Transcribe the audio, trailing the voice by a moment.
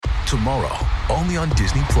Tomorrow, only on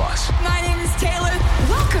Disney+. My name is Taylor.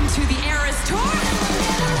 Welcome to the Eras Tour.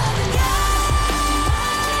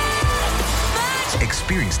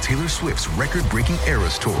 Experience Taylor Swift's record-breaking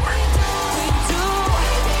Eras Tour.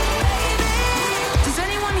 Does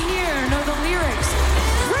anyone here know the lyrics?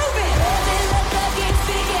 Prove it!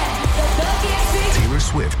 Taylor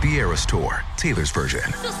Swift, the Eras Tour, Taylor's version.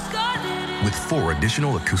 With 4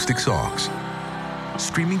 additional acoustic songs.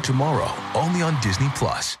 Streaming tomorrow, only on Disney+.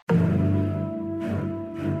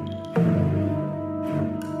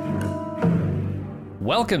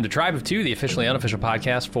 Welcome to Tribe of Two, the officially unofficial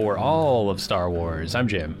podcast for all of Star Wars. I'm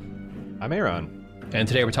Jim. I'm Aaron. And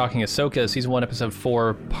today we're talking Ahsoka, Season 1, Episode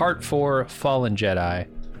 4, Part 4, Fallen Jedi.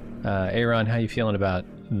 Aaron, how you feeling about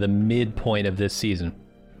the midpoint of this season?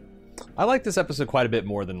 I like this episode quite a bit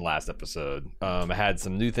more than the last episode. I had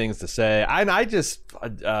some new things to say. I just...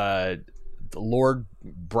 Lord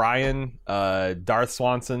Brian, Darth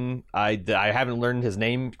Swanson. I haven't learned his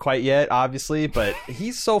name quite yet, obviously, but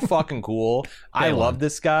he's so fucking cool. I love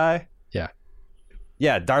this guy.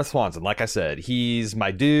 Yeah, Darth Swanson. Like I said, he's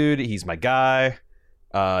my dude. He's my guy.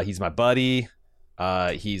 He's my buddy.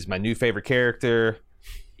 He's my new favorite character.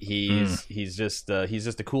 He's just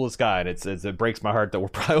the coolest guy, and it breaks my heart that we're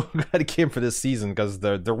probably going to get him for this season because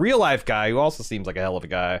the real life guy, who also seems like a hell of a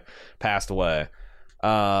guy, passed away.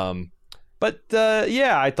 But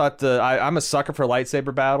yeah, I thought I'm a sucker for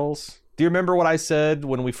lightsaber battles. Do you remember what I said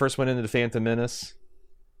when we first went into the Phantom Menace?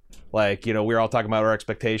 Like, you know, we were all talking about our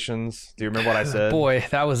expectations. Do you remember what I said? Boy,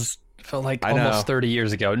 that felt like almost 30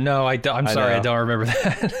 years ago. No, I'm sorry, I don't remember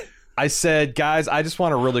that. I said, guys, I just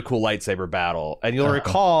want a really cool lightsaber battle. And you'll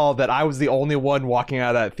recall that I was the only one walking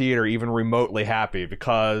out of that theater even remotely happy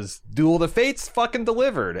because Duel of the Fates fucking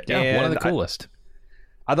delivered. Yeah, and one of the coolest.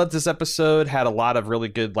 I thought this episode had a lot of really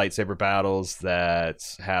good lightsaber battles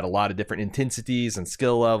that had a lot of different intensities and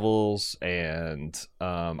skill levels, and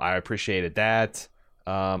I appreciated that.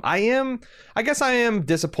 I guess I am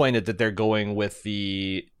disappointed that they're going with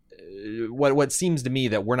the what seems to me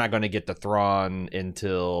that we're not going to get the Thrawn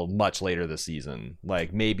until much later this season,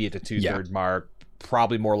 like maybe at the 2/3 mark.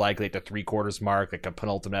 Probably more likely at the 3/4 mark, like a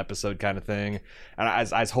penultimate episode kind of thing. And I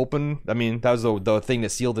was hoping, I mean, that was the thing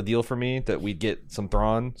that sealed the deal for me, that we'd get some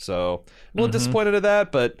Thrawn. So a little disappointed at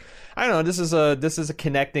that, but I don't know. This is a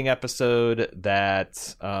connecting episode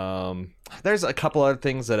that there's a couple other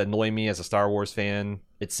things that annoy me as a Star Wars fan.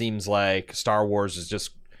 It seems like Star Wars is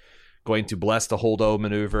just going to bless the Holdo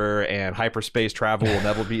maneuver, and hyperspace travel will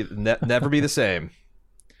never be the same.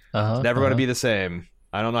 It's never going to be the same.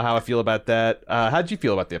 I don't know how I feel about that. How'd you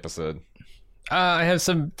feel about the episode? I have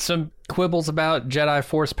some quibbles about Jedi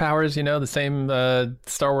Force powers, you know, the same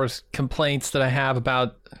Star Wars complaints that I have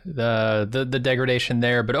about the degradation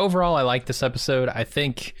there. But overall, I like this episode. I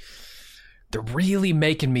think they're really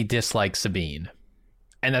making me dislike Sabine.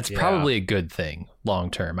 And that's probably a good thing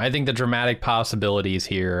long term. I think the dramatic possibilities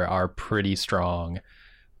here are pretty strong.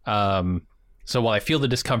 So while I feel the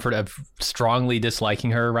discomfort of strongly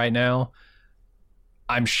disliking her right now,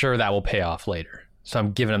 I'm sure that will pay off later. So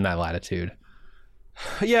I'm giving them that latitude.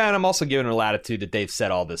 Yeah, and I'm also giving them a latitude that they've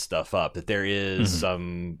set all this stuff up, that there is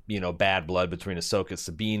some, bad blood between Ahsoka and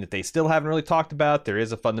Sabine that they still haven't really talked about. There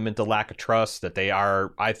is a fundamental lack of trust that they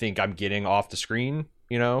are, I think I'm getting off the screen,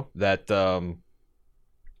 that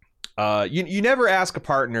you never ask a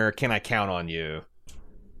partner, can I count on you?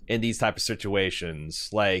 In these type of situations,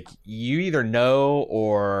 like, you either know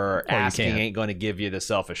or asking ain't going to give you the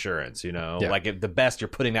self-assurance, like, if the best, you're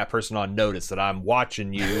putting that person on notice that I'm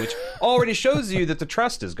watching you, which already shows you that the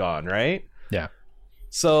trust is gone, right? Yeah.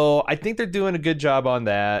 So I think they're doing a good job on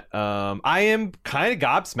that. I am kind of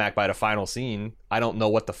gobsmacked by the final scene. I don't know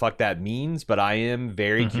what the fuck that means, but I am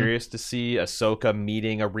very curious to see Ahsoka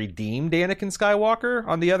meeting a redeemed Anakin Skywalker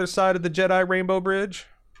on the other side of the Jedi Rainbow Bridge.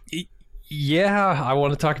 Yeah, I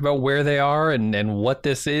want to talk about where they are and what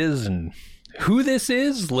this is and who this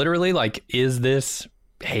is. Literally, like, is this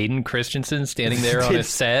Hayden Christensen standing there on a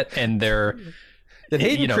set and they're... Did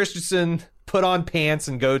Hayden Christensen put on pants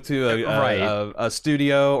and go to a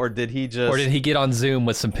studio, or did he just... Or did he get on Zoom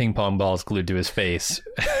with some ping pong balls glued to his face?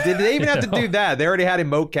 Did they even have to do that? They already had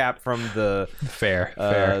him mocap from the... Fair.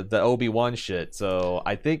 The Obi-Wan shit. So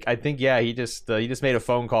I think yeah, he just made a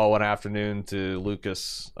phone call one afternoon to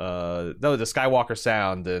Lucas, the Skywalker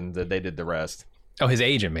Sound, and they did the rest. Oh, his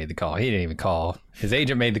agent made the call. He didn't even call. His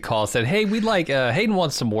agent made the call, said, hey, we'd like... Hayden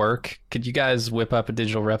wants some work. Could you guys whip up a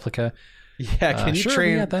digital replica? Yeah, can you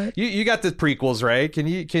train? We got that. You got the prequels, right? Can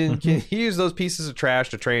you use those pieces of trash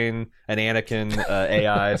to train an Anakin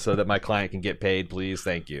AI so that my client can get paid, please?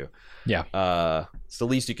 Thank you. Yeah. It's the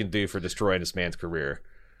least you can do for destroying this man's career.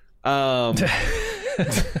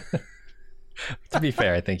 To be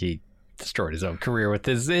fair, I think he destroyed his own career with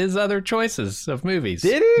his other choices of movies.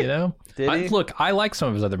 Did he? You know? Did he? Look, I like some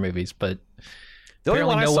of his other movies, but The only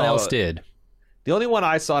apparently no one else did. The only one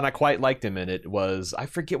I saw, and I quite liked him in it, was, I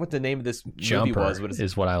forget what the name of this movie was. Jumper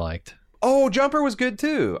is what I liked. Oh, Jumper was good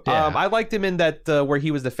too. Yeah. I liked him in that where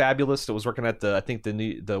he was the fabulist that was working at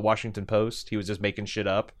the Washington Post. He was just making shit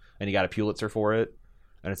up, and he got a Pulitzer for it.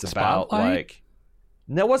 And it's about Spotlight? like,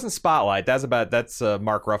 no, it wasn't Spotlight. That's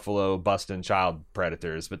Mark Ruffalo busting child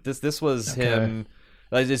predators. But this was him.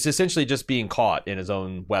 Like, it's essentially just being caught in his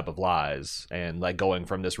own web of lies, and like going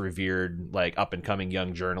from this revered, like, up and coming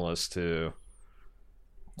young journalist to.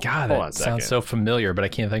 God, Hold on a that sounds second. so familiar, but I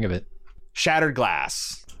can't think of it. Shattered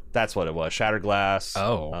Glass. That's what it was. Shattered Glass.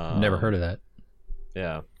 Oh, never heard of that.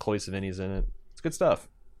 Yeah, Chloe Sevigny's in it. It's good stuff.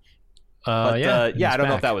 Yeah, I don't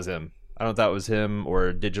know if back. that was him. I don't know if that was him or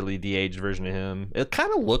a digitally de-aged version of him. It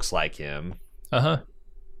kind of looks like him.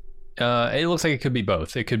 It looks like it could be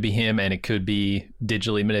both. It could be him, and it could be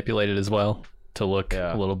digitally manipulated as well to look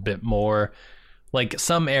a little bit more like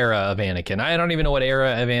some era of Anakin. I don't even know what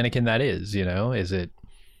era of Anakin that is. You know, is it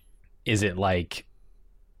like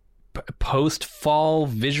post-fall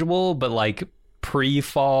visual, but like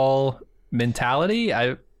pre-fall mentality?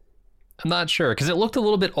 I'm not sure, because it looked a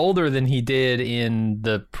little bit older than he did in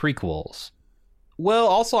the prequels. Well,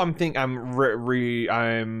 also I'm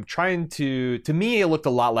trying to me it looked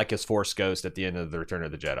a lot like his Force Ghost at the end of the Return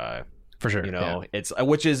of the Jedi. For sure. You know, it's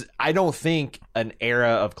which is, I don't think, an era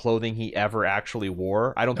of clothing he ever actually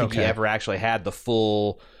wore. I don't think he ever actually had the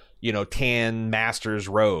full, you know, tan master's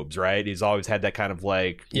robes, right? He's always had that kind of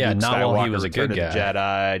like Luke not while he Skywalker, was a Return good of the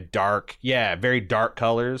guy. Jedi, dark, very dark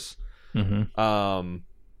colors. Mm-hmm.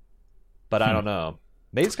 But I don't know.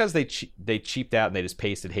 Maybe it's because they cheaped out and they just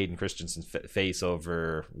pasted Hayden Christensen's face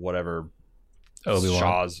over whatever Obi-Wan.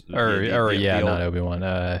 Shaw's Not Obi-Wan.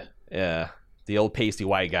 the old pasty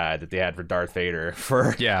white guy that they had for Darth Vader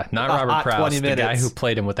for Not Robert Prowse, 20 the minutes. guy who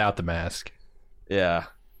played him without the mask. Yeah.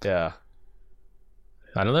 I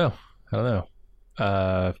don't know.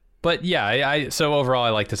 But yeah, so overall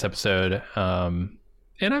I like this episode.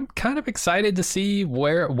 And I'm kind of excited to see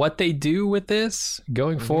what they do with this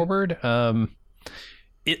going forward.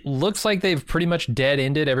 It looks like they've pretty much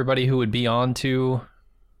dead-ended everybody who would be onto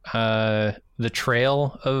the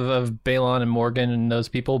trail of Balon and Morgan and those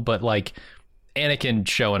people, but like Anakin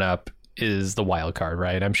showing up is the wild card,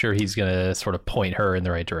 right? I'm sure he's gonna sort of point her in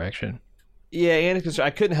the right direction. Yeah, Anakin, I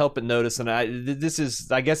couldn't help but notice, and I guess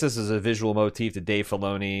this is a visual motif that Dave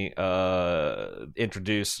Filoni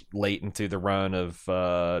introduced late into the run of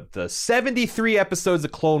the 73 episodes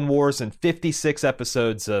of Clone Wars and 56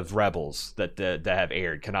 episodes of Rebels that have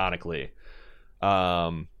aired canonically.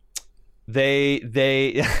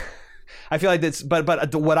 They I feel like that's,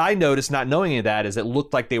 but what I noticed, not knowing any of that, is it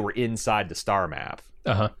looked like they were inside the star map.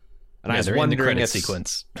 And I was wondering in the credit if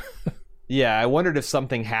sequence. Yeah, I wondered if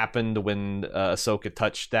something happened when Ahsoka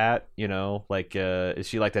touched that, you know, like, is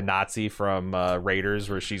she like the Nazi from Raiders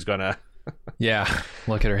where she's gonna...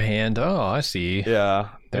 Look at her hand. Oh, I see.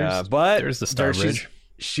 But there's the Star Bridge.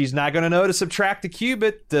 She's not gonna know to subtract a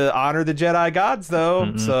cubit to honor the Jedi gods, though.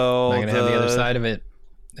 Mm-mm. So not gonna have the other side of it.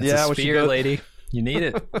 It's a spear, lady. You need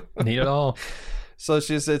it. Need it all. So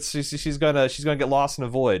she's gonna get lost in a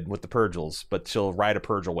void with the Purgils, but she'll ride a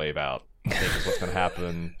Purgil wave out. I think is what's going to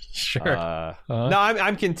happen. Sure. No,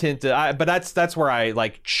 I'm content to. But that's where I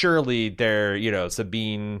like. Surely they're, you know,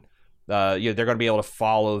 Sabine. They're going to be able to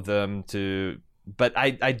follow them to. But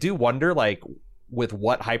I do wonder, like, with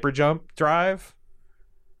what hyperjump drive.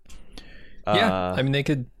 I mean, they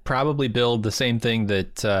could probably build the same thing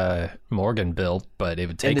that Morgan built, but it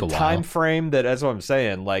would take a while. Time frame that's what I'm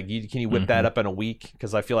saying. Like, can you whip that up in a week?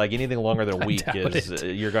 Because I feel like anything longer than a week is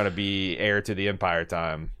you're going to be heir to the Empire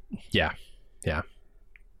time. Yeah.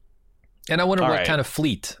 And I wonder what kind of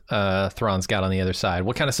fleet Thrawn's got on the other side.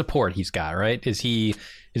 What kind of support he's got, right? Is he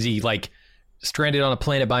like stranded on a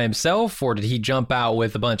planet by himself, or did he jump out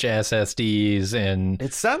with a bunch of SSDs? And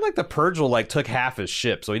it sounded like the Purgil like took half his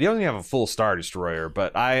ship, so he doesn't have a full Star Destroyer.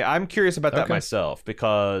 But I'm curious about that myself,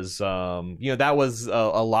 because that was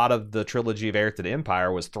a lot of the trilogy of Heir to the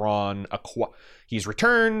Empire was Thrawn. He's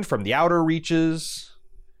returned from the outer reaches,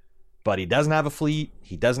 but he doesn't have a fleet.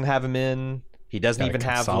 He doesn't have him in. He doesn't even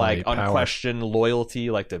have like unquestioned loyalty.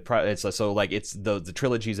 Like it's the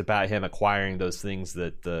trilogy's about him acquiring those things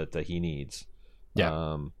that he needs.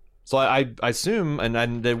 Yeah. So I assume,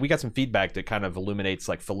 and we got some feedback that kind of illuminates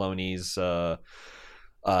like Filoni's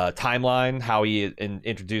timeline, how he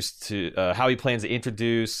how he plans to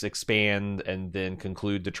introduce, expand, and then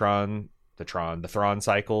conclude the Thrawn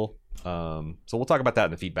cycle. So we'll talk about that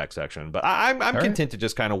in the feedback section. But I'm right. content to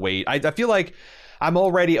just kind of wait. I feel like I'm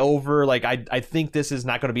already over. Like I think this is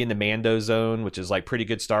not going to be in the Mando zone, which is like pretty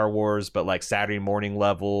good Star Wars, but like Saturday morning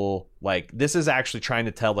level. Like this is actually trying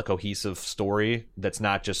to tell a cohesive story that's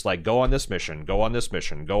not just like go on this mission, go on this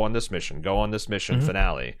mission, go on this mission, go on this mission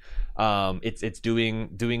finale. It's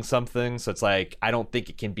doing something. So it's like I don't think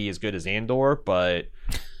it can be as good as Andor, but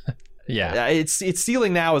yeah, its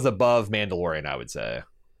ceiling now is above Mandalorian, I would say.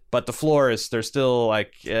 But the floor is, they're still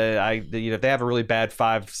like, if they have a really bad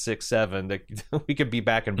 5, 6, 7, we could be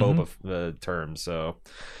back in Boba terms. So,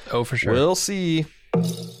 for sure. We'll see.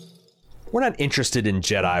 We're not interested in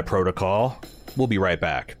Jedi protocol. We'll be right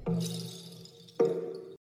back.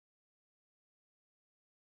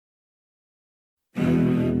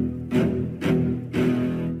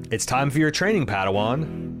 It's time for your training,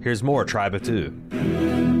 Padawan. Here's more Tribe of Two.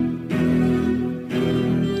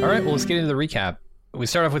 All right, well, let's get into the recap. We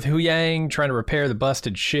start off with Hu Yang trying to repair the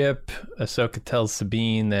busted ship. Ahsoka tells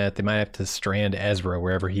Sabine that they might have to strand Ezra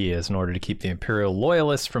wherever he is in order to keep the Imperial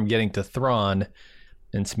loyalists from getting to Thrawn.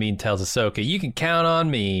 And Sabine tells Ahsoka, "You can count on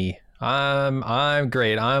me. I'm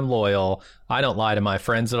great. I'm loyal. I don't lie to my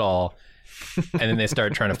friends at all." And then they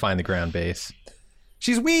start trying to find the ground base.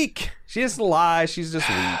 She's weak. She doesn't lie. She's just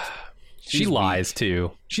weak. She lies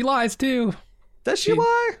too. She lies too. Does she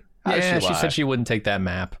lie? How does Yeah, she she lie? said she wouldn't take that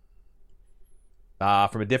map.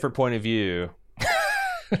 From a different point of view,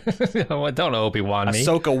 Don't Obi-Wan me.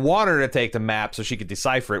 Ahsoka wanted her to take the map so she could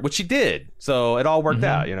decipher it, which she did. So it all worked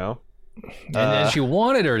out, you know? And then she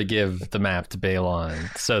wanted her to give the map to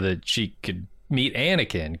Balon so that she could meet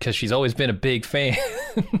Anakin, because she's always been a big fan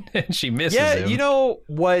and she misses him. You know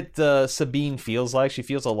what Sabine feels like? She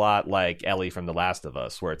feels a lot like Ellie from The Last of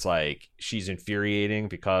Us, where it's like she's infuriating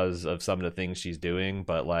because of some of the things she's doing,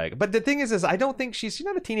 but the thing is I don't think she's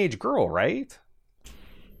not a teenage girl, right?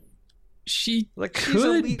 She Like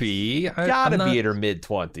could be. Gotta be in her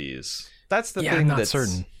mid-20s. That's the thing. I'm not that's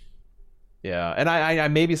certain. Yeah, and I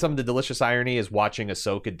maybe some of the delicious irony is watching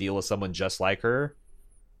Ahsoka deal with someone just like her.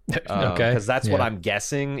 Okay, because that's what I'm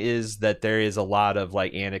guessing, is that there is a lot of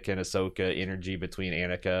like Anakin Ahsoka energy between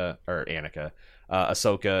Ahsoka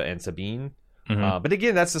and Sabine. But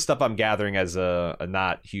again, that's the stuff I'm gathering as a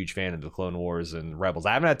not huge fan of the Clone Wars and Rebels.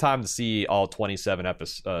 I haven't had time to see all 27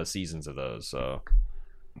 seasons of those. So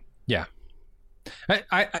yeah,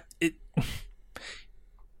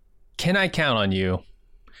 can I count on you?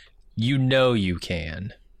 You know you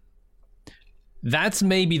can. That's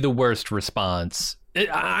maybe the worst response.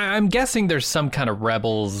 I'm guessing there's some kind of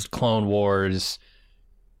Rebels, Clone Wars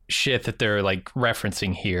shit that they're like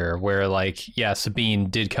referencing here, where like, yeah, Sabine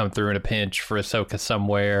did come through in a pinch for Ahsoka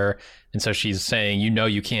somewhere, and so she's saying, you know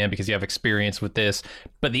you can because you have experience with this.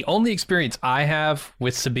 But the only experience I have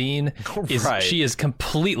with Sabine is she is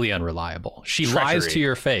completely unreliable. She lies to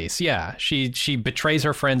your face. Yeah, she betrays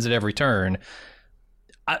her friends at every turn.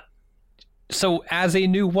 So as a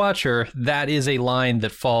new watcher, that is a line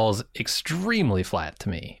that falls extremely flat to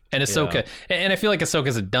me. And Ahsoka, and I feel like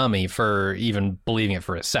Ahsoka's a dummy for even believing it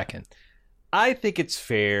for a second. I think it's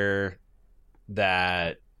fair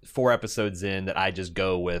that 4 episodes in that I just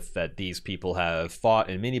go with that these people have fought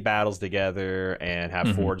in many battles together and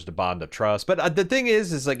have forged a bond of trust. But the thing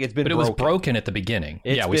is like it's been broken. But it was broken at the beginning.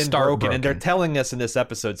 We start broken. And they're telling us in this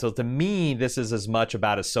episode. So to me, this is as much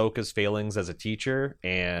about Ahsoka's failings as a teacher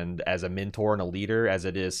and as a mentor and a leader as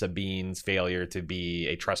it is Sabine's failure to be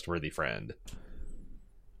a trustworthy friend.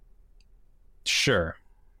 Sure.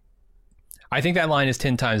 I think that line is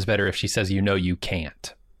 10 times better if she says, you know you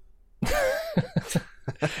can't.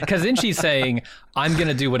 Because then she's saying, I'm going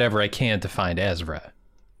to do whatever I can to find Ezra.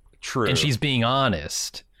 True. And she's being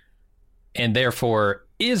honest and therefore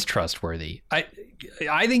is trustworthy. I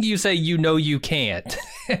think you say, you know you can't.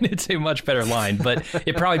 And it's a much better line, but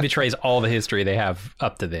it probably betrays all the history they have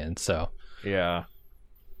up to then. So, yeah.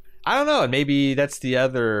 I don't know. Maybe that's the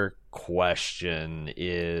other question,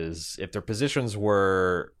 is if their positions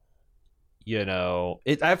were...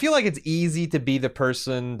 I feel like it's easy to be the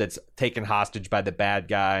person that's taken hostage by the bad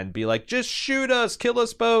guy and be like, just shoot us, kill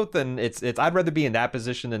us both. And it's I'd rather be in that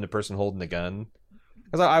position than the person holding the gun.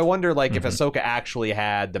 Because I wonder, like, if Ahsoka actually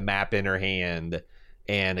had the map in her hand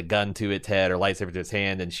and a gun to its head or lightsaber to its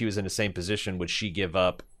hand, and she was in the same position, would she give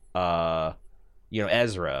up,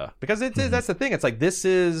 Ezra? Because that's the thing. It's like, this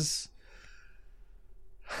is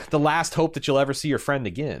the last hope that you'll ever see your friend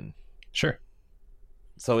again. Sure.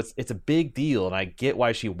 So it's a big deal, and I get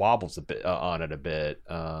why she wobbles a bit on it a bit.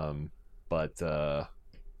 But I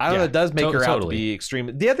don't know. It does make her out to be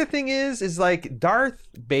extreme. The other thing is like Darth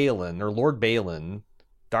Balin or Lord Balin,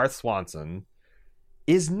 Darth Swanson,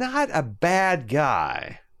 is not a bad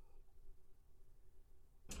guy.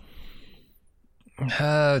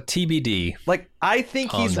 TBD. Like, I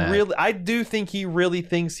think On he's that. really, I do think he really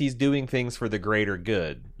thinks he's doing things for the greater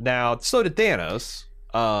good. Now, so did Thanos.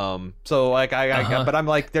 So like, but I'm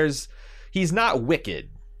like, he's not wicked.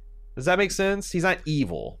 Does that make sense? He's not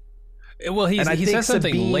evil. Well, he says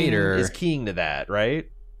something Sabine later. is keying to that, right?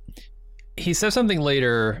 He says something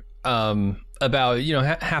later about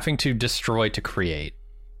having to destroy to create.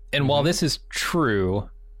 And while this is true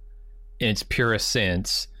in its purest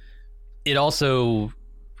sense, it also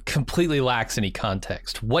completely lacks any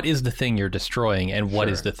context. What is the thing you're destroying, and what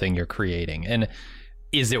is the thing you're creating? And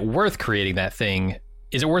is it worth creating that thing?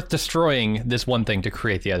 Is it worth destroying this one thing to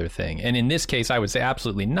create the other thing? And in this case, I would say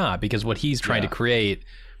absolutely not, because what he's trying to create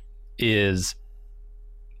is,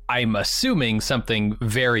 I'm assuming, something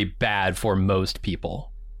very bad for most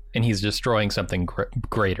people, and he's destroying something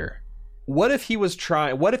greater. What if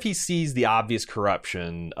he sees the obvious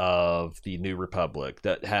corruption of the New Republic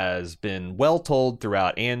that has been well told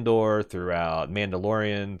throughout Andor, throughout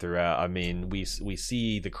Mandalorian, we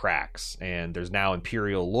see the cracks, and there's now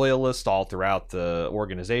Imperial loyalists all throughout the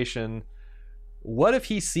organization. What if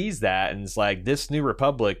he sees that and is like, this New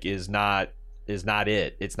Republic is not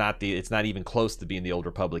it. It's not even close to being the Old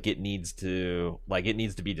Republic. It needs to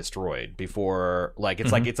be destroyed before, like,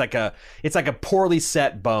 it's like a poorly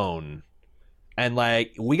set bone. And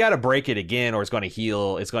like, we got to break it again, or it's going to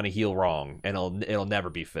heal wrong, and it'll never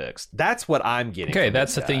be fixed. That's what I'm getting. Okay,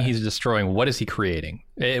 that's the thing he's destroying. What is he creating?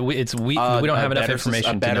 We don't have enough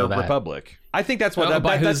information to know that. Republic. I think that's what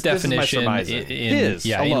by whose this definition?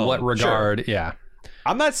 In what regard? Sure. Yeah.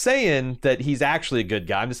 I'm not saying that he's actually a good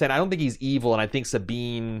guy. I'm just saying I don't think he's evil, and I think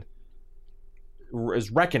Sabine is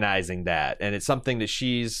recognizing that, and it's something that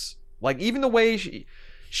she's like, even the way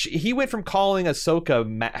he went from calling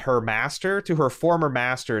Ahsoka her master to her former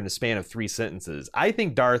master in the span of 3 sentences. I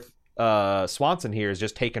think Darth Swanson here has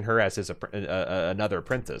just taken her as his another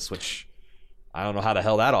apprentice, which I don't know how the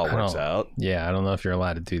hell that all works out. Yeah, I don't know if you're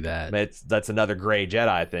allowed to do that. That's another gray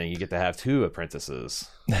Jedi thing. You get to have 2 apprentices.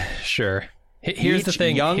 Sure. Here's the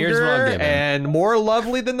thing. Younger Here's what I'll give him. And more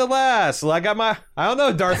lovely than the last. So I don't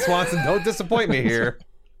know, Darth Swanson. Don't disappoint me here.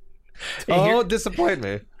 Don't disappoint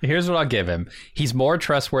me. Here's what I'll give him. He's more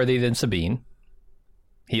trustworthy than Sabine.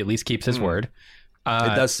 He at least keeps his word.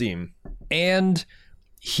 It does seem. And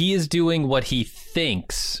he is doing what he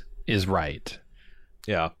thinks is right.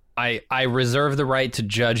 Yeah. I reserve the right to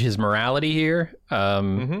judge his morality here,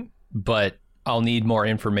 but I'll need more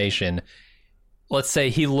information. Let's say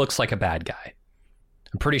he looks like a bad guy.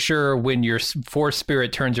 I'm pretty sure when your Force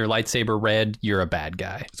spirit turns your lightsaber red, you're a bad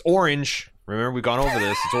guy. It's orange. Remember, we've gone over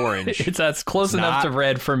this. It's orange. That's close enough to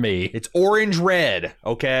red for me. It's orange red,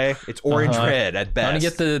 okay? It's orange red at best. I'm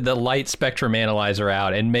going to get the light spectrum analyzer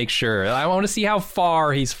out and make sure. I want to see how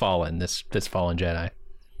far he's fallen, this fallen Jedi.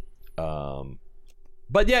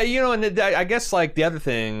 But yeah, and I guess like the other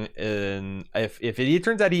thing, if it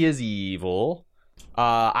turns out he is evil,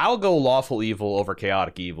 I'll go lawful evil over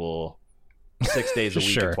chaotic evil 6 days a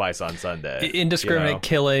week or twice on Sunday. Indiscriminate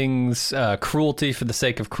killings, cruelty for the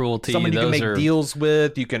sake of cruelty. Someone you can make deals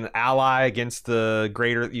with. You can ally against the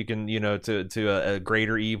greater. You can to a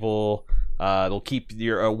greater evil. They'll keep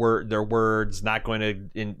their words. Not going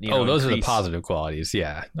to. Those are the positive qualities.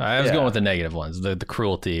 Yeah, I was going with the negative ones. The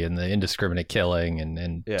cruelty and the indiscriminate killing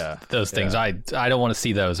and those things. Yeah. I don't want to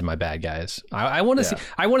see those in my bad guys. I want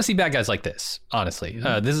to see bad guys like this. Honestly,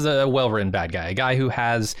 this is a well written bad guy. A guy who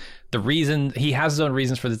has the reason. He has his own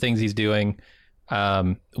reasons for the things he's doing.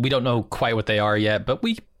 We don't know quite what they are yet, but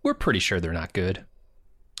we're pretty sure they're not good.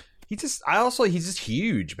 He's just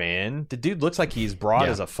huge, man. The dude looks like he's broad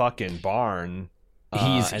as a fucking barn.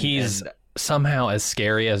 He's somehow as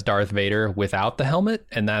scary as Darth Vader without the helmet,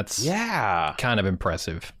 and that's kind of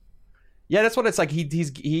impressive. Yeah, that's what it's like.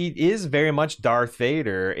 He is very much Darth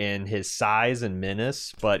Vader in his size and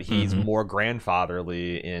menace, but he's more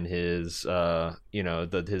grandfatherly in his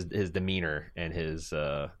his demeanor and his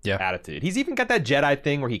attitude. He's even got that Jedi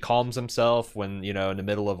thing where he calms himself when in the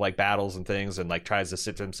middle of like battles and things, and like tries to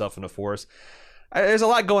sit to himself in the Force. There's a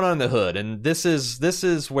lot going on in the hood, and this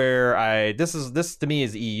where this to me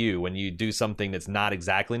is EU when you do something that's not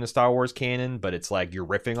exactly in the Star Wars canon, but it's like you're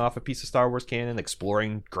riffing off a piece of Star Wars canon,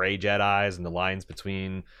 exploring gray Jedis and the lines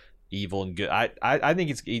between evil and good. I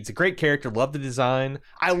think it's a great character. Love the design.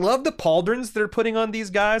 I love the pauldrons they're putting on these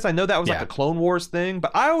guys. I know that was like a Clone Wars thing,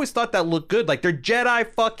 but I always thought that looked good. Like they're Jedi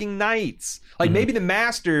fucking knights. Like maybe the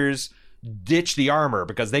Masters ditch the armor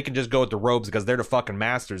because they can just go with the robes because they're the fucking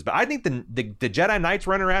masters, but I think the Jedi Knights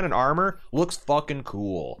running around in armor looks fucking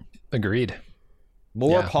cool. Agreed.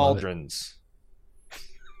 More pauldrons.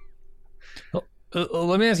 Well,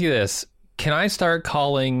 let me ask you this: can I start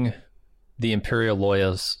calling the Imperial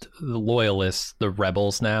loyalists, the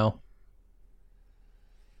rebels now?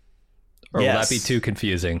 Or will that be too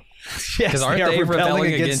confusing? Yes, because aren't they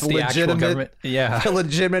rebelling against the actual government? Yeah, the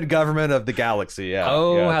legitimate government of the galaxy. Yeah.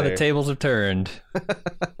 Oh, yeah, how the tables have turned.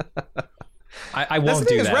 I won't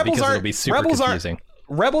do that because it'll be super confusing.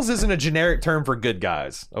 Rebels isn't a generic term for good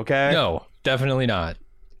guys. Okay. No, definitely not.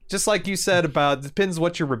 Just like you said about depends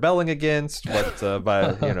what you're rebelling against, what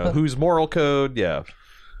by whose moral code. Yeah.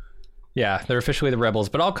 Yeah, they're officially the rebels,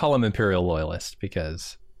 but I'll call them Imperial loyalists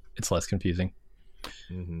because it's less confusing.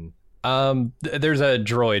 Mm-hmm. There's a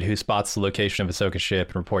droid who spots the location of Ahsoka's ship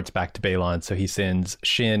and reports back to Balon, so he sends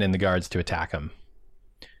Shin and the guards to attack him.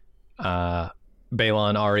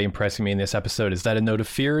 Balon already impressing me in this episode. Is that a note of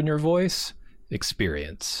fear in your voice?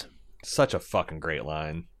 Experience. Such a fucking great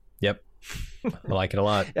line. Yep. I like it a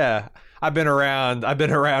lot. Yeah. I've been around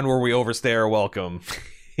where we overstay our welcome.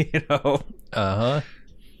 Uh-huh.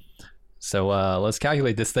 So let's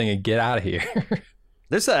calculate this thing and get out of here.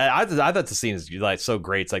 I thought the scene is like so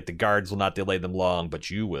great. It's like the guards will not delay them long, but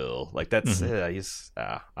you will. Like that's I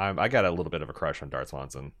got a little bit of a crush on Darth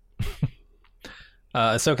Swanson.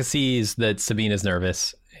 Ahsoka sees that Sabine is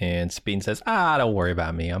nervous, and Sabine says, don't worry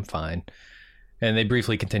about me. I'm fine. And they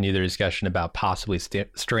briefly continue their discussion about possibly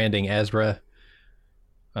stranding Ezra.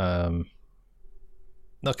 They'll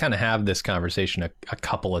kind of have this conversation a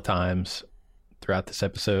couple of times throughout this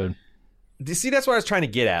episode. See, that's what I was trying to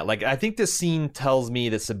get at. Like, I think this scene tells me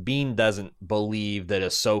that Sabine doesn't believe that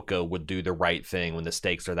Ahsoka would do the right thing when the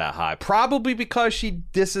stakes are that high. Probably because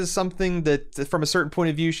this is something that, from a certain point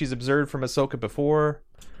of view, she's observed from Ahsoka before.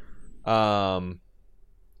 For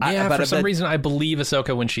some reason, I believe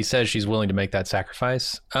Ahsoka when she says she's willing to make that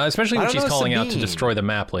sacrifice, especially when she's calling out to destroy the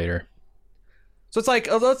map later. So it's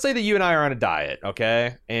like, let's say that you and I are on a diet,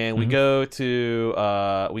 okay? And we go to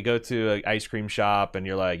an ice cream shop, and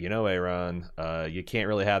you're like, Aaron, you can't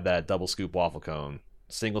really have that double scoop waffle cone,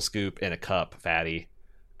 single scoop in a cup, fatty.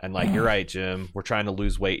 And like, you're right, Jim, we're trying to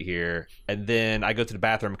lose weight here. And then I go to the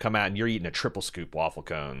bathroom, come out, and you're eating a triple scoop waffle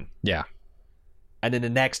cone. Yeah. And then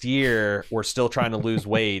the next year, we're still trying to lose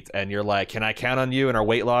weight, and you're like, can I count on you in our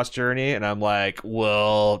weight loss journey? And I'm like,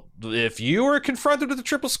 well, if you were confronted with a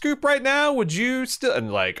triple scoop right now, would you still?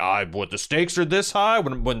 And like, when the stakes are this high,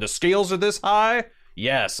 when the scales are this high,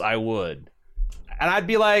 yes, I would. And I'd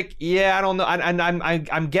be like, yeah, I don't know. And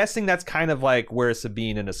I'm guessing that's kind of like where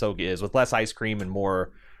Sabine and Ahsoka is, with less ice cream and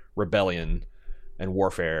more rebellion and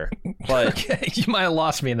warfare. But okay, you might have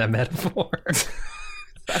lost me in that metaphor.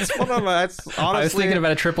 That's honestly. I was thinking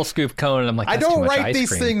about a triple scoop cone, and I'm like, I don't write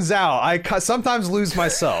these things out. I sometimes lose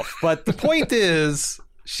myself. But the point is,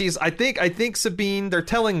 I think Sabine. They're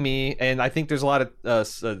telling me, and I think there's a lot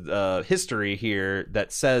of history here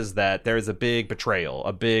that says that there is a big betrayal,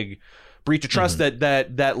 a big breach of trust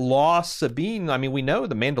that lost Sabine. I mean, we know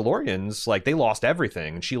the Mandalorians, like, they lost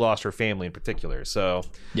everything, and she lost her family in particular. So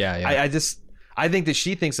yeah. I think that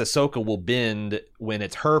she thinks Ahsoka will bend when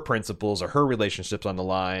it's her principles or her relationships on the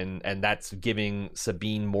line, and that's giving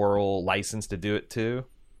Sabine moral license to do it too.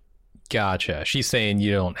 Gotcha. She's saying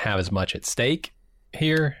you don't have as much at stake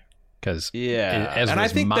here, because and I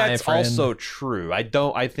think that's also true. I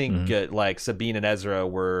think like Sabine and Ezra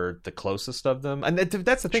were the closest of them, and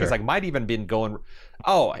that's the thing. Sure. Is like might even been going.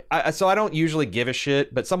 So I don't usually give a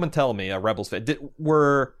shit, but someone tell me, a Rebels fan,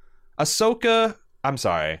 were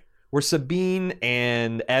Sabine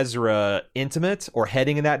and Ezra intimate or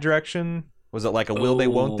heading in that direction? Was it like a will they,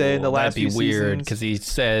 won't they in the last few seasons? That'd be weird, because he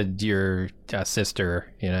said your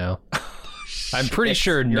sister, I'm pretty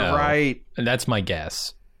sure no. You're right. And that's my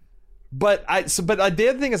guess. But the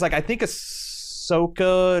other thing is, like, I think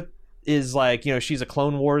Ahsoka is like, she's a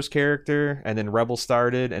Clone Wars character, and then Rebels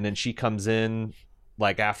started, and then she comes in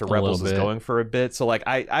like after Rebels is going for a bit. So like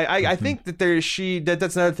I think that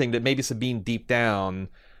that's another thing, that maybe Sabine deep down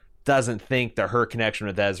doesn't think that her connection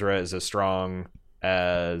with Ezra is as strong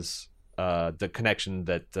as the connection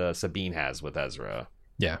that Sabine has with Ezra.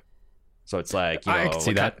 Yeah. So it's like, I can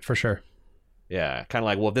see that for sure. Yeah, kind of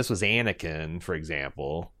like, well, if this was Anakin, for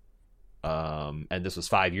example, and this was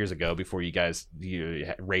 5 years ago before you guys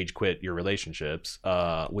rage quit your relationships,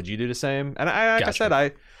 would you do the same? And like I said,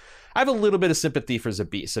 I have a little bit of sympathy for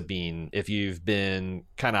Sabine if you've been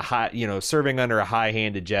kind of high, serving under a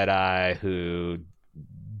high-handed Jedi who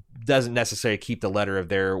doesn't necessarily keep the letter of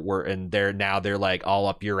their word, and they're like all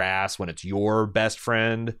up your ass when it's your best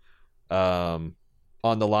friend on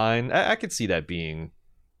the line. I could see that being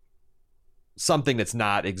something that's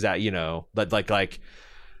not exact, but like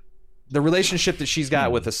the relationship that she's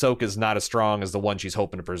got with Ahsoka is not as strong as the one she's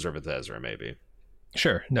hoping to preserve with Ezra, maybe.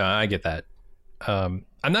 Sure. No, I get that.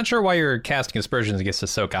 I'm not sure why you're casting aspersions against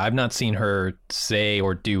Ahsoka. I've not seen her say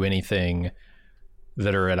or do anything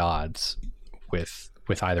that are at odds with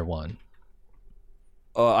either one.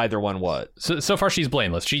 Either one what? So far she's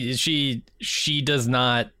blameless. She does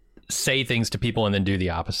not say things to people and then do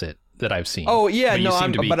the opposite that I've seen. Oh yeah, but no, you seem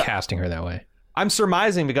I'm to be but casting her that way. I'm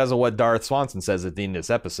surmising because of what Darth Swanson says at the end of this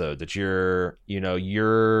episode, that your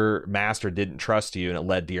master didn't trust you and it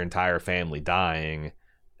led to your entire family dying.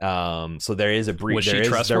 So there is a breach. Was she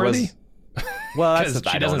trustworthy? Well, because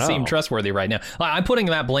she doesn't seem trustworthy right now. I'm putting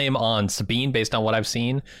that blame on Sabine based on what I've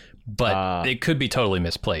seen, but it could be totally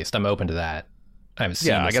misplaced. I'm open to that. I haven't seen.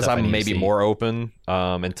 Yeah, I guess I'm maybe more open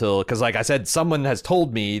until, because like I said, someone has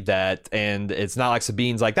told me that, and it's not like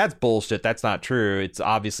Sabine's like, that's bullshit, that's not true. It's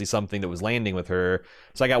obviously something that was landing with her.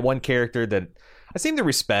 So I got one character that I seem to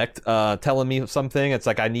respect telling me something. It's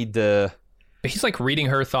like I need to. But he's like reading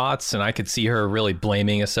her thoughts, and I could see her really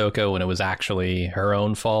blaming Ahsoka when it was actually her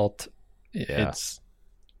own fault. Yeah.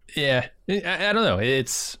 I don't know.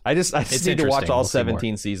 I just need to watch all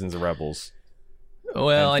 17 seasons of Rebels.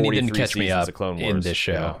 Well, I need them to catch me up in this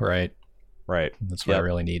show, right? Right. That's what I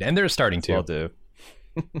really need. And they're starting to. Will do.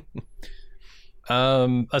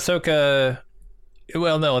 Ahsoka...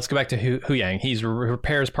 Well, no, let's go back to Hu Yang. He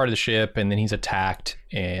repairs part of the ship, and then he's attacked,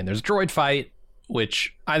 and there's a droid fight,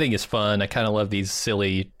 which I think is fun. I kind of love these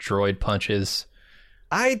silly droid punches.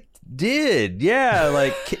 I did, yeah.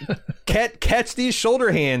 Like, catch these shoulder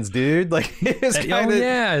hands, dude. Like, it's kind of...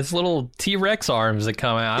 yeah, his little T-Rex arms that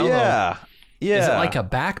come out. I don't know. Yeah. Is it like a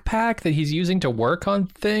backpack that he's using to work on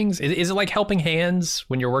things? Is it like helping hands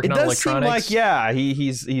when you're working on electronics? It does seem like, yeah,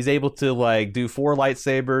 he's able to like do 4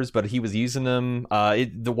 lightsabers, but he was using them.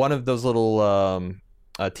 One of those little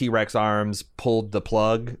T-Rex arms pulled the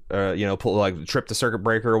plug, tripped the circuit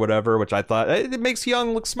breaker or whatever, which I thought it makes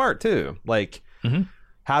Young look smart too. Like,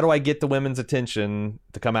 how do I get the women's attention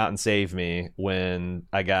to come out and save me when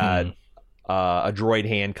I got a droid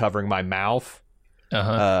hand covering my mouth?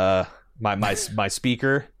 My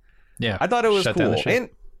speaker. Yeah, I thought it was cool, and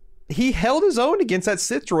he held his own against that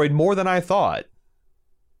Sith droid more than I thought.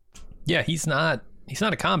 Yeah, he's not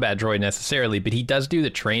a combat droid necessarily, but he does do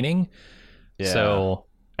the training. Yeah. So,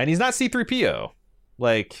 and he's not C-3PO.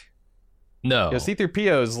 Like, no,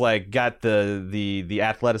 C-3PO's like got the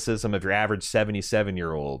athleticism of your average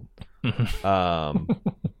 77-year-old.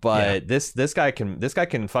 But this guy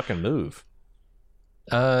can fucking move.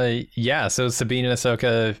 Yeah. So Sabine and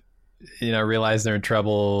Ahsoka, realize they're in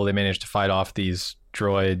trouble. They manage to fight off these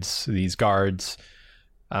droids, these guards.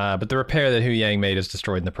 But the repair that Hu Yang made is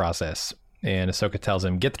destroyed in the process. And Ahsoka tells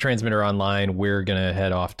him, get the transmitter online. We're going to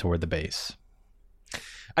head off toward the base.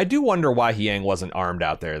 I do wonder why Hu Yang wasn't armed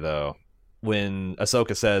out there, though. When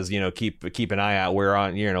Ahsoka says, keep an eye out. We're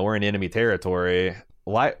in enemy territory.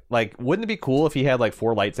 Like, wouldn't it be cool if he had like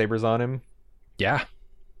 4 lightsabers on him? Yeah.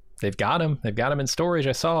 They've got him. They've got him in storage.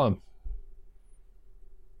 I saw him.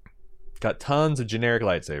 Got tons of generic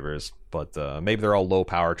lightsabers, but maybe they're all low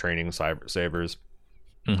power training sabers.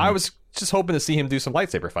 I was just hoping to see him do some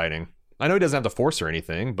lightsaber fighting. I know he doesn't have the Force or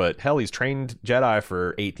anything, but hell, he's trained Jedi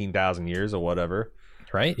for 18,000 years or whatever.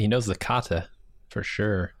 Right? He knows the kata for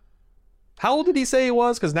sure. How old did he say he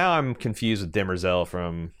was? Because now I'm confused with Demerzel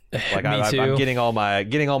from like I'm getting all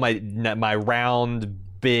my round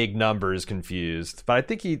big numbers confused. But I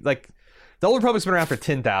think he the Old Republic's been around for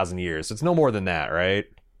 10,000 years, so it's no more than that, right?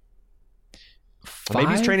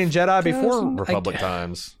 Maybe he's training Jedi before Republic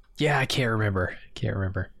times. Yeah, I can't remember.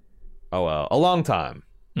 Oh well, a long time.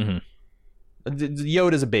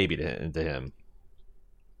 Yoda's a baby to him.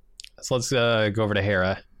 So let's go over to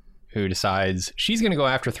Hera, who decides she's going to go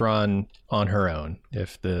after Thrawn on her own.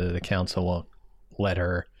 If the council won't let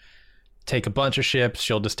her take a bunch of ships,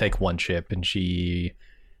 she'll just take one ship, and she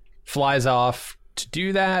flies off to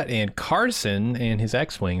do that, and Carson and his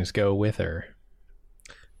X-Wings go with her.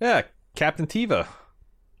 Yeah, Captain Teva,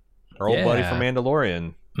 our old buddy from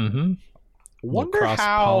Mandalorian. Wonder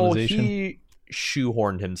how he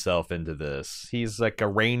shoehorned himself into this. He's like a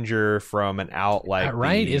ranger from an out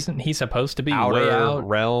right? Isn't he supposed to be outer way out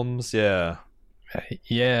realms? Yeah.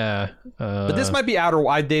 But this might be outer.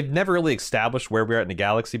 They've never really established where we're at in the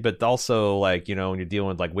galaxy, but also when you're dealing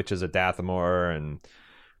with like witches of Dathomir and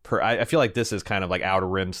I feel like this is kind of like outer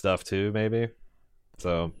rim stuff too, maybe.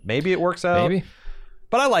 So maybe it works out. Maybe.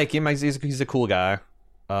 But I like him. He's a cool guy.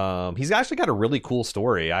 He's actually got a really cool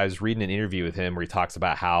story. I was reading an interview with him where he talks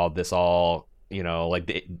about how this all,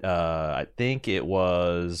 I think it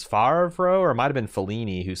was Favreau or it might have been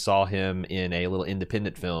Fellini who saw him in a little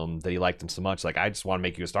independent film that he liked him so much. Like, I just want to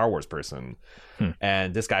make you a Star Wars person.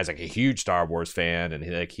 And this guy's like a huge Star Wars fan. And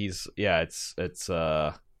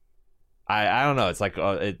I don't know. It's like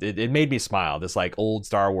it made me smile. This like old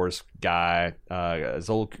Star Wars guy, this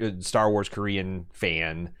old Star Wars Korean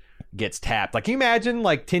fan gets tapped. Like, can you imagine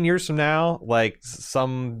like 10 years from now, like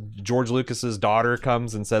some George Lucas's daughter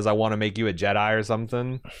comes and says, "I want to make you a Jedi" or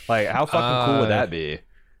something? Like, how fucking cool would that be?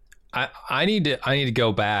 I need to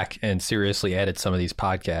go back and seriously edit some of these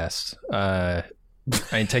podcasts. I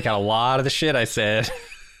need to take out a lot of the shit I said.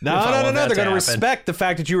 No. They're going to respect the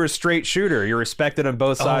fact that you were a straight shooter. You're respected on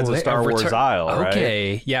both sides of Star Wars aisle, right?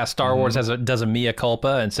 Okay. Yeah, Star Wars does a mea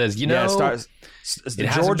culpa and says, it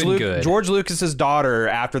hasn't been good. George Lucas's daughter,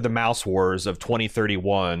 after the Mouse Wars of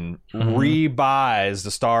 2031, rebuys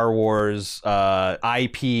the Star Wars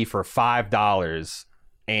IP for $5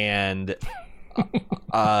 and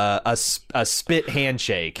a spit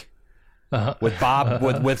handshake with Bob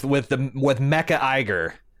with Mecha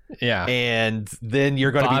Iger. Yeah, and then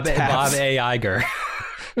you're going to be tapped Bob A. Iger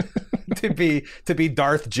to be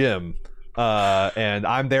Darth Jim, and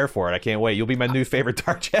I'm there for it. I can't wait. You'll be my new favorite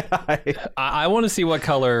Dark Jedi. I want to see what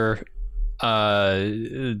color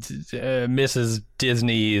Mrs.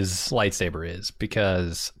 Disney's lightsaber is,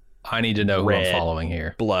 because I need to know who I'm following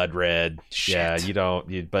here. Blood red. Shit. Yeah, you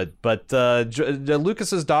don't. But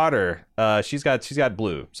Lucas's daughter, she's got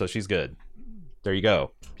blue, so she's good. There you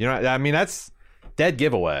go. You know, I mean, that's dead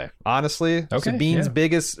giveaway, honestly. Okay, Sabine's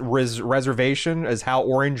biggest reservation is how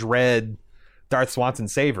orange red Darth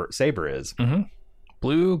Swanson's saber is. Mm-hmm.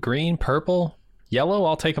 Blue, green, purple, yellow.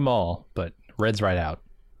 I'll take them all, but red's right out.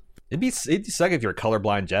 It'd suck if you're a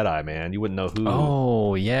colorblind Jedi, man. You wouldn't know who.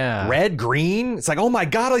 Oh yeah, red, green. It's like, oh my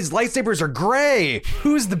god, all these lightsabers are gray.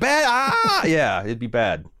 Who's the bad? Yeah, it'd be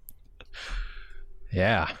bad.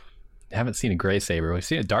 Yeah, I haven't seen a gray saber. We've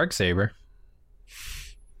seen a dark saber.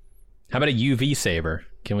 How about a UV saber?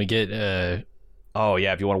 Can we get oh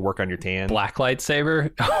yeah, if you want to work on your tan. Black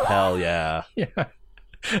lightsaber? Hell yeah. Yeah.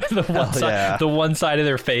 The one side of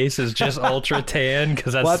their face is just ultra tan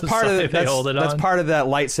because that's the side they hold it on. That's part of that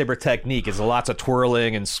lightsaber technique. Is lots of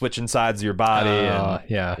twirling and switching sides of your body.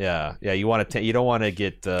 Yeah. You want to. You don't want to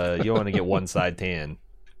get. You don't want to get one side tan.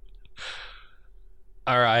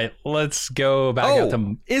 All right, let's go back out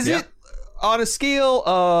to. Is it on a scale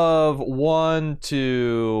of 1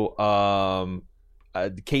 to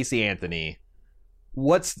Casey Anthony?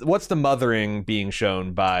 What's the mothering being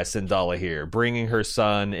shown by Syndulla here, bringing her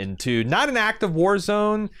son into not an active war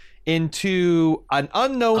zone, into an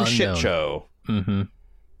unknown shit show? Mm-hmm.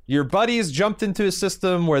 Your buddies jumped into a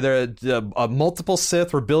system where there multiple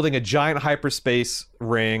Sith were building a giant hyperspace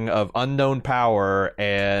ring of unknown power,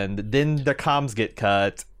 and then the comms get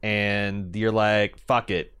cut, and you're like,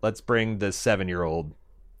 fuck it, let's bring the 7-year-old.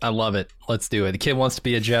 I love it. Let's do it. The kid wants to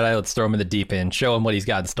be a Jedi. Let's throw him in the deep end. Show him what he's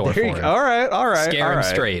got in store for him. All right. Scare him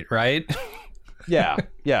straight, right?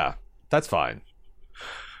 Yeah. That's fine.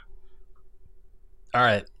 All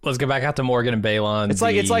right, let's go back out to Morgan and Balon. It's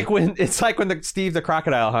like when Steve the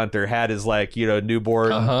Crocodile Hunter had his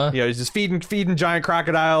newborn. He's just feeding giant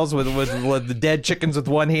crocodiles with the dead chickens with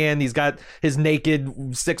one hand. He's got his naked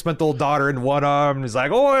 6-month-old daughter in one arm. And he's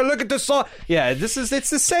like, oh, look at this song. Yeah, it's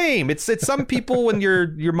the same. It's some people, when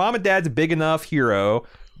your mom and dad's a big enough hero,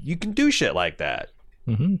 you can do shit like that.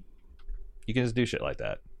 Mm-hmm. You can just do shit like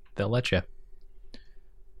that. They'll let you.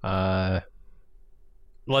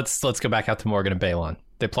 Let's go back out to Morgan and Balon.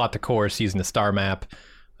 They plot the course using the star map.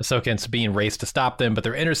 Ahsoka and Sabine race to stop them, but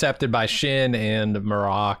they're intercepted by Shin and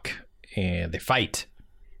Marok, and they fight.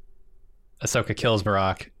 Ahsoka kills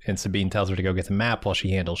Marok, and Sabine tells her to go get the map while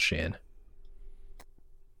she handles Shin.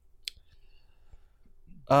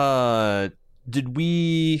 Have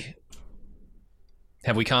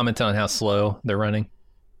we commented on how slow they're running?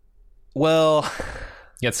 Well,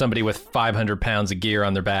 you got somebody with 500 pounds of gear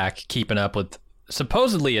on their back keeping up with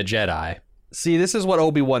supposedly a Jedi. See, this is what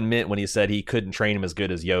Obi-Wan meant when he said he couldn't train him as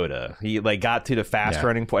good as Yoda. He got to the fast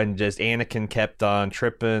running point, and just Anakin kept on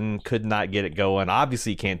tripping, could not get it going.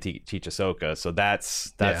 Obviously, he can't teach Ahsoka, so that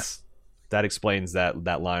explains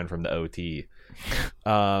that line from the OT.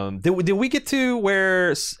 Did we get to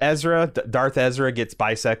where Darth Ezra gets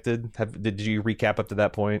bisected? Did you recap up to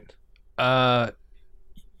that point?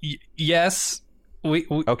 Yes. We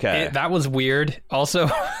okay. That was weird. Also,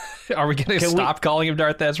 are we going to stop calling him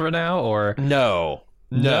Darth Ezra now, or no?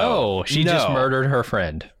 She just murdered her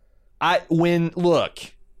friend. When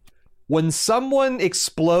someone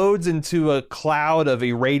explodes into a cloud of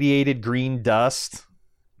irradiated green dust,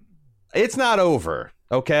 it's not over.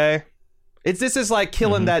 Okay, this is like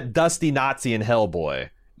killing that dusty Nazi in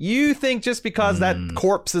Hellboy. You think just because that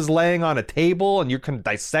corpse is laying on a table and you can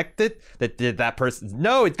dissect it, that person...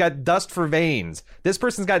 No, it's got dust for veins. This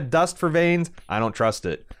person's got dust for veins. I don't trust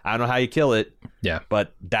it. I don't know how you kill it. Yeah.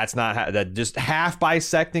 But that's not how... That just half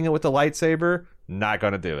bisecting it with a lightsaber, not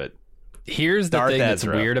going to do it. Here's the Darth thing that's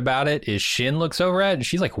Ezra. weird about it is Shin looks over at it and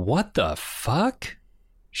she's like, what the fuck?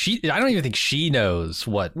 I don't even think she knows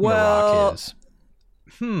what Marok is.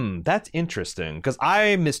 That's interesting because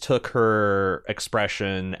I mistook her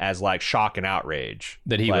expression as like shock and outrage.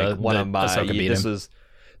 That he like was one of my Ahsoka beat him. this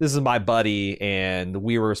is my buddy and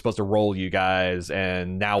we were supposed to roll you guys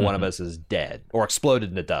and now one of us is dead or exploded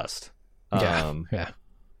into dust. Yeah.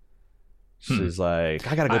 She's like,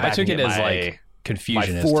 I gotta go back. I took and it get as my like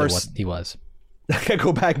confusion as force- to what he was. I gotta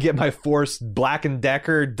go back and get my Force Black and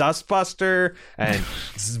Decker Dustbuster and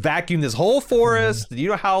vacuum this whole forest. Do you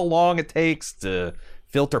know how long it takes to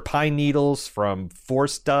filter pine needles from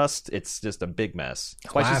force dust? It's just a big mess.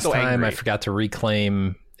 That's why she's Last so time angry. I forgot to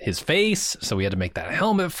reclaim his face, so we had to make that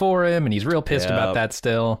helmet for him, and he's real pissed about that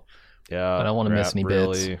still. Yeah, I don't want to miss any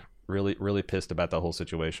bits. Really pissed about the whole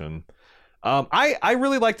situation. I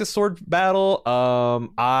really like the sword battle.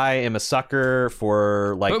 I am a sucker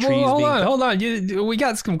for like But, trees. Hold on. We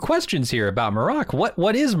got some questions here about Marok.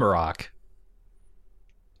 What is Marok?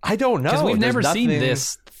 I don't know Because we've There's never seen nothing-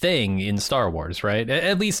 this thing in Star Wars, right?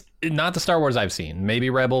 At least not the Star Wars I've seen. Maybe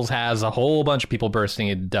Rebels has a whole bunch of people bursting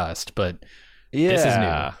into dust, but this is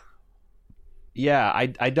new. Yeah,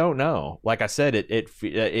 I don't know. Like I said,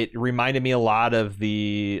 it reminded me a lot of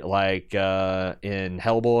the like in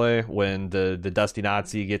Hellboy when the dusty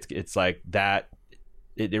Nazi gets, it's like that.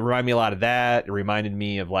 It reminded me a lot of that. It reminded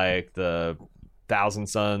me of like the Thousand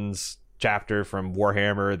Suns chapter from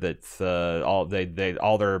Warhammer that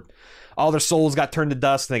all their souls got turned to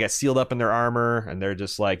dust and they got sealed up in their armor and they're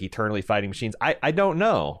just like eternally fighting machines. I don't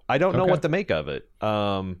know. I don't know what to make of it.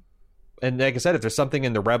 And like I said, if there's something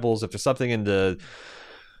in the Rebels, if there's something in the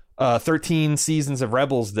 13 seasons of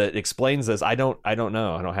Rebels that explains this, I don't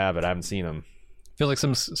know. I don't have it. I haven't seen them. I feel like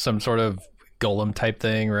some sort of golem type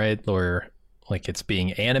thing, right? Or like it's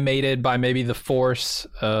being animated by maybe the force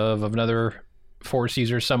of another force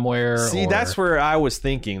user somewhere. See, that's where I was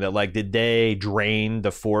thinking that like, did they drain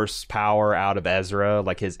the force power out of Ezra,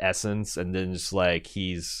 like his essence, and then just like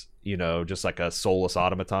he's, you know, just like a soulless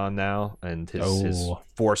automaton now, and his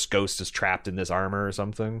force ghost is trapped in this armor or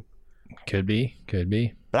something. Could be.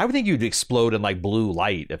 But I would think you'd explode in like blue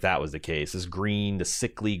light if that was the case. This green, the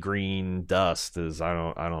sickly green dust is I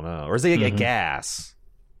don't know, or is it a gas?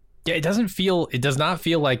 Yeah, it does not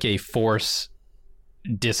feel like a force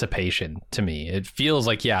dissipation to me. It feels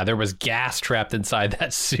like there was gas trapped inside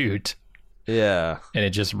that suit. Yeah, and it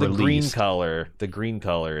just the released. The green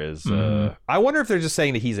color is. I wonder if they're just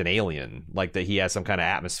saying that he's an alien, like that he has some kind of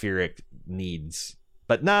atmospheric needs.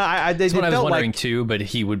 But nah, that's what I was wondering too. But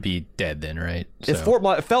he would be dead then, right? It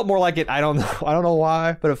felt more like it. I don't know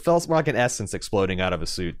why, but it felt more like an essence exploding out of a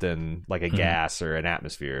suit than like a gas or an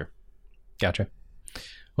atmosphere. Gotcha.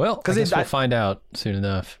 Well, I guess we'll find out soon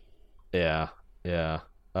enough. Yeah.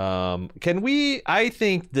 Can we? I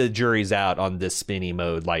think the jury's out on this spinny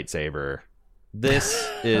mode lightsaber. This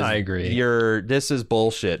is. I agree. This is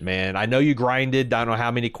bullshit, man. I know you grinded. I don't know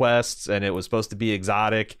how many quests, and it was supposed to be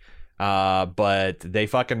exotic. But they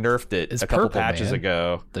fucking nerfed it a couple patches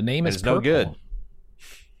ago. The name is no good.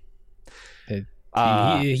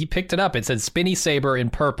 He picked it up. It said Spinny Saber in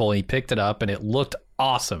purple. He picked it up, and it looked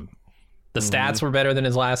awesome. The stats were better than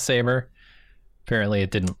his last saber. Apparently, it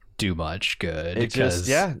didn't do much good.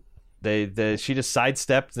 She just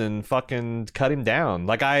sidestepped and fucking cut him down.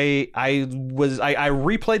 Like I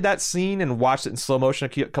replayed that scene and watched it in slow motion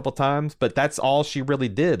a couple times, but that's all she really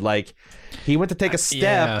did. Like he went to take a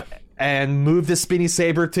step and moved the spinny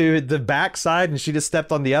saber to the back side, and she just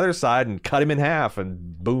stepped on the other side and cut him in half,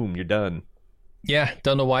 and boom, you're done. Yeah,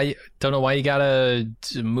 don't know why you gotta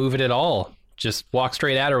move it at all. Just walk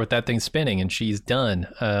straight at her with that thing spinning and she's done.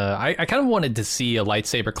 I kind of wanted to see a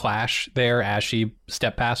lightsaber clash there as she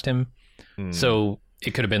stepped past him. So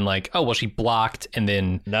it could have been like, oh, well, she blocked and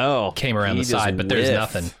then came around the side, but there's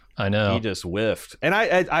nothing. I know. He just whiffed. And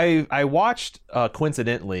I watched,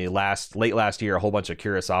 coincidentally, late last year, a whole bunch of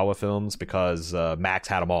Kurosawa films because Max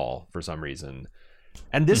had them all for some reason.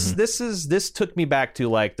 And this took me back to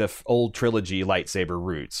like the old trilogy lightsaber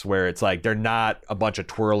roots, where it's like they're not a bunch of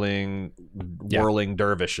whirling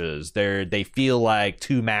dervishes. They feel like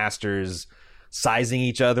two masters sizing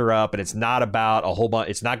each other up, and it's not about a whole bunch.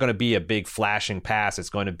 It's not going to be a big flashing pass. It's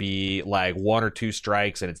going to be like one or two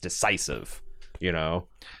strikes, and it's decisive. You know.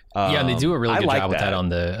 And they do a really good job with that on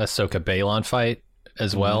the Ahsoka Balon fight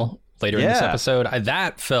as well. later in this episode.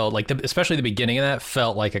 That felt like, especially the beginning of that,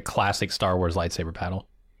 felt like a classic Star Wars lightsaber battle.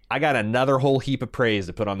 I got another whole heap of praise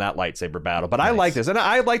to put on that lightsaber battle, but nice. I like this, and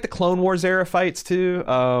I like the Clone Wars era fights too.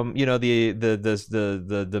 You know,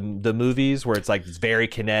 the movies where it's like it's very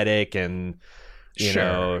kinetic and you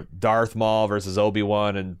know Darth Maul versus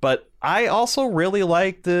Obi-Wan, but I also really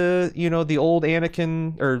like the old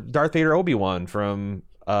Anakin or Darth Vader Obi-Wan from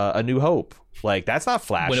A New Hope. Like that's not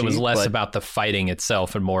flashy. When it was less about the fighting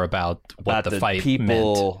itself and more about what the fight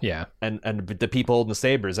people, meant. Yeah, and the people holding the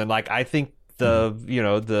sabers, and like I think.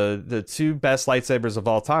 The two best lightsabers of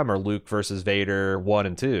all time are Luke versus Vader 1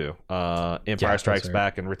 and 2, Empire Strikes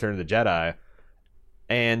Back and Return of the Jedi.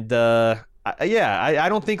 And I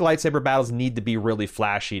don't think lightsaber battles need to be really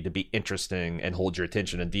flashy to be interesting and hold your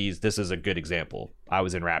attention. And this is a good example. I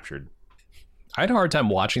was enraptured. I had a hard time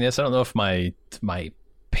watching this. I don't know if my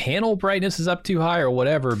panel brightness is up too high or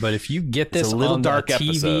whatever, but if you get this on dark the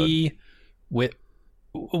TV episode.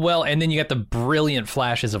 And then you got the brilliant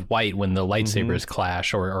flashes of white when the lightsabers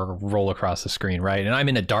clash or roll across the screen, right? And I'm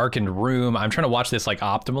in a darkened room. I'm trying to watch this like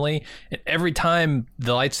optimally. And every time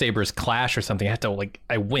the lightsabers clash or something,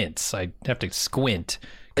 I wince. I have to squint.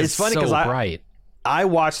 It's funny because bright. I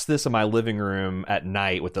watched this in my living room at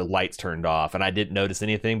night with the lights turned off, and I didn't notice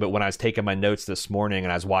anything. But when I was taking my notes this morning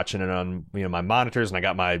and I was watching it on my monitors, and I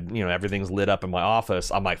got my everything's lit up in my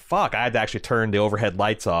office, I'm like, fuck! I had to actually turn the overhead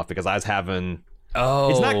lights off because I was having. Oh,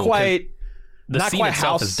 it's not quite. The scene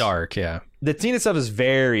itself is dark. Yeah, the scene itself is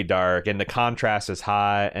very dark, and the contrast is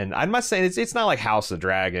high. And I'm not saying it's not like House of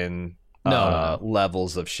Dragon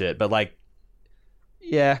levels of shit, but like,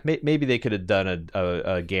 yeah, maybe they could have done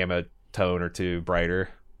a gamma tone or two brighter.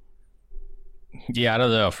 Yeah, I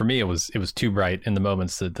don't know. For me, it was too bright in the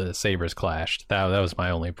moments that the sabers clashed. That was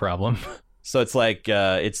my only problem. So it's like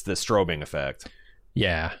it's the strobing effect.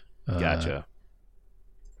 Yeah, gotcha.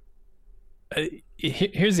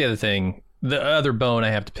 Here's the other thing. The other bone I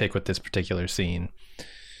have to pick with this particular scene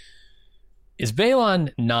is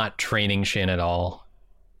Balon not training Shin at all,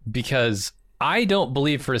 because I don't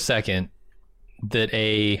believe for a second that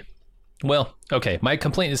my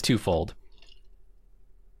complaint is twofold,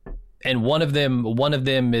 and one of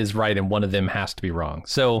them is right and one of them has to be wrong.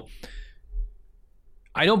 So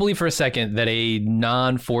I don't believe for a second that a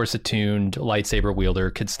non-force attuned lightsaber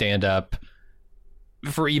wielder could stand up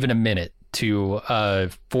for even a minute to a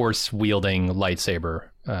force-wielding lightsaber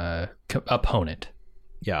opponent.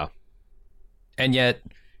 Yeah. And yet,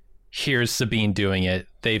 here's Sabine doing it.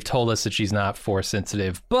 They've told us that she's not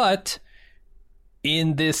force-sensitive, but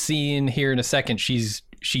in this scene here in a second, she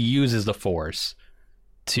uses the force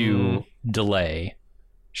to delay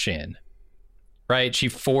Shin. Right? She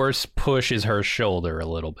force pushes her shoulder a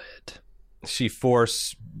little bit. She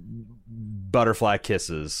force butterfly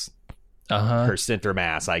kisses her center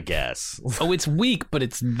mass, I guess. Oh, it's weak, but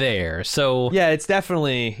it's there. So yeah, it's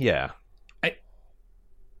definitely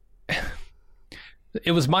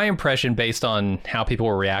It was my impression, based on how people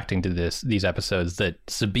were reacting to these episodes, that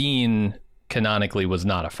Sabine canonically was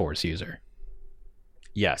not a Force user.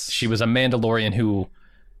 Yes, she was a Mandalorian who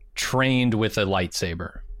trained with a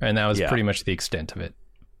lightsaber, and that was pretty much the extent of it.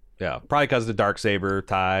 Yeah, probably because of the Darksaber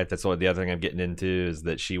tie. That's what the other thing I'm getting into is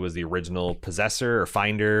that she was the original possessor or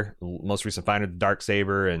finder, most recent finder of the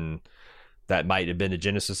Darksaber, and that might have been the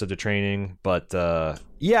genesis of the training. But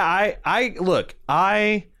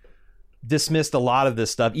I dismissed a lot of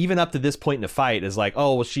this stuff, even up to this point in the fight, as like,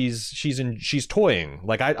 oh, well, she's toying.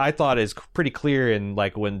 Like I thought is pretty clear in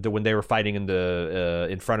like when they were fighting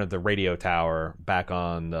in front of the radio tower back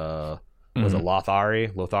on was it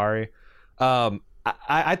Lothari?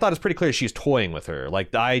 I thought it's pretty clear she's toying with her.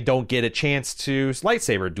 Like, I don't get a chance to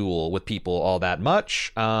lightsaber duel with people all that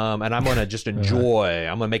much, and I'm gonna just enjoy.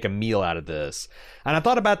 I'm gonna make a meal out of this. And I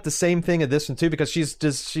thought about the same thing of this one too, because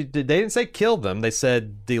they didn't say kill them; they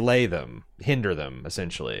said delay them, hinder them,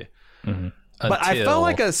 essentially. Mm-hmm. But I felt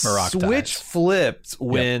like a switch flipped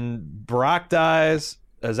when Barack dies.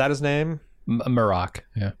 Is that his name? Marok.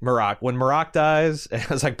 Yeah, Marok. When Marok dies, I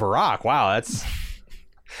was like, Barack. Wow, that's.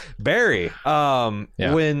 Barry,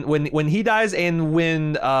 when he dies, and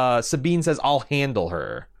when Sabine says I'll handle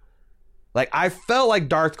her, like I felt like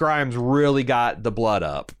Darth Grimes really got the blood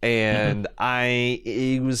up, and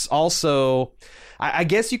it was also, I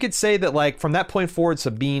guess you could say that like from that point forward,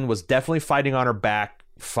 Sabine was definitely fighting on her back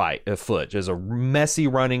foot. It was a messy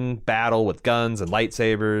running battle with guns and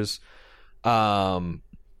lightsabers.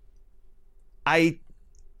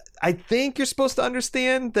 I think you're supposed to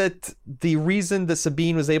understand that the reason that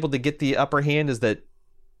Sabine was able to get the upper hand is that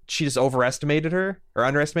she just underestimated her.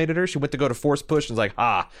 She went to go to force push and was like,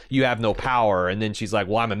 you have no power. And then she's like,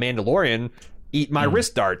 well, I'm a Mandalorian. eat my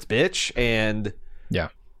wrist darts, bitch. And yeah.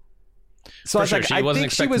 So I was like, she wasn't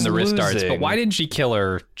expecting the wrist darts, but why didn't she kill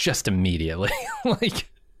her just immediately? Like,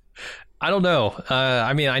 I don't know.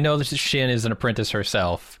 I mean, I know that Shin is an apprentice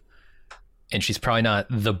herself, and she's probably not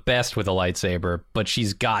the best with a lightsaber, but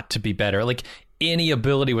she's got to be better. Like, any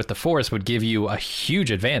ability with the Force would give you a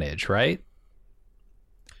huge advantage, right?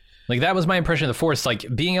 Like, that was my impression of the Force. Like,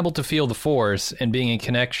 being able to feel the Force and being in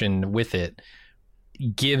connection with it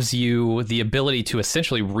gives you the ability to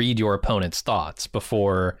essentially read your opponent's thoughts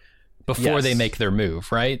before they make their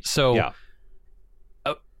move, right? So yeah.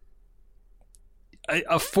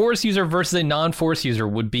 A Force user versus a non-Force user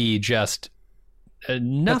would be just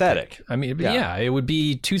nothing. Pathetic. I mean, yeah, it would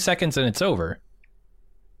be 2 seconds and it's over.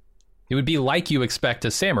 It would be like you expect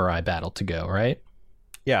a samurai battle to go, right?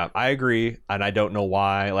 Yeah, I agree, and I don't know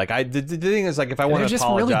why. Like, the thing is, like, if I want to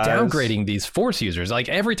apologize, they're just really downgrading these Force users. Like,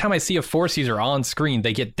 every time I see a Force user on screen,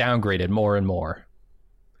 they get downgraded more and more.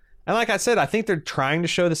 And like I said, I think they're trying to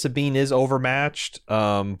show that Sabine is overmatched.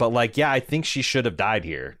 But like, yeah, I think she should have died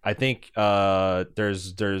here. I think they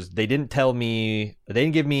didn't tell me, they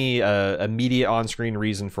didn't give me a immediate on-screen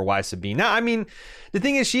reason for why Sabine. Now, I mean, the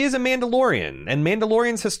thing is, she is a Mandalorian, and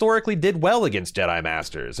Mandalorians historically did well against Jedi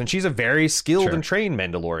Masters, and she's a very skilled and trained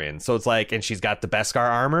Mandalorian. So it's like, and she's got the Beskar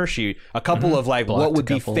armor. A couple of like what would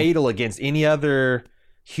be fatal against any other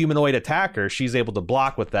humanoid attacker, she's able to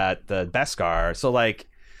block with the Beskar. So like,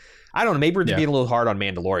 I don't know, maybe we're being a little hard on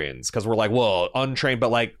Mandalorians because we're like, well, untrained, but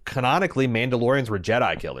like canonically, Mandalorians were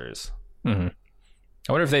Jedi killers. Mm-hmm.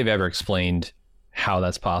 I wonder if they've ever explained how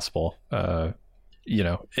that's possible. With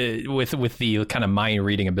the kind of mind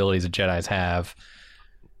reading abilities that Jedis have,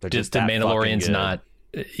 did the Mandalorians not?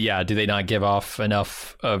 Yeah, do they not give off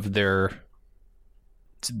enough of their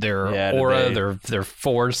aura, their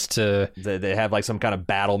force to? They have like some kind of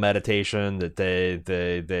battle meditation that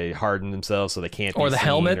they harden themselves so they can't. Or be the seen,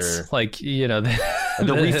 helmets, like the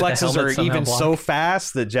reflexes are even so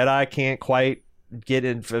fast that Jedi can't quite get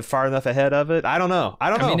in far enough ahead of it. I don't know.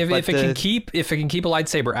 I mean, if it can keep a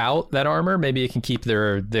lightsaber out, that armor, maybe it can keep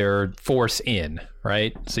their force in,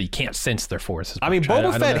 right? So you can't sense their force. I mean,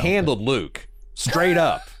 Boba Fett handled Luke straight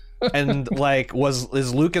up. And like,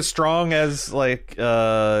 is Luke as strong as like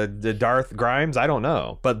the Darth Grimes? I don't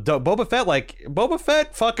know, but Boba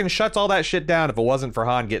Fett fucking shuts all that shit down if it wasn't for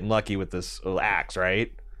Han getting lucky with this axe,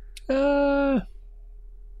 right?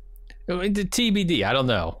 TBD. I don't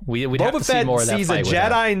know. We'd Boba have to see Fett more of that sees fight a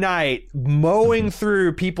Jedi Knight mowing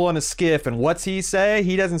through people in a skiff, and what's he say?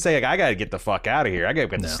 He doesn't say, like, I gotta get the fuck out of here. I gotta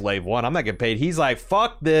get to Slave One. I'm not getting paid. He's like,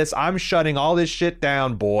 fuck this. I'm shutting all this shit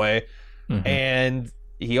down, boy. And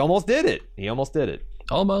he almost did it.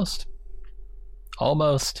 Almost.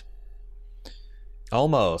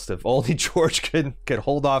 If only George could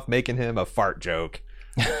hold off making him a fart joke,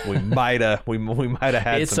 we might have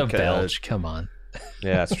had. It's a belch. Come on.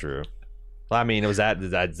 Yeah, that's true. I mean, you're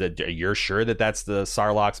sure that that's the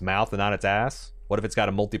Sarlacc's mouth and not its ass? What if it's got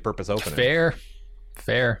a multi-purpose opening?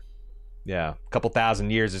 Fair. Yeah, a couple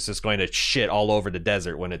thousand years, it's just going to shit all over the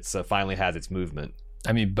desert when it's finally has its movement.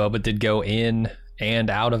 I mean, Boba did go in and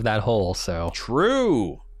out of that hole, so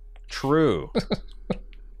true.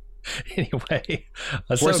 Anyway,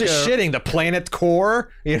 where's it shitting? The planet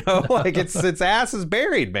core, like its ass is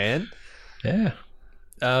buried, man. Yeah.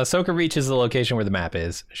 Ahsoka reaches the location where the map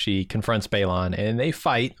is. She confronts Balon, and they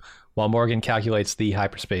fight while Morgan calculates the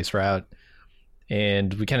hyperspace route.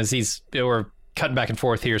 And we kind of see we're cutting back and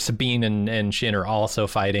forth here. Sabine and Shin are also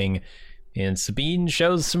fighting, and Sabine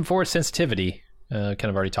shows some force sensitivity. Kind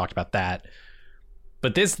of already talked about that.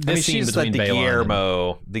 But this scene she's between like the Balon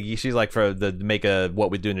Guillermo. She's like, for the make a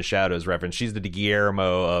What We Do in the Shadows reference. She's the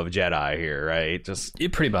Guillermo of Jedi here, right?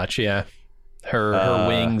 Pretty much, yeah. Her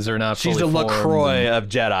wings are not. She's fully the LaCroix of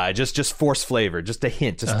Jedi. Just force flavor, just a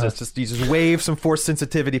hint. You just wave some force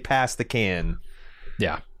sensitivity past the can.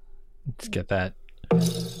 Yeah, let's get that.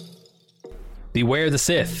 Beware the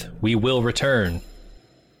Sith. We will return.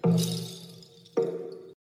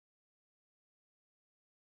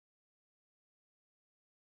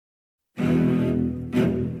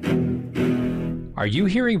 Are you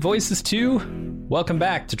hearing voices too? Welcome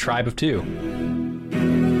back to Tribe of Two.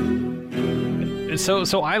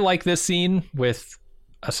 So I like this scene with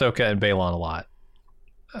Ahsoka and Balon a lot.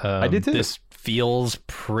 I did too. This feels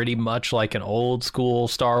pretty much like an old school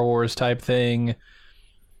Star Wars type thing.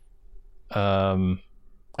 And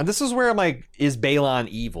this is where I'm like, is Balon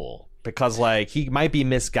evil? Because like he might be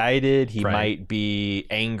misguided, he might be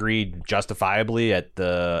angry justifiably at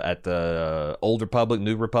the Old Republic,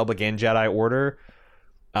 New Republic, and Jedi Order.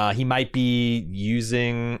 He might be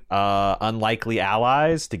using unlikely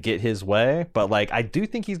allies to get his way, but like I do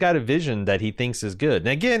think he's got a vision that he thinks is good. And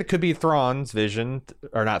again, it could be Thrawn's vision,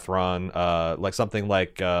 or not Thrawn, like something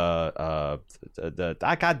like God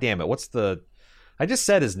damn it, what's the? I just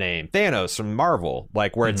said his name, Thanos from Marvel,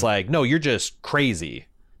 like where it's like, no, you're just crazy.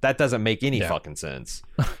 That doesn't make any fucking sense.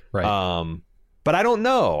 Right. But I don't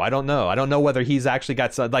know. I don't know whether he's actually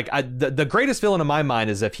got some, like the greatest villain in my mind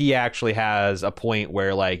is if he actually has a point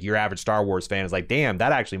where like your average Star Wars fan is like, damn,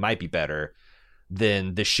 that actually might be better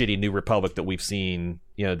than the shitty New Republic that we've seen.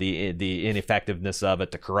 You know, the ineffectiveness of it,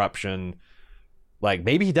 the corruption. Like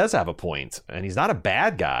maybe he does have a point, and he's not a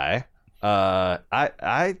bad guy. I'm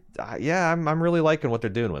really liking what they're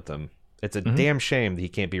doing with him. It's a damn shame that he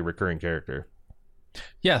can't be a recurring character.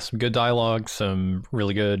 Yeah, some good dialogue, some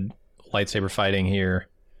really good lightsaber fighting here.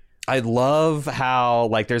 I love how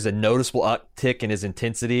like there's a noticeable uptick in his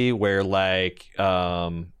intensity where like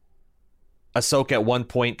Ahsoka at one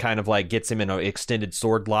point kind of like gets him in an extended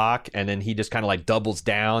sword lock, and then he just kind of like doubles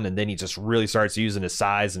down, and then he just really starts using his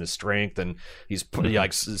size and his strength, and he's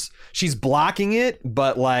like she's blocking it,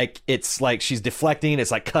 but like it's like she's deflecting,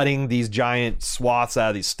 it's like cutting these giant swaths out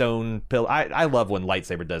of these stone pillars. I love when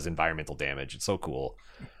lightsaber does environmental damage. It's so cool.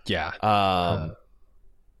 Yeah.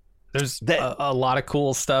 There's a lot of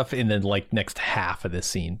cool stuff in the like next half of this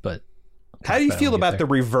scene, but how do you feel about the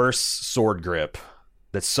reverse sword grip?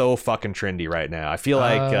 That's so fucking trendy right now. I feel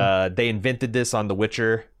like they invented this on The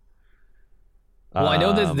Witcher. Well, I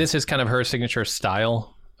know that this is kind of her signature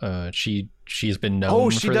style. She's been known. Oh,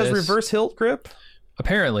 she for does this. reverse hilt grip.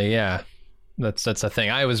 Apparently, yeah. That's a thing.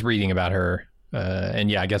 I was reading about her, and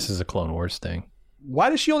yeah, I guess it's a Clone Wars thing.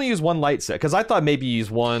 Why does she only use one light set? Because I thought maybe you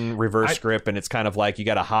use one reverse grip, and it's kind of like you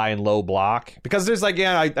got a high and low block. Because there's like,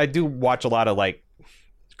 I do watch a lot of like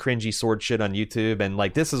cringy sword shit on YouTube, and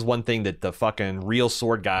like this is one thing that the fucking real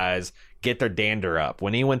sword guys get their dander up.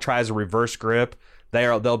 When anyone tries a reverse grip,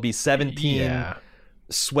 there'll be 17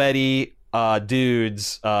 sweaty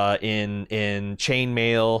dudes in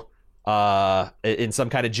chainmail in some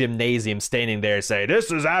kind of gymnasium standing there say,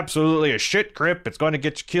 this is absolutely a shit grip, it's going to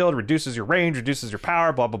get you killed, reduces your range, reduces your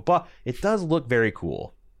power, blah blah blah. It does look very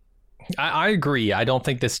cool. I agree. I don't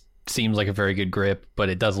think this seems like a very good grip, but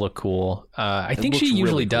it does look cool. I think she usually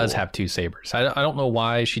really does cool. have two sabers. I don't know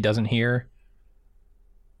why she doesn't here.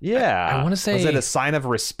 Yeah, I want to say, was it a sign of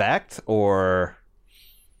respect, or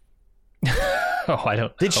I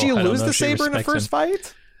don't. Did she lose the saber in the first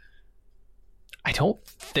fight? I don't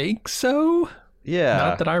think so. Yeah,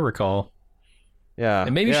 not that I recall. Yeah,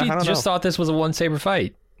 and maybe she just know. thought this was a one saber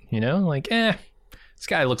fight. You know, like, this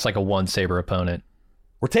guy looks like a one saber opponent.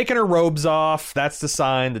 We're taking her robes off. That's the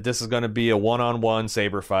sign that this is going to be a one-on-one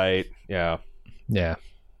saber fight. Yeah. Yeah.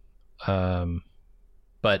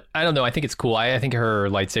 But I don't know. I think it's cool. I think her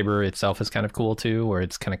lightsaber itself is kind of cool too, where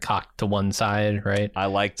it's kind of cocked to one side, right? I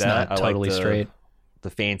like that. It's not totally straight.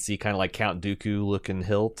 The fancy kind of like Count Dooku looking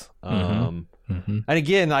hilt. And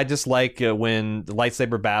again, I just like when the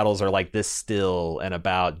lightsaber battles are like this still and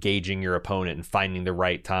about gauging your opponent and finding the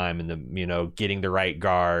right time and getting the right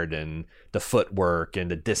guard and the footwork and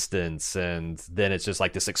the distance, and then it's just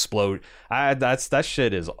like this explode. That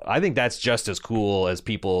shit is. I think that's just as cool as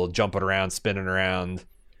people jumping around, spinning around,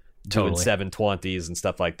 doing 720s and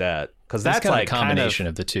stuff like that. Because that's like a combination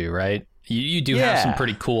of the two, right? You do have some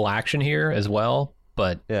pretty cool action here as well,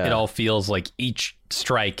 but it all feels like each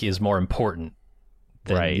strike is more important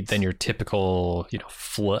than your typical,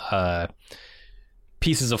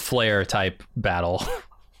 pieces of flair type battle.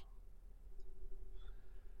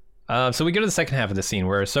 So we go to the second half of the scene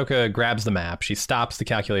where Ahsoka grabs the map. She stops the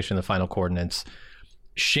calculation of the final coordinates.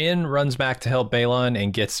 Shin runs back to help Balon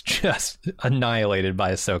and gets just annihilated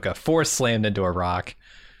by Ahsoka, force slammed into a rock.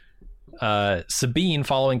 Sabine,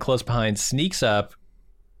 following close behind, sneaks up,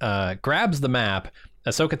 grabs the map.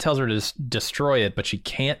 Ahsoka tells her to destroy it, but she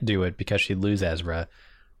can't do it because she'd lose Ezra.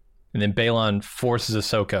 And then Balon forces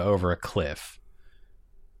Ahsoka over a cliff.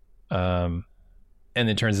 And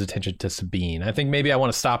then turns his attention to Sabine. I think maybe I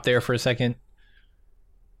want to stop there for a second,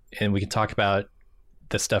 and we can talk about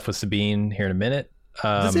the stuff with Sabine here in a minute.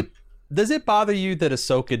 Does it bother you that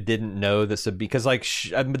Ahsoka didn't know this? Because like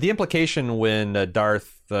the implication when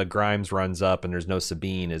Darth Grimes runs up and there's no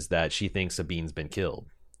Sabine is that she thinks Sabine's been killed.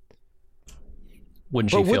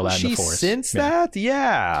 Wouldn't she feel that in the Force? Sense that?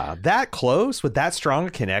 Yeah, that close with that strong a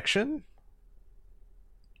connection.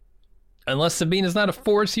 Unless Sabine is not a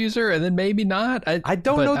Force user, and then maybe not. I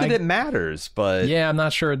don't know that it matters, but yeah, I'm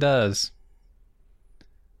not sure it does.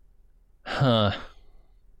 Huh.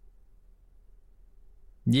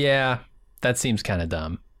 Yeah, that seems kind of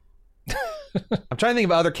dumb. I'm trying to think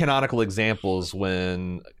of other canonical examples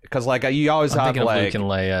because like you always have like Luke and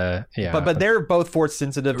Leia, yeah, but they're both force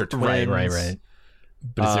sensitive. They're twins, right.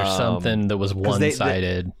 But is there something that was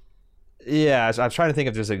one-sided? Yeah, I'm trying to think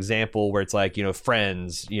if there's an example where it's like,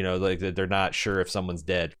 friends, like they're not sure if someone's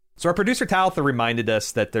dead. So our producer Talitha reminded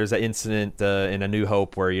us that there's an incident in A New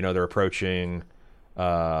Hope where they're approaching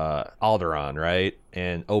Alderaan, right?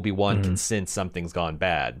 And Obi-Wan can sense something's gone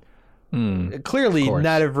bad. Clearly,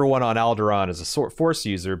 not everyone on Alderaan is a Force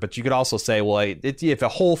user, but you could also say, well, if a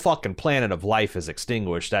whole fucking planet of life is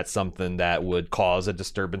extinguished, that's something that would cause a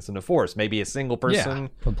disturbance in the Force. Maybe a single person.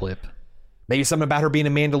 Yeah, a blip. Maybe something about her being a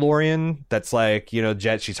Mandalorian that's like,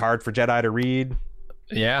 she's hard for Jedi to read.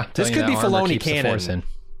 Yeah. This could be Filoni canon.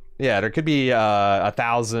 Yeah, there could be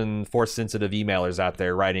 1,000 Force-sensitive emailers out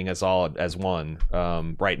there writing us all as one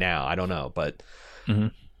right now. I don't know, but...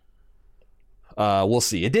 we'll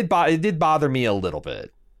see. It did bother me a little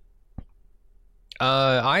bit.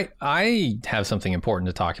 I have something important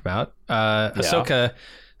to talk about. Ahsoka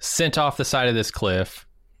sent off the side of this cliff,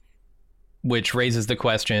 which raises the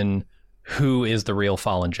question: who is the real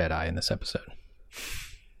fallen Jedi in this episode?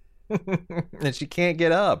 And she can't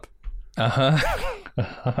get up.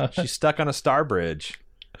 She's stuck on a star bridge.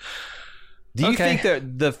 Do you think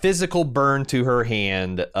that the physical burn to her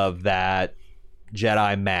hand of that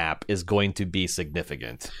Jedi map is going to be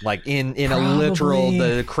significant, like in a literal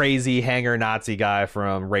the crazy hanger Nazi guy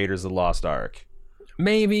from Raiders of the Lost Ark?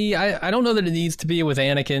 Maybe. I don't know that it needs to be with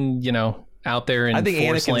Anakin, out there in Force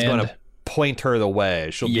Anakin's land. going to point her the way.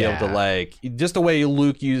 She'll be able to, like, just the way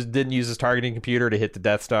Luke didn't use his targeting computer to hit the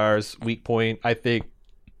Death Star's weak point. I think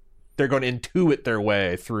they're going to intuit their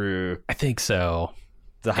way through. I think so.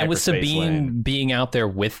 And with Sabine being out there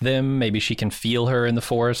with them, maybe she can feel her in the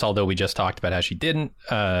Force, although we just talked about how she didn't.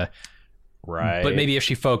 Right. But maybe if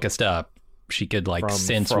she focused up, she could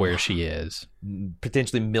sense where she is.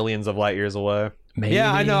 Potentially millions of light years away. Maybe.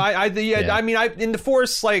 Yeah, I know. I mean, in the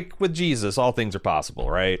Force, like with Jesus, all things are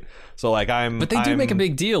possible, right? So But they do make a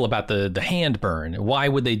big deal about the hand burn. Why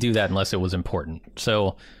would they do that unless it was important?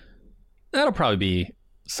 So that'll probably be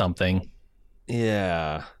something.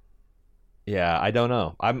 Yeah. Yeah, I don't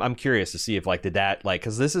know. I'm curious to see if did that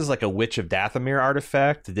because this is like a Witch of Dathomir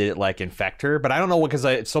artifact. Did it infect her? But I don't know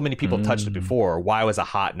because so many people touched it before. Why was it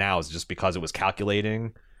hot now? Is it just because it was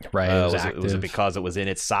calculating? Right. Was it because it was in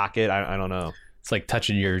its socket? I don't know. It's like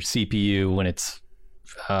touching your CPU when it's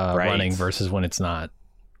running versus when it's not.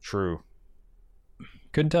 True.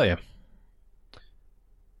 Couldn't tell you.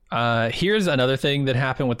 Here's another thing that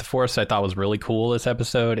happened with the Force I thought was really cool this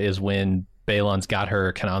episode is when Balon's got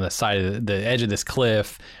her kind of on the side of the edge of this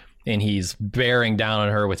cliff and he's bearing down on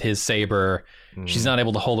her with his saber. She's not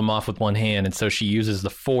able to hold him off with one hand, and so she uses the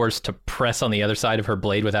Force to press on the other side of her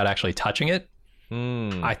blade without actually touching it.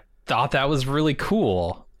 I thought that was really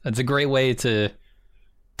cool. It's a great way to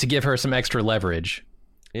give her some extra leverage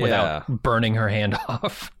without burning her hand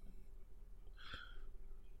off.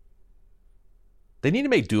 They need to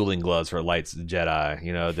make dueling gloves for lights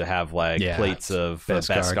Jedi, to have plates of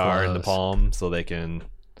Beskar in the palm so they can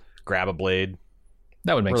grab a blade.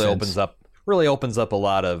 That would make sense. Really opens up a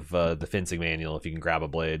lot of the fencing manual if you can grab a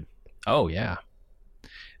blade. Oh, yeah.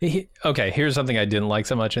 Okay, here's something I didn't like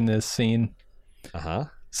so much in this scene.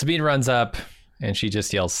 Sabine runs up and she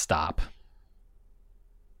just yells, "Stop."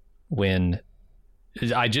 When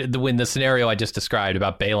the scenario I just described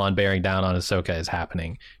about Balon bearing down on Ahsoka is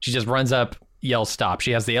happening, she just runs up, yells "stop."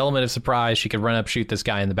 She has the element of surprise. She could run up, shoot this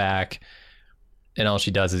guy in the back, and all she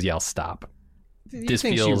does is yell "stop." This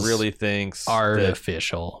feels she really thinks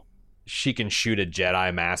artificial. She can shoot a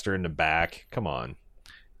Jedi Master in the back. Come on.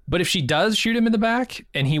 But if she does shoot him in the back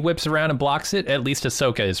and he whips around and blocks it, at least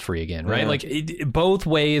Ahsoka is free again, right? Both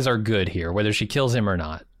ways are good here, whether she kills him or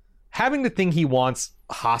not. Having the thing he wants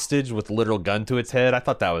hostage with a literal gun to its head, I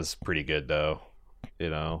thought that was pretty good, though.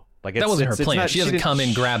 That wasn't her plan. She doesn't come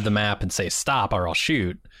in, grab the map, and say "stop" or I'll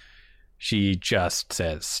shoot. She just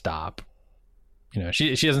says "stop."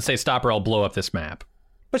 She doesn't say "stop" or I'll blow up this map.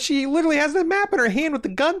 But she literally has the map in her hand with the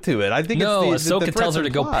gun to it. I think Ahsoka tells her to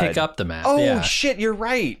go pick up the map. Oh shit, you're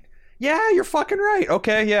right. Yeah, you're fucking right.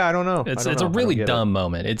 Okay, yeah, I don't know. It's a really dumb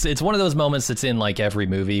moment. It's one of those moments that's in every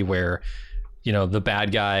movie where the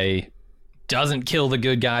bad guy doesn't kill the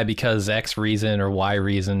good guy because X reason or Y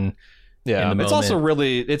reason. Yeah,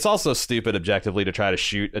 it's also stupid objectively to try to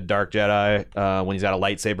shoot a Dark Jedi when he's got a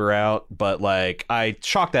lightsaber out. But I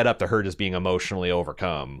chalk that up to her just being emotionally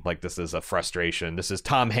overcome. This is a frustration. This is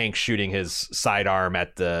Tom Hanks shooting his sidearm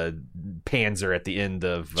at the Panzer at the end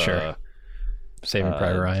of Saving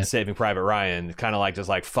Private Ryan. Saving Private Ryan, kind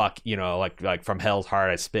of fuck, like from hell's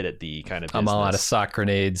heart I spit at thee kind of business. I'm all out of sock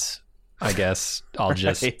grenades. I guess I'll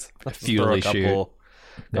just Right. futilely shoot.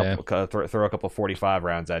 Throw a couple 45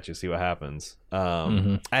 rounds at you, see what happens.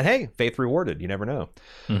 And hey, faith rewarded. You never know.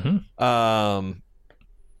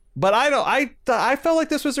 But I felt like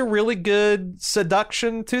this was a really good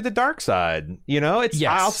seduction to the dark side. You know,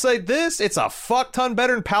 I'll say this: it's a fuck ton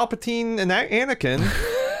better than Palpatine and Anakin.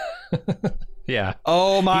 Yeah.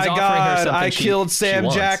 Oh my god! I killed Sam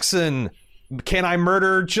Jackson. Can I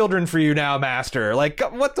murder children for you now, Master? Like,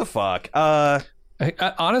 what the fuck?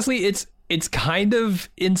 Honestly, it's kind of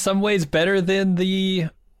in some ways better than the.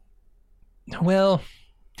 Well,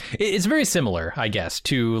 it's very similar, I guess,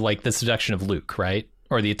 to like the seduction of Luke, right?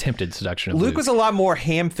 Or the attempted seduction of Luke. Luke was a lot more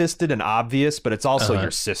ham-fisted and obvious, but it's also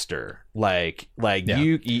your sister. Like it's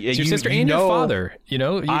your sister and your father. You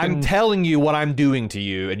know, I'm telling you what I'm doing to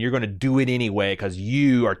you, and you're going to do it anyway because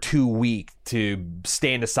you are too weak to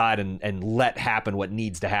stand aside and let happen what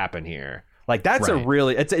needs to happen here. Like that's a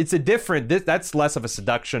really it's a different. That's less of a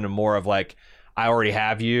seduction and more of like I already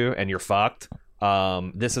have you and you're fucked.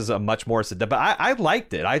 This is a much more but I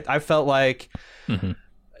liked it. I felt like.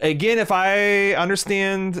 Again, if I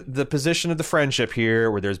understand the position of the friendship here,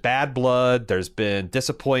 where there's bad blood, there's been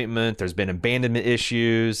disappointment, there's been abandonment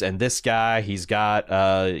issues, and this guy, he's got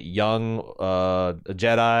a young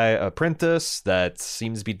Jedi apprentice that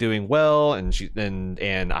seems to be doing well, and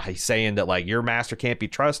he's saying that like your master can't be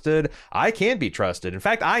trusted. I can be trusted. In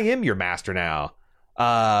fact, I am your master now.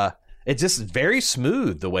 It's just very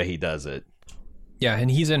smooth the way he does it. Yeah, and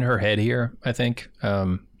he's in her head here, I think.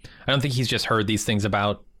 I don't think he's just heard these things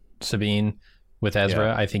about Sabine with Ezra.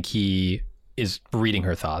 Yeah. I think he is reading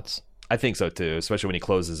her thoughts. I think so too, especially when he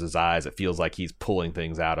closes his eyes. It feels like he's pulling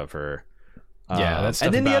things out of her. Yeah, that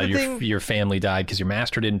stuff about your family died because your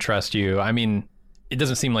master didn't trust you. I mean, it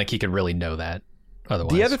doesn't seem like he could really know that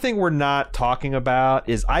otherwise. The other thing we're not talking about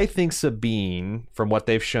is I think Sabine, from what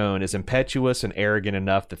they've shown, is impetuous and arrogant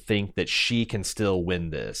enough to think that she can still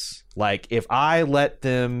win this. Like, if I let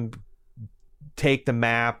them take the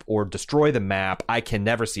map or destroy the map, I can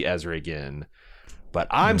never see Ezra again. But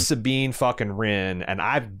I'm Sabine fucking Wren, and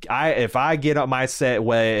if I get on my set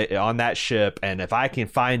way on that ship, and if I can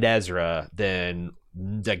find Ezra, then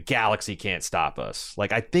the galaxy can't stop us.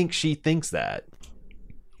 Like, I think she thinks that.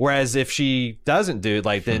 Whereas if she doesn't do it,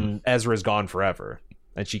 like, then Ezra's gone forever,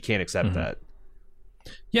 and she can't accept that.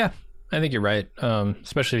 Yeah, I think you're right.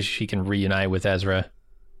 Especially if she can reunite with Ezra.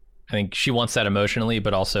 I think she wants that emotionally,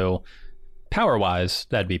 but also power-wise,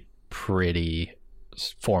 that'd be pretty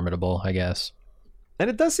formidable, I guess. And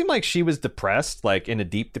it does seem like she was depressed, like in a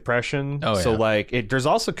deep depression. Oh, yeah. So like there's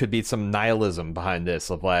also could be some nihilism behind this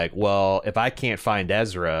of like, well, if I can't find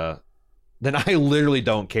Ezra, then I literally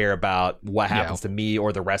don't care about what happens to me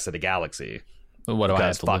or the rest of the galaxy. What do I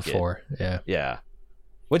have to live for? Yeah.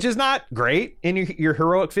 Which is not great in your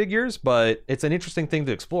heroic figures, but it's an interesting thing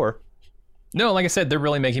to explore. No, like I said, they're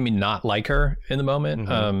really making me not like her in the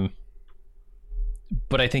moment.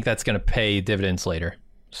 But I think that's going to pay dividends later.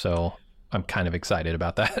 So I'm kind of excited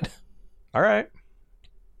about that. All right.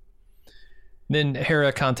 Then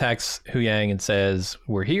Hera contacts Huyang and says,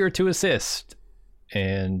 "We're here to assist."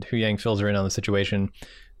 And Huyang fills her in on the situation.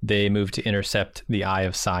 They move to intercept the Eye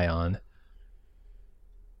of Sion.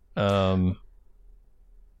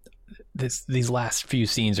 These last few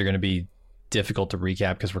scenes are going to be difficult to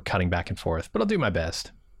recap because we're cutting back and forth, but I'll do my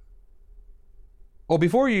best. Well,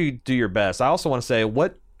 before you do your best, I also want to say,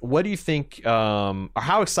 what do you think, or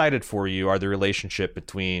how excited for you are the relationship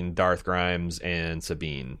between Darth Grimes and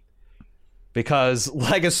Sabine? Because,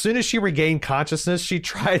 like, as soon as she regained consciousness, she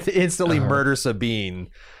tried to instantly murder Sabine,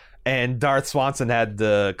 and Darth Swanson had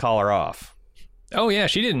to call her off. Oh, yeah,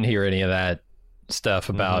 she didn't hear any of that stuff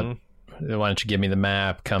about, why don't you give me the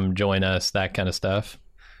map, come join us, that kind of stuff.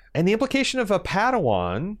 And the implication of a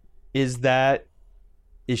Padawan is that,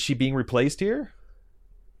 is she being replaced here?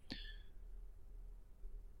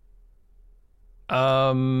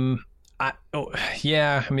 I mean,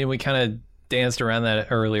 we kind of danced around that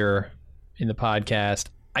earlier in the podcast.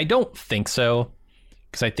 I don't think so,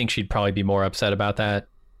 because I think she'd probably be more upset about that.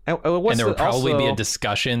 And there would probably be a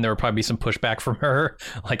discussion. There would probably be some pushback from her.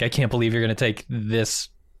 Like, I can't believe you're going to take this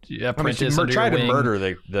apprentice under your wing. Tried to murder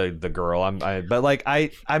the girl. I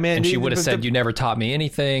mean, and she would have said, "You never taught me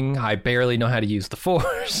anything. I barely know how to use the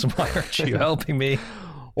Force. Why aren't you helping me?"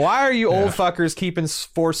 Why are you old fuckers keeping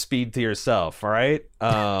force speed to yourself? All right.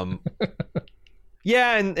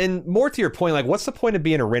 Yeah, and more to your point, like, what's the point of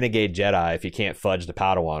being a renegade Jedi if you can't fudge the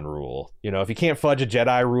Padawan rule? You know, if you can't fudge a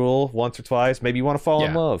Jedi rule once or twice, maybe you want to fall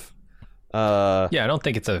in love. I don't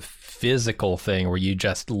think it's a physical thing where you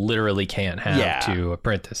just literally can't have two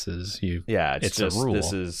apprentices. It's just a rule.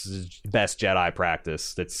 This is best Jedi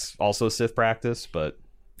practice. That's also Sith practice, but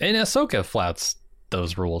and Ahsoka flouts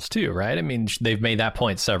those rules too, right? I mean, they've made that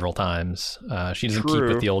point several times. She doesn't keep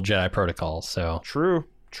with the old Jedi protocols, so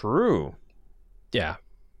true. Yeah,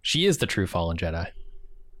 she is the true fallen Jedi.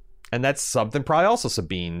 And that's something probably also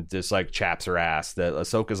Sabine just like chaps her ass, that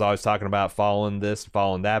Ahsoka's always talking about following this,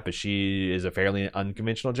 following that, but she is a fairly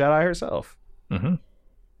unconventional Jedi herself. Mm-hmm.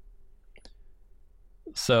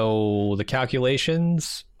 So the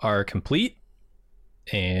calculations are complete,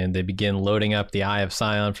 and they begin loading up the Eye of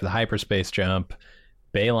Sion for the hyperspace jump.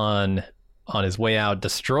 Balon, on his way out,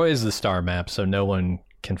 destroys the star map so no one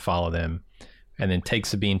can follow them, and then takes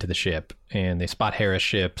Sabine to the ship. And they spot Hera's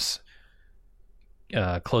ships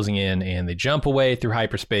closing in, and they jump away through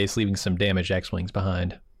hyperspace, leaving some damaged X-Wings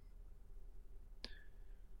behind.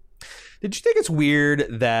 Did you think it's weird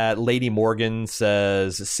that Lady Morgan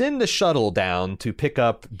says, send the shuttle down to pick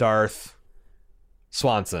up Darth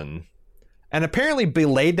Swanson? And apparently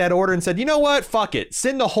belayed that order and said, you know what? Fuck it.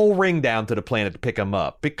 Send the whole ring down to the planet to pick him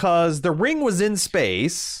up. Because the ring was in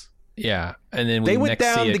space. Yeah. And then they went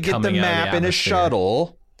down to get the map in a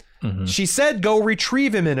shuttle. Mm-hmm. She said go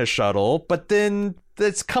retrieve him in a shuttle, but then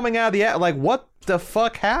it's coming out of the... Like, what the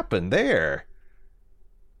fuck happened there?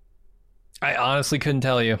 I honestly couldn't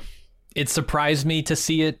tell you. It surprised me to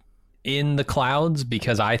see it in the clouds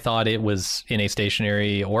because I thought it was in a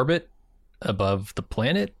stationary orbit above the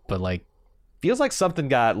planet, but like... Feels like something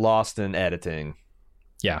got lost in editing.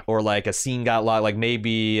 Yeah. Or like a scene got lost. Like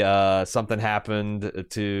maybe something happened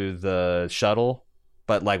to the shuttle.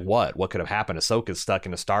 But like what? What could have happened? Ahsoka's stuck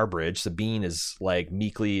in a star bridge. Sabine is like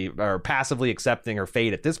meekly or passively accepting her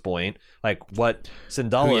fate at this point. Like what?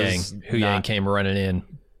 Syndulla's Huyang came running in,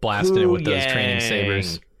 blasting it with those training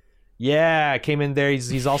sabers. Yeah, came in there.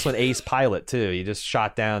 He's also an ace pilot too. He just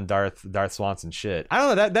shot down Darth Swanson shit. I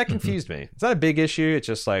don't know. That confused me. It's not a big issue. It's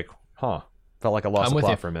just like, felt like I lost the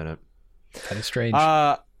plot for a minute. That is strange.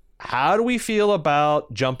 How do we feel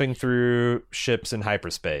about jumping through ships in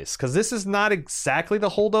hyperspace? Because this is not exactly the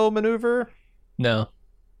Holdo maneuver. No,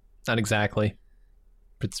 not exactly.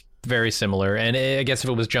 It's very similar. And I guess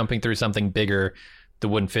if it was jumping through something bigger that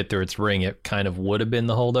wouldn't fit through its ring, it kind of would have been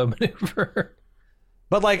the Holdo maneuver.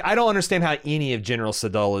 But like, I don't understand how any of General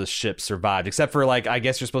Syndulla's ships survived, except for like, I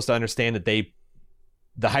guess you're supposed to understand that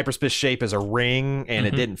the hyperspace shape is a ring and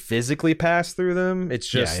it didn't physically pass through them. It's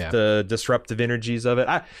just the disruptive energies of it.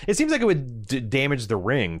 It seems like it would damage the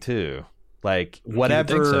ring too. Like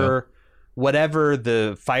whatever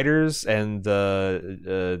the fighters and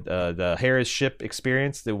the Hera's ship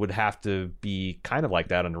experienced, it would have to be kind of like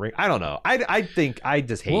that on the ring. I don't know. I think I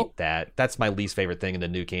just hate that. That's my least favorite thing in the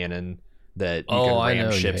new canon, that you can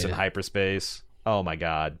ram ships in hyperspace. Oh my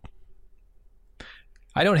God.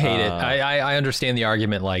 I don't hate it. I understand the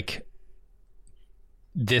argument, like,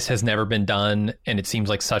 this has never been done, and it seems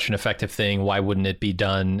like such an effective thing. Why wouldn't it be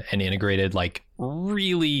done and integrated, like,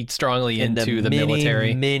 really strongly into the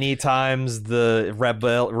military? Many times the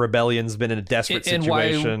rebellion's been in a desperate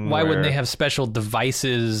situation. And why wouldn't they have special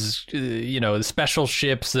devices, special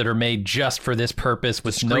ships that are made just for this purpose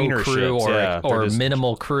with no crew or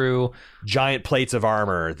minimal crew? Giant plates of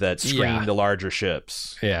armor that screen the larger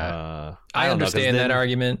ships. Yeah. I understand that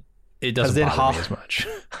argument. It doesn't bother me as much.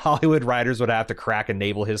 Hollywood writers would have to crack a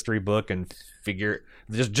naval history book and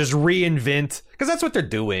just reinvent, because that's what they're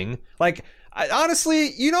doing. Like,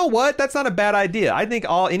 honestly, you know what? That's not a bad idea. I think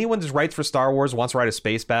anyone just writes for Star Wars, wants to write a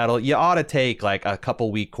space battle, you ought to take like a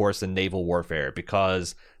couple week course in naval warfare,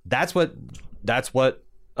 because that's what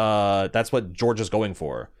George is going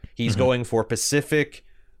for. He's going for Pacific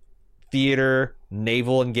theater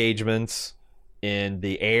naval engagements in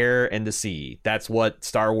the air and the sea. That's what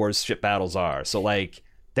Star Wars ship battles are. So like,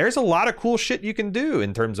 there's a lot of cool shit you can do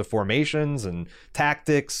in terms of formations and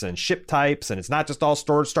tactics and ship types, and it's not just all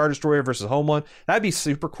Star Destroyer versus Home One. That'd be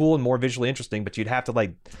super cool and more visually interesting, but you'd have to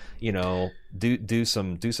like, do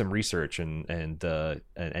some research and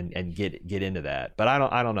get into that. But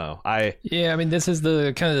I don't know. I mean, this is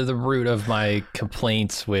the kind of the root of my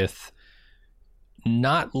complaints with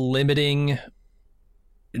not limiting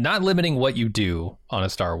what you do on a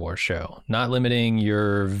Star Wars show, not limiting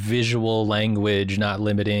your visual language, not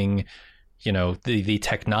limiting, the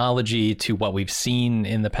technology to what we've seen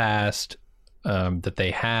in the past, that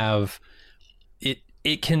they have.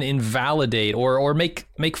 It can invalidate or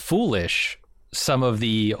make foolish some of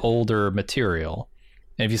the older material.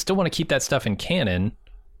 And if you still want to keep that stuff in canon,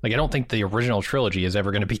 like, I don't think the original trilogy is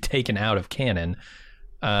ever going to be taken out of canon.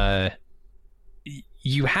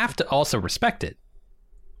 You have to also respect it.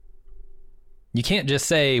 You can't just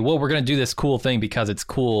say, well, we're going to do this cool thing because it's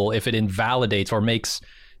cool if it invalidates or makes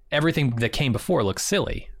everything that came before look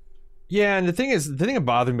silly. Yeah, and the thing that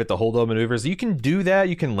bothered me with the holdo maneuvers, you can do that.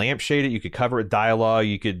 You can lampshade it. You could cover it with dialogue.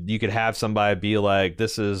 You could have somebody be like,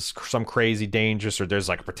 this is some crazy dangerous, or there's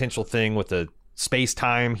like a potential thing with the space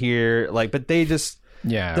time here. Like, but they just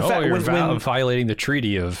you're violating the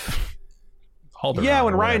treaty of. Yeah,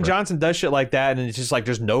 when Rian Johnson does shit like that and it's just like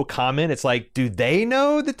there's no comment, it's like, do they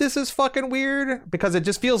know that this is fucking weird? Because it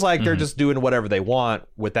just feels like they're just doing whatever they want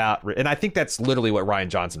without... And I think that's literally what Rian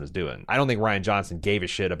Johnson was doing. I don't think Rian Johnson gave a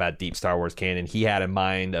shit about deep Star Wars canon. He had in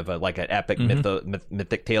mind of an epic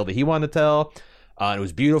mythic tale that he wanted to tell. It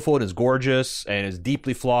was beautiful and it was gorgeous and it was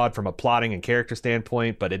deeply flawed from a plotting and character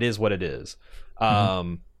standpoint, but it is what it is.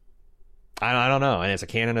 I don't know. And it's a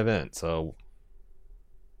canon event, so...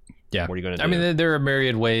 Yeah. What are you going to do? I mean, there are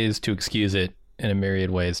myriad ways to excuse it and a myriad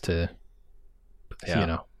ways to,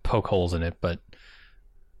 poke holes in it. But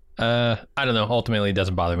I don't know. Ultimately, it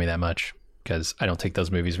doesn't bother me that much because I don't take those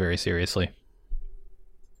movies very seriously.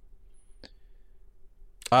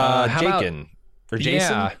 Jason?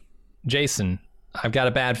 Yeah, Jason. I've got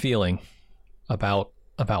a bad feeling about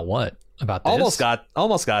what? About this?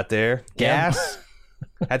 Almost got there. Gas.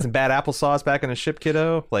 Had some bad applesauce back in the ship,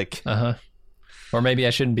 kiddo. Like, Or maybe I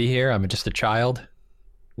shouldn't be here. I'm just a child.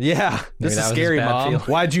 Yeah, this is scary, Mom.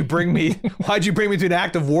 Why'd you bring me to an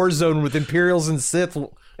active war zone with Imperials and Sith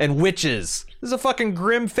and witches? This is a fucking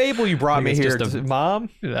grim fable you brought me here, Mom.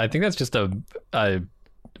 I think that's just a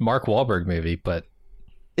Mark Wahlberg movie, but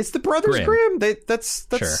it's the Brothers Grimm. That's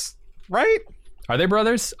sure. Right. Are they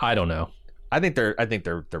brothers? I don't know. I think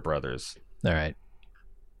they're brothers. All right.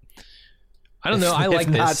 I don't know. I like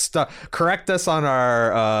this. Correct us on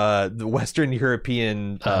our Western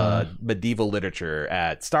European medieval literature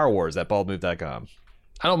at StarWars@baldmove.com.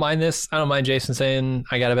 I don't mind this. I don't mind Jason saying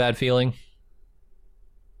I got a bad feeling.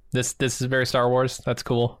 This is very Star Wars. That's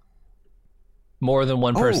cool. More than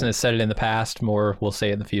one person has said it in the past. More will say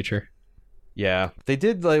it in the future. Yeah, they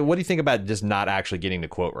did. Like, what do you think about just not actually getting the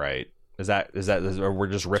quote right? Is that or we're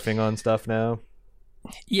just riffing on stuff now?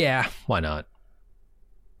 Yeah, why not?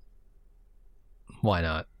 Why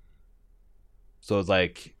not? So it's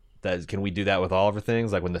like that. Can we do that with all of our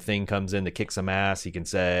things? Like when the thing comes in to kick some ass, he can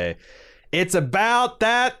say, "It's about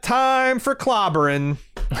that time for clobbering."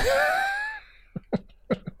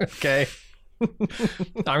 Okay.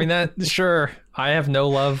 I mean, that sure. I have no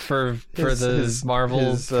love for the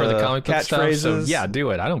Marvel for the comic book stuff. So yeah,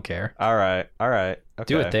 do it. I don't care. All right. Okay.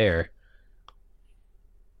 Do it there.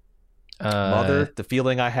 Mother, the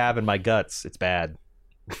feeling I have in my guts, it's bad.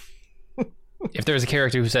 If there's a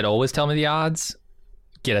character who said, always tell me the odds,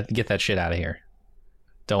 get that shit out of here.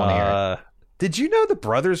 Don't want to hear it. Did you know the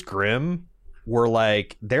Brothers Grimm were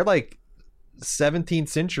they're 17th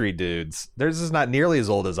century dudes? Theirs is not nearly as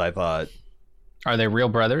old as I thought. Are they real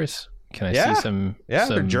brothers? Can I see some? Yeah,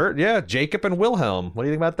 they're Jacob and Wilhelm. What do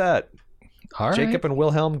you think about that? All right. Jacob and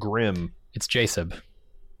Wilhelm Grimm. It's Jacob.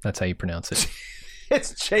 That's how you pronounce it.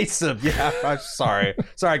 It's Jacob. Yeah, I'm sorry.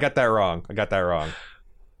 I got that wrong.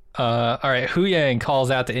 All right, Hu Yang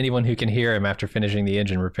calls out to anyone who can hear him after finishing the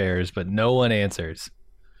engine repairs, but no one answers.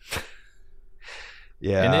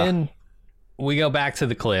 Yeah. And then we go back to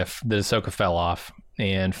the cliff that Ahsoka fell off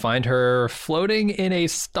and find her floating in a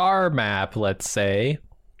star map, let's say.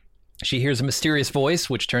 She hears a mysterious voice,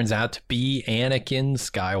 which turns out to be Anakin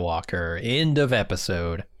Skywalker. End of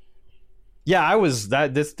episode. Yeah, this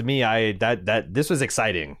was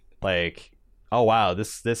exciting. Like, oh wow,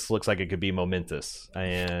 this looks like it could be momentous.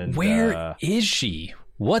 And where is she?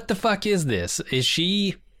 What the fuck is this? Is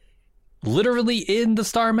she literally in the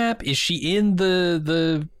star map? Is she in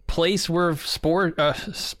the place where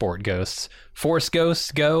force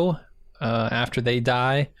ghosts go after they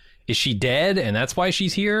die? Is she dead and that's why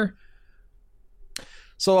she's here?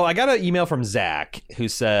 So I got an email from Zach who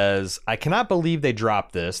says, I cannot believe they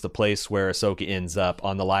dropped this, the place where Ahsoka ends up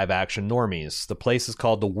on the live action Normies. The place is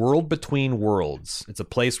called the World Between Worlds. It's a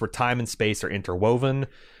place where time and space are interwoven.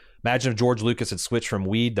 Imagine if George Lucas had switched from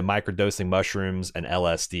weed to microdosing mushrooms and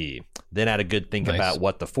LSD. Then had a good think about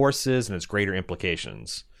what the Force is and its greater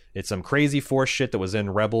implications. It's some crazy Force shit that was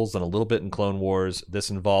in Rebels and a little bit in Clone Wars.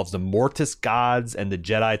 This involves the Mortis gods and the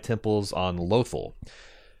Jedi temples on Lothal.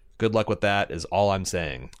 Good luck with that is all I'm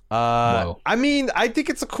saying. I mean, I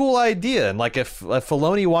think it's a cool idea. And if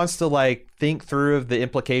Filoni wants to think through of the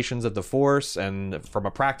implications of the Force and from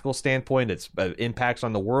a practical standpoint, its impacts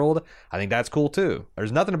on the world, I think that's cool too.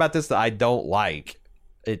 There's nothing about this that I don't like.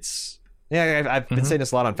 I've been saying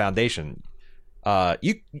this a lot on Foundation.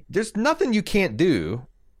 There's nothing you can't do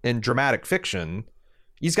in dramatic fiction.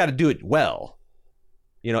 You just got to do it well.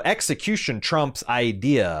 execution trumps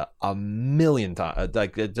idea a million times,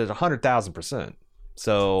 like 100,000%.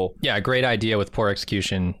 So yeah, great idea with poor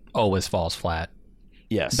execution always falls flat.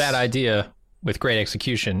 Yes. Bad idea with great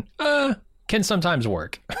execution can sometimes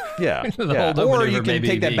work. Yeah. Or you can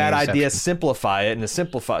take that bad idea, simplify it, and a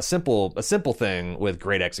simple thing with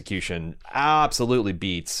great execution absolutely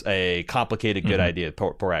beats a complicated good idea,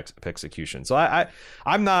 poor execution. So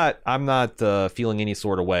I'm not feeling any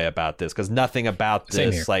sort of way about this, because nothing about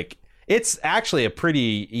this, like, it's actually a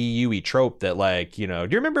pretty EU-y trope that, like, do you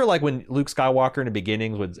remember, like, when Luke Skywalker in the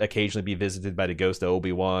beginnings would occasionally be visited by the ghost of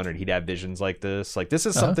Obi-Wan, or he'd have visions like this? Like, this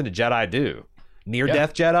is something the Jedi do.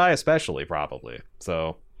 Near-death Jedi, especially, probably.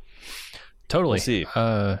 So, totally. We'll see.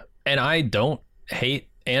 And I don't hate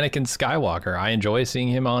Anakin Skywalker. I enjoy seeing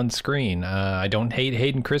him on screen. I don't hate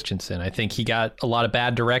Hayden Christensen. I think he got a lot of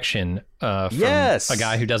bad direction from a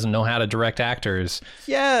guy who doesn't know how to direct actors.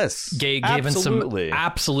 Yes. Gave him some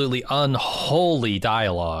absolutely unholy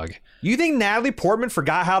dialogue. You think Natalie Portman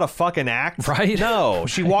forgot how to fucking act? Right? No.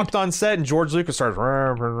 She walked on set and George Lucas starts,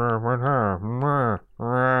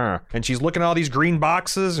 and she's looking at all these green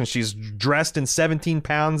boxes, and she's dressed in 17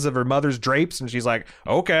 pounds of her mother's drapes, and she's like,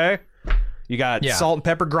 okay. You got salt and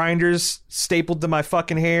pepper grinders stapled to my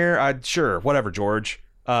fucking hair. Sure, whatever, George.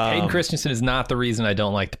 Hayden Christensen is not the reason I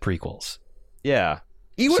don't like the prequels. Yeah.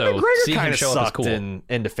 Ewan McGregor kind of sucked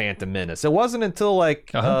into Phantom Menace. It wasn't until,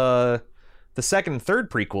 like, the second and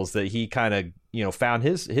third prequels that he kind of, found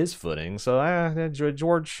his footing. So,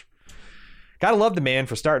 George, gotta love the man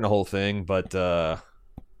for starting the whole thing, but I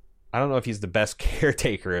don't know if he's the best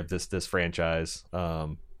caretaker of this franchise.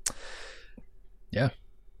 Yeah.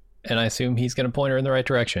 And I assume he's going to point her in the right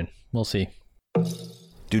direction. We'll see.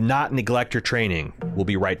 Do not neglect your training. We'll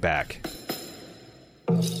be right back.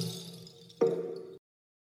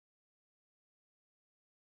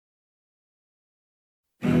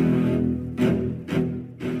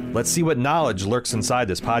 Let's see what knowledge lurks inside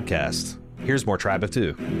this podcast. Here's more Tribe of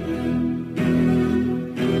Two.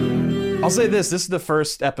 I'll say this is the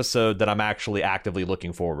first episode that I'm actually actively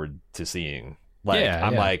looking forward to seeing. Like,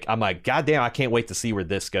 I'm like, goddamn, I can't wait to see where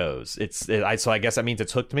this goes. So I guess that means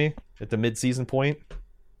it's hooked me at the mid-season point,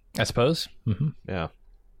 I suppose. Mm-hmm. Yeah.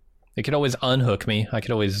 It could always unhook me. I could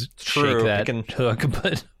always shake that hook,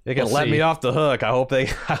 but they can let me off the hook. I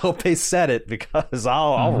hope they set it, because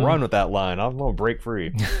I'll run with that line. I'm gonna break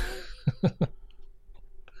free.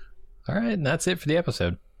 All right, and that's it for the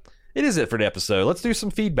episode. It is it for the episode. Let's do some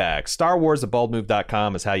feedback.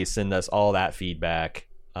 StarWars@baldmove.com is how you send us all that feedback.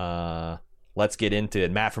 Let's get into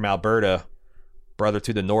it. Matt from Alberta, brother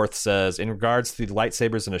to the north, says, in regards to the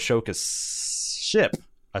lightsabers in Ahsoka's ship.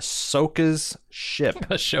 Ahsoka's ship.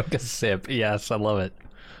 Yes, I love it.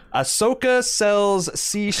 Ahsoka sells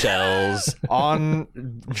seashells on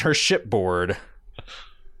her shipboard.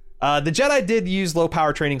 The Jedi did use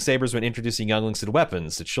low-power training sabers when introducing younglings to the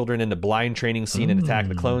weapons. The children in the blind training scene in Attack of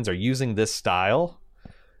the Clones are using this style.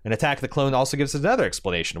 And Attack of the Clone also gives us another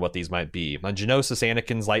explanation of what these might be. On Geonosis,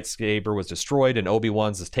 Anakin's lightsaber was destroyed, and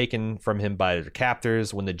Obi-Wan's is taken from him by their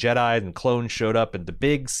captors. When the Jedi and clones showed up in the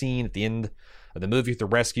big scene at the end of the movie with the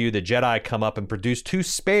rescue, the Jedi come up and produce 2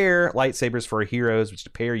 spare lightsabers for our heroes, which the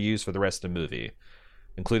pair use for the rest of the movie,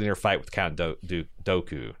 including their fight with Count Dooku.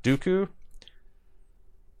 Dooku?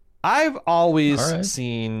 I've always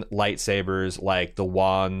seen lightsabers like the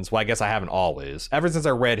wands. Well, I guess I haven't always. Ever since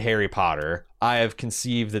I read Harry Potter, I have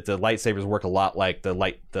conceived that the lightsabers work a lot like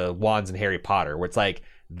the wands in Harry Potter, where it's like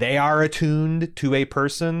they are attuned to a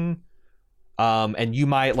person, and you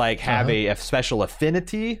might like have a special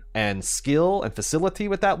affinity and skill and facility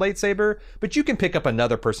with that lightsaber, but you can pick up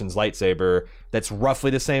another person's lightsaber that's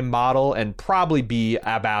roughly the same model and probably be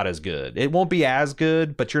about as good. It won't be as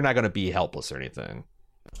good, but you're not going to be helpless or anything.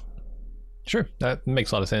 Sure, that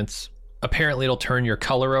makes a lot of sense. Apparently, it'll turn your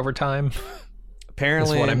color over time.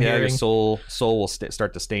 Apparently, what I'm hearing. Your soul will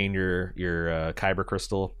start to stain your kyber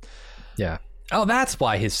crystal. Yeah. Oh, that's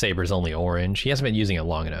why his saber's only orange. He hasn't been using it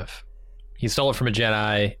long enough. He stole it from a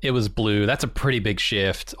Jedi. It was blue. That's a pretty big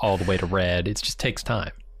shift all the way to red. It just takes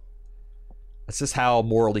time. That's just how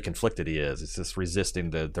morally conflicted he is. It's just resisting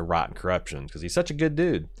the rotten corruption because he's such a good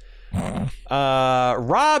dude.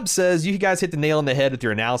 Rob says, you guys hit the nail on the head with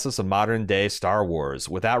your analysis of modern day Star Wars.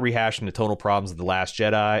 Without rehashing the tonal problems of The Last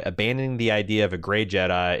Jedi, abandoning the idea of a gray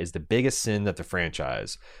Jedi is the biggest sin of the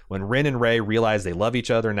franchise. When Ren and Rey realize they love each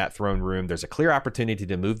other in that throne room, there's a clear opportunity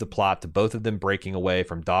to move the plot to both of them breaking away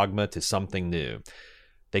from dogma to something new.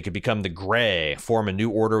 They could become the Gray, form a new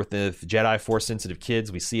order with the Jedi Force-sensitive kids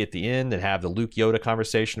we see at the end, and have the Luke Yoda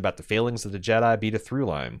conversation about the failings of the Jedi be the through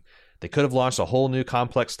line. They could have launched a whole new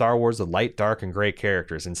complex Star Wars of light, dark, and gray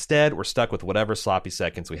characters. Instead, we're stuck with whatever sloppy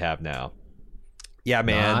seconds we have now. Yeah,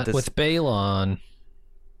 man. Not with Balon.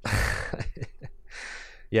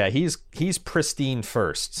 Yeah, he's pristine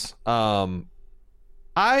firsts.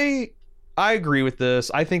 I agree with this.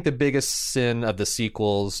 I think the biggest sin of the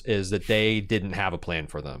sequels is that they didn't have a plan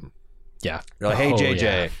for them. Yeah. They're like, hey,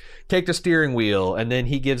 JJ, take the steering wheel. And then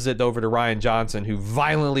he gives it over to Rian Johnson, who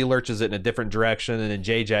violently lurches it in a different direction. And then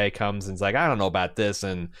JJ comes and is like, I don't know about this.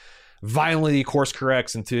 And violently course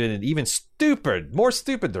corrects into an even more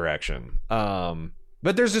stupid direction.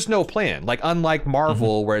 But there's just no plan. Like, unlike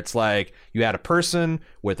Marvel, where it's like you had a person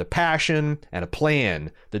with a passion and a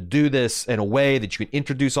plan to do this in a way that you can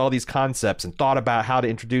introduce all these concepts and thought about how to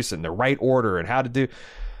introduce it in the right order and how to do.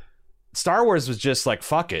 Star Wars was just like,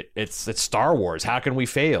 fuck it. It's Star Wars. How can we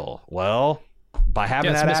fail? Well, by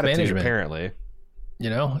having that attitude, apparently. You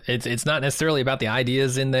know, it's not necessarily about the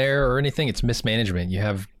ideas in there or anything. It's mismanagement. You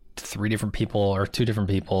have 3 different people or 2 different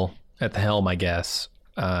people at the helm, I guess.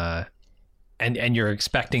 And you're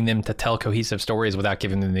expecting them to tell cohesive stories without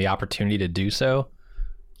giving them the opportunity to do so.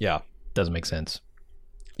 Yeah. Doesn't make sense.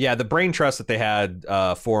 Yeah, the brain trust that they had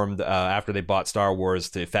formed after they bought Star Wars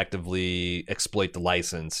to effectively exploit the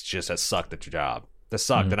license just has sucked at your job. That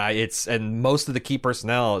sucked. And most of the key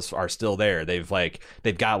personnel are still there.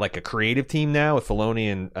 They've got like a creative team now with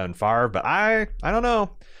Filoni and Favre, but I don't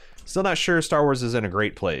know. Still not sure Star Wars is in a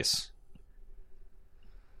great place.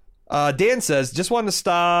 Dan says, just wanted to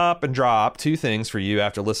stop and drop 2 things for you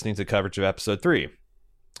after listening to coverage of episode 3.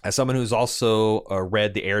 As someone who's also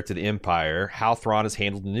read The Heir to the Empire, how Thrawn is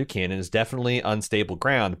handled in the new canon is definitely unstable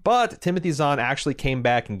ground, but Timothy Zahn actually came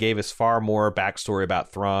back and gave us far more backstory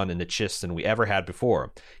about Thrawn and the Chiss than we ever had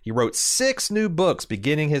before. He wrote 6 new books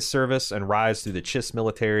beginning his service and rise through the Chiss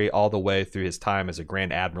military all the way through his time as a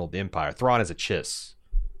Grand Admiral of the Empire. Thrawn is a Chiss.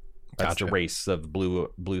 That's the race of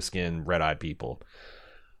blue-skinned, red-eyed people.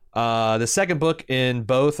 The second book in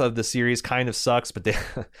both of the series kind of sucks, but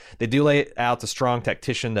they do lay out the strong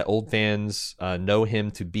tactician that old fans know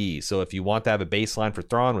him to be. So if you want to have a baseline for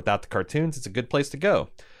Thrawn without the cartoons, it's a good place to go.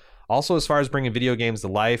 Also, as far as bringing video games to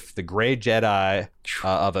life, the gray Jedi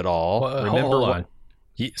of it all. Well, hold on.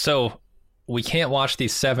 So we can't watch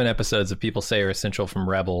these 7 episodes that people say are essential from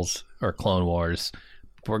Rebels or Clone Wars.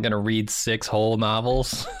 We're going to read 6 whole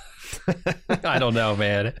novels. I don't know,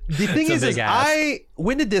 man. The thing is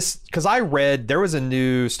when did this? Because I read there was a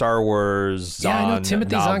new Star Wars Zahn I know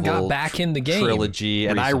Timothy Zahn got back in the game trilogy,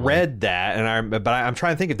 and I read that, and I'm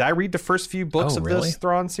trying to think. Did I read the first few books of this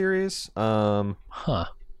Thrawn series? Probably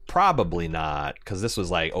not, because this was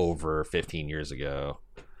like over 15 years ago.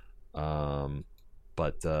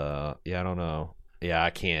 But yeah, I don't know. Yeah, I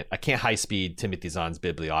can't high speed Timothy Zahn's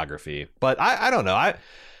bibliography, but I don't know.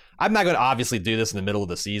 I'm not going to obviously do this in the middle of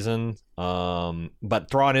the season,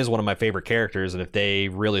 but Thrawn is one of my favorite characters, and if they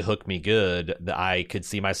really hook me good, I could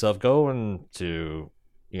see myself going to,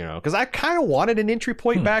 because I kind of wanted an entry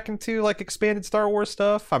point back into like expanded Star Wars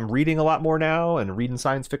stuff. I'm reading a lot more now and reading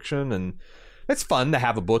science fiction, and it's fun to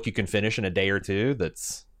have a book you can finish in a day or 2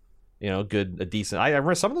 that's, good, a decent. I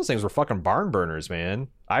remember some of those things were fucking barn burners, man.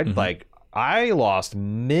 I lost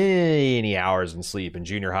many hours in sleep in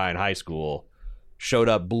junior high and high school. Showed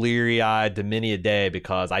up bleary-eyed to many a day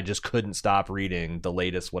because I just couldn't stop reading the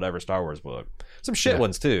latest whatever Star Wars book. Some shit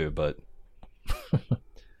ones too, but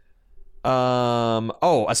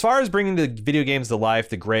as far as bringing the video games to life,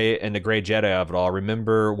 the gray Jedi of it all,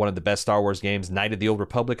 remember one of the best Star Wars games, Knight of the Old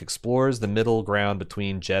Republic, explores the middle ground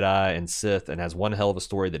between Jedi and Sith and has one hell of a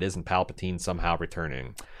story that isn't Palpatine somehow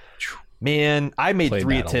returning. Man, I made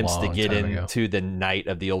 3 attempts to get into the Knight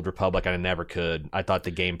of the Old Republic and I never could. I thought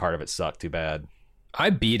the game part of it sucked too bad. I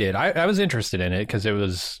beat it. I was interested in it because it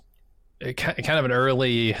was kind of an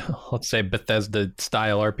early, let's say,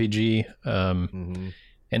 Bethesda-style RPG. And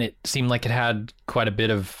it seemed like it had quite a bit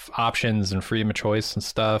of options and freedom of choice and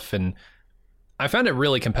stuff. And I found it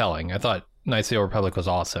really compelling. I thought Knights of the Old Republic was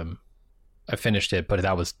awesome. I finished it, but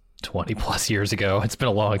that was 20 plus years ago. It's been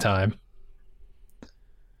a long time.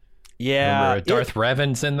 Yeah. Remember Darth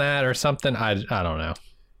Revan's in that or something? I don't know.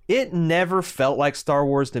 It never felt like Star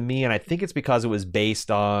Wars to me, and I think it's because it was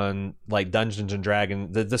based on like Dungeons and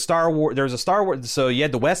Dragons. The Star Wars, there was a Star Wars, so you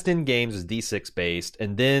had the West End games was D6 based,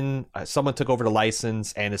 and then someone took over the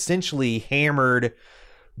license and essentially hammered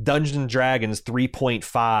Dungeons and Dragons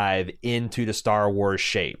 3.5 into the Star Wars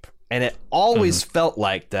shape. And it always felt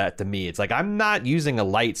like that to me. It's like, I'm not using a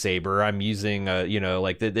lightsaber. I'm using a,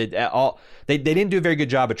 they didn't do a very good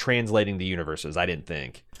job of translating the universes, I didn't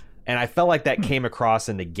think. And I felt like that came across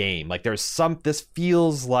in the game. Like this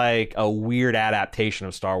feels like a weird adaptation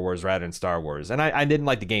of Star Wars rather than Star Wars. And I didn't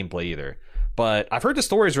like the gameplay either. But I've heard the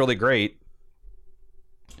story is really great.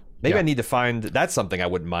 Maybe I need to find... That's something I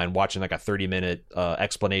wouldn't mind, watching like a 30-minute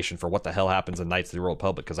explanation for what the hell happens in Knights of the Old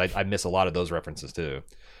Republic, because I miss a lot of those references too.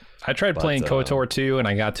 I tried playing KOTOR 2, and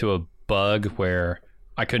I got to a bug where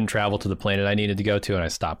I couldn't travel to the planet I needed to go to, and I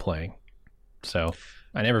stopped playing. So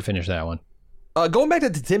I never finished that one. Going back to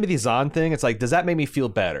the Timothy Zahn thing, it's like, does that make me feel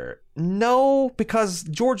better? No, because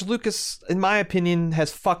George Lucas, in my opinion,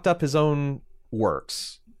 has fucked up his own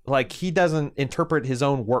works. Like, he doesn't interpret his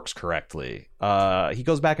own works correctly. He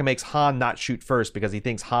goes back and makes Han not shoot first because he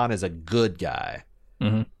thinks Han is a good guy.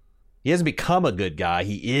 Mm-hmm. He hasn't become a good guy.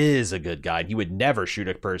 He is a good guy. He would never shoot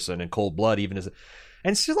a person in cold blood, even as...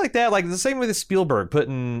 And it's just like that. Like, the same with Spielberg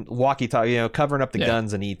putting walkie-talkie, covering up the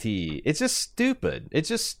guns in E.T. It's just stupid.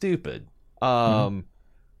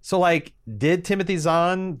 So, like, did Timothy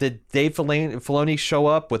Zahn, did Dave Filoni show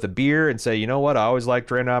up with a beer and say, you know what, I always liked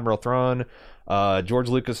Grand Admiral Thrawn, George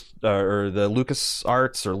Lucas, or the Lucas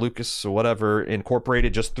Arts, or Lucas, or whatever,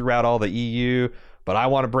 Incorporated just threw out all the EU, but I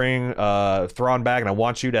want to bring Thrawn back, and I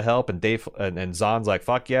want you to help, and Dave and Zahn's like,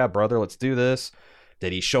 fuck yeah, brother, let's do this.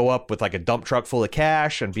 Did he show up with like a dump truck full of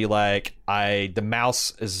cash and be like, the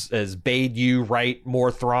mouse has bade you write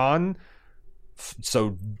more Thrawn,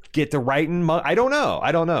 so get to writing? I don't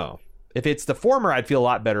know. If it's the former, I'd feel a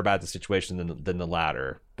lot better about the situation than the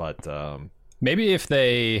latter. But maybe if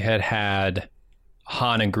they had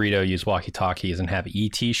Han and Greedo use walkie-talkies and have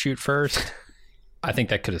E.T. shoot first, I think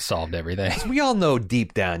that could have solved everything. We all know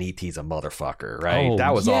deep down E.T.'s a motherfucker, right?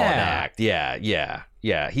 That was all an act.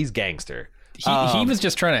 Yeah. He's gangster. He was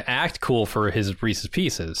just trying to act cool for his Reese's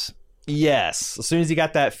Pieces. Yes. As soon as he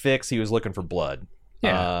got that fix, he was looking for blood.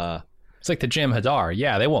 Yeah. It's like the Jim Hadar.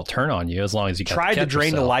 Yeah, they won't turn on you as long as you tried to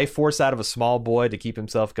drain the life force out of a small boy to keep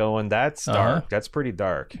himself going. That's dark. That's pretty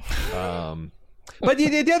dark. But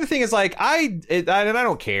the other thing is, like, I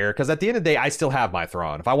don't care, because at the end of the day, I still have my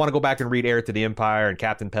Thrawn. If I want to go back and read Heir to the Empire and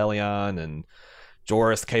Captain Pelion and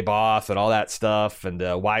Joris Kaboth and all that stuff and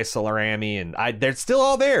Y Solarami, and they're still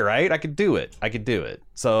all there, right? I could do it.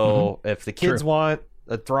 So if the kids want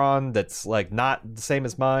a Thrawn that's like not the same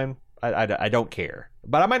as mine, I don't care.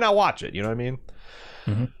 But I might not watch it, you know what I mean?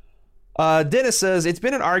 Mm-hmm. Dennis says, it's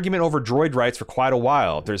been an argument over droid rights for quite a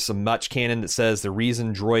while. There's some much canon that says the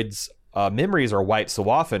reason droids' memories are wiped so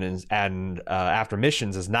often and after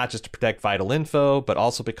missions is not just to protect vital info, but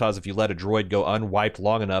also because if you let a droid go unwiped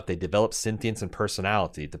long enough, they develop sentience and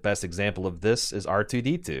personality. The best example of this is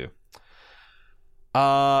R2-D2.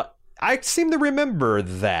 I seem to remember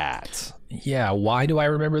that. Yeah, why do I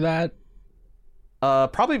remember that?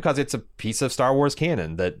 Probably because it's a piece of Star Wars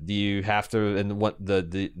canon that you have to, and what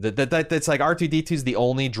that's like R2-D2 is the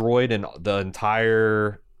only droid in the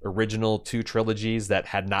entire original 2 trilogies that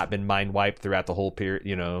had not been mind wiped throughout the whole period,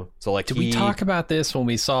 So like, did we talk about this when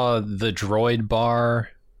we saw the droid bar?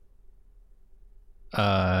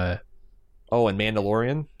 And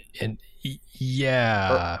Mandalorian? And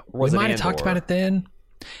yeah, we might have talked about it then.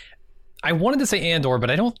 I wanted to say Andor,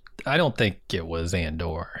 but I don't think it was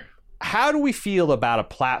Andor. How do we feel about a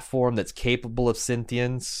platform that's capable of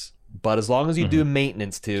sentience, but as long as you do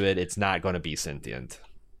maintenance to it, it's not going to be sentient?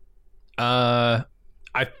 I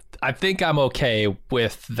think I'm okay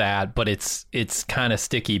with that, but it's kind of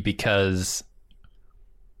sticky because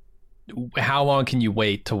how long can you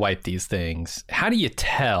wait to wipe these things? How do you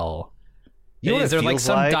tell? Is there like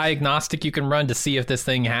some diagnostic you can run to see if this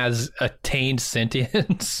thing has attained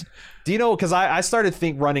sentience? Do you know, because I started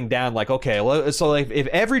running down like, okay, so like if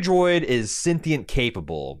every droid is sentient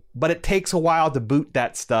capable, but it takes a while to boot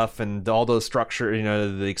that stuff and all those structure,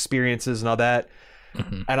 the experiences and all that.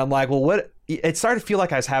 Mm-hmm. And I'm like, well, what? It started to feel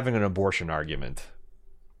like I was having an abortion argument.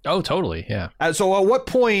 Oh, totally. Yeah. So at what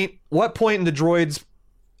point in the droid's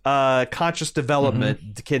conscious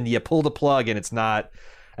development can you pull the plug and it's not?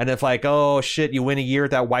 And if like, oh shit, you win a year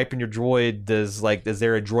without wiping your droid, is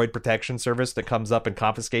there a droid protection service that comes up and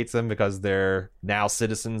confiscates them because they're now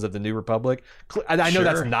citizens of the New Republic? I know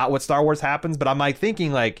that's not what Star Wars happens, but I'm like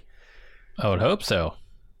thinking like, I would hope so.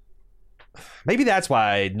 Maybe that's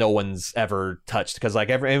why no one's ever touched, because like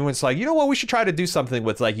everyone's like, you know what, we should try to do something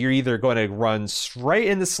with like, you're either going to run straight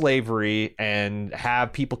into slavery and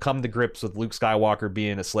have people come to grips with Luke Skywalker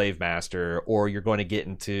being a slave master, or you're going to get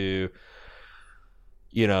into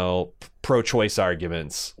pro-choice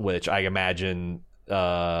arguments, which I imagine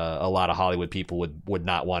a lot of Hollywood people would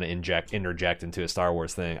not want to interject into a Star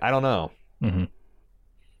Wars thing. I don't know. Mm-hmm.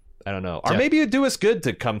 I don't know. Or maybe it'd do us good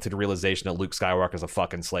to come to the realization that Luke Skywalker is a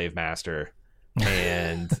fucking slave master,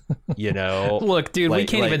 and You know, look, dude, we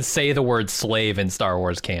can't even say the word slave in Star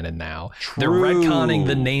Wars canon now. They're retconning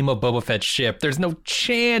the name of Boba Fett's ship. There's no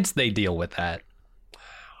chance they deal with that.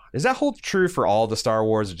 Does that hold true for all the Star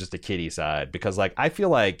Wars or just the kiddie side? Because like I feel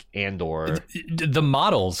like Andor, the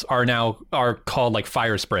models are called like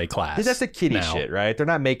fire spray class. That's the kiddie shit, right? They're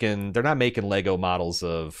not making Lego models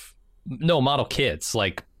of model kits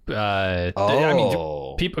like. I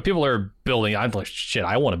mean, people are building. I'm like, shit,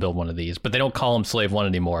 I want to build one of these, but they don't call them Slave One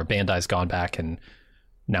anymore. Bandai's gone back and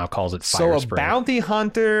now calls it fire spray. So a bounty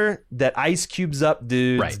hunter that ice cubes up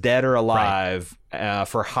dudes, dead or alive,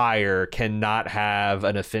 for hire cannot have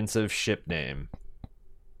an offensive ship name.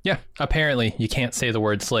 Yeah, apparently you can't say the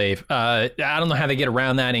word slave. I don't know how they get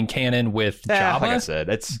around that in canon with Jabba. Like I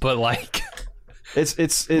said, but like. It's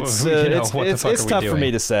tough for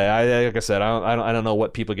me to say. Like I said, I don't know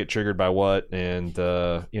what people get triggered by what, and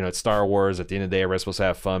it's Star Wars. At the end of the day, we're supposed to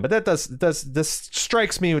have fun, but this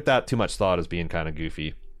strikes me without too much thought as being kind of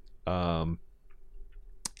goofy.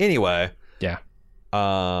 Anyway, yeah.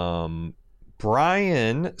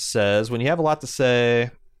 Brian says, when you have a lot to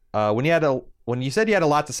say, when you said you had a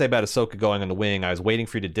lot to say about Ahsoka going on the wing, I was waiting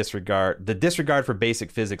for you to disregard for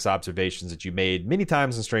basic physics observations that you made many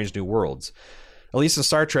times in Strange New Worlds. At least in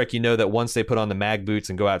Star Trek, you know that once they put on the mag boots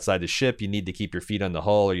and go outside the ship, you need to keep your feet on the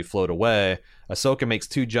hull or you float away. Ahsoka makes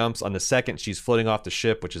 2 jumps on the second she's floating off the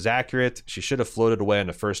ship, which is accurate. She should have floated away on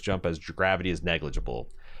the first jump as gravity is negligible.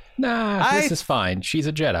 This is fine. She's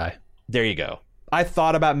a Jedi. There you go. I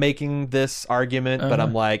thought about making this argument, but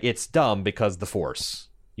I'm like, it's dumb because the Force,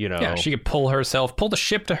 you know. Yeah, she could pull the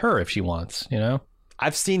ship to her if she wants, you know.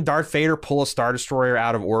 I've seen Darth Vader pull a Star Destroyer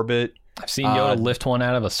out of orbit. I've seen Yoda lift one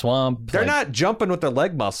out of a swamp. They're not jumping with their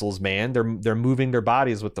leg muscles, man. They're moving their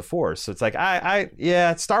bodies with the Force. So it's like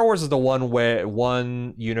Star Wars is the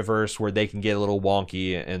one universe where they can get a little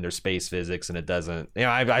wonky in their space physics, and it doesn't. You know,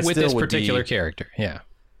 I with still this would particular be, character, yeah.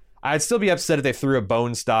 I'd still be upset if they threw a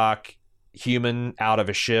bone stock human out of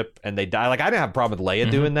a ship and they die. Like I didn't have a problem with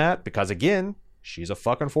Leia doing that because again, she's a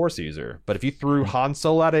fucking Force user. But if you threw Han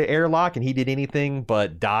Solo out of an airlock and he did anything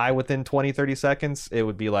but die within 20-30 seconds, it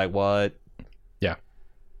would be like, what? Yeah.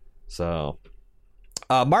 So,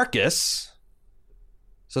 Marcus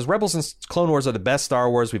says, Rebels and Clone Wars are the best Star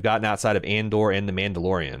Wars we've gotten outside of Andor and The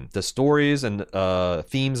Mandalorian. The stories and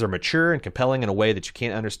themes are mature and compelling in a way that you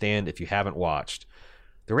can't understand if you haven't watched.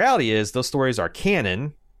 The reality is, those stories are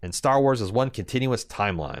canon, and Star Wars is one continuous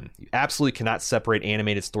timeline. You absolutely cannot separate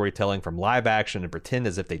animated storytelling from live action and pretend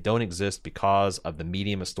as if they don't exist because of the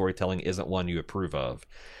medium of storytelling isn't one you approve of.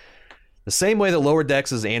 The same way that Lower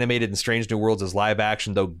Decks is animated in Strange New Worlds as live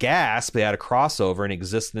action, though gasp, they had a crossover and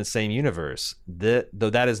exist in the same universe. Though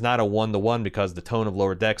that is not a one-to-one because the tone of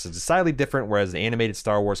Lower Decks is decidedly different, whereas the animated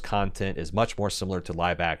Star Wars content is much more similar to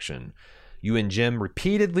live action. You and Jim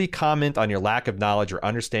repeatedly comment on your lack of knowledge or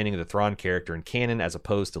understanding of the Thrawn character in canon as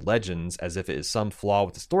opposed to Legends, as if it is some flaw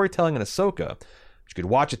with the storytelling in Ahsoka. You could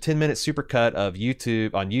watch a 10-minute supercut of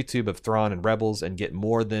YouTube of Thrawn and Rebels and get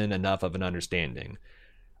more than enough of an understanding.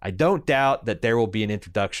 I don't doubt that there will be an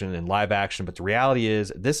introduction in live action, but the reality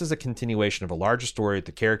is this is a continuation of a larger story with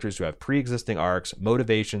the characters who have pre-existing arcs,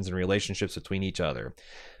 motivations, and relationships between each other.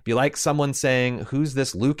 Be like someone saying, who's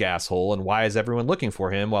this Luke asshole and why is everyone looking for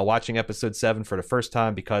him, while watching episode 7 for the first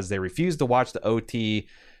time because they refused to watch the OT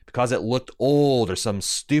because it looked old or some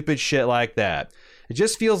stupid shit like that. It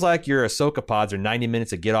just feels like your Ahsoka pods are 90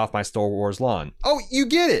 minutes of get off my Star Wars lawn. Oh, you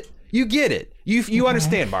get it. You get it. You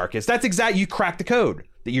understand, Marcus. That's exactly, you cracked the code.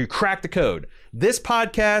 You cracked the code. This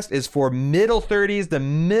podcast is for middle 30s to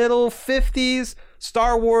middle 50s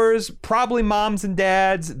Star Wars, probably moms and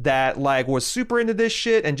dads that like was super into this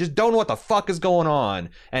shit and just don't know what the fuck is going on.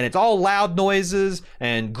 And it's all loud noises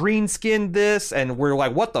and green skin this, and we're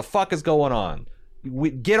like, what the fuck is going on?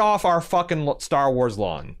 Get off our fucking Star Wars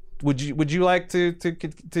lawn. Would you like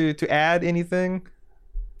to add anything?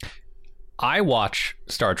 I watch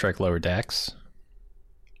Star Trek Lower Decks.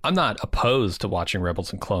 I'm not opposed to watching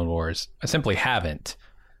Rebels and Clone Wars. I simply haven't.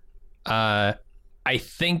 I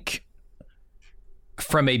think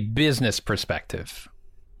from a business perspective,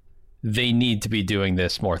 they need to be doing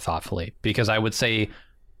this more thoughtfully, because I would say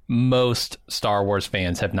most Star Wars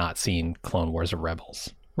fans have not seen Clone Wars or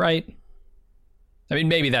Rebels, right? I mean,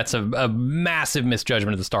 maybe that's a massive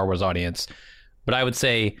misjudgment of the Star Wars audience, but I would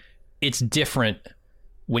say it's different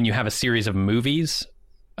when you have a series of movies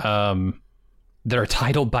that are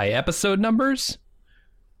titled by episode numbers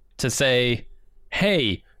to say,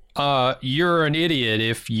 hey, you're an idiot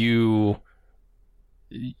if you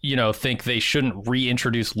think they shouldn't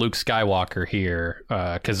reintroduce Luke Skywalker here,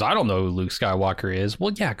 because I don't know who Luke Skywalker is.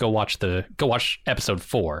 Well, yeah, go watch episode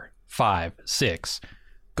 4, 5, 6.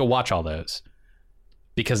 Go watch all those,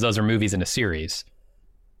 because those are movies in a series.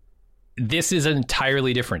 This is an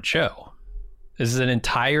entirely different show. This is an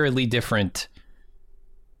entirely different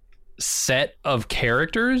set of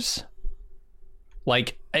characters.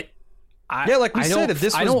 Like, like we said, if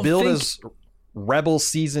this was billed as Rebels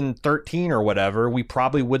season 13 or whatever, we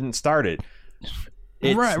probably wouldn't start it.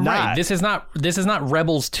 It's right. This is not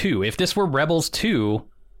Rebels 2. If this were Rebels 2,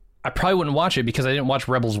 I probably wouldn't watch it because I didn't watch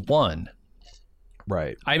Rebels 1.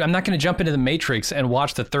 Right. I'm not going to jump into the Matrix and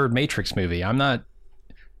watch the third Matrix movie. I'm not,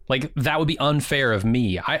 like, that would be unfair of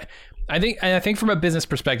me. I think from a business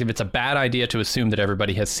perspective, it's a bad idea to assume that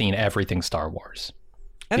everybody has seen everything Star Wars.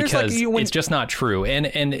 And because it's just not true.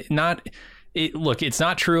 Look, it's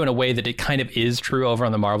not true in a way that it kind of is true over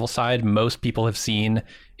on the Marvel side. Most people have seen,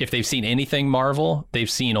 if they've seen anything Marvel, they've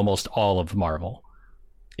seen almost all of Marvel.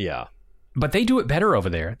 Yeah. But they do it better over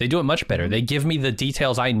there. They do it much better. They give me the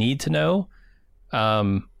details I need to know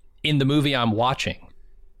in the movie I'm watching.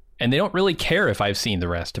 And they don't really care if I've seen the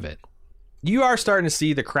rest of it. You are starting to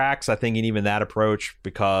see the cracks, I think, in even that approach,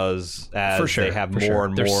 because as they have more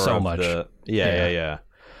and more so of much. Yeah.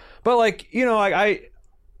 But like, you know, I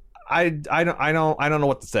don't know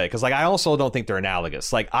what to say, because like I also don't think they're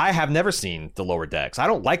analogous. Like, I have never seen the Lower Decks. I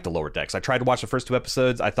don't like the Lower Decks. I tried to watch the first 2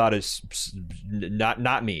 episodes. I thought it's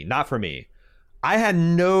not for me. I had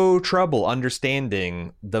no trouble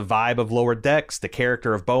understanding the vibe of Lower Decks, the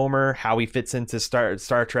character of Bomer, how he fits into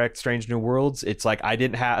Star Trek Strange New Worlds. It's like I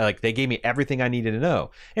didn't have, like, they gave me everything I needed to know.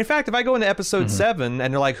 In fact, if I go into episode 7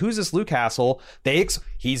 and they're like, who's this Luke Hassel?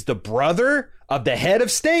 He's the brother of the head of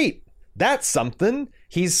state. That's something.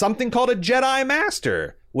 He's something called a Jedi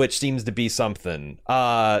Master, which seems to be something.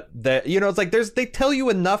 That, you know, it's like they tell you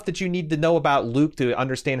enough that you need to know about Luke to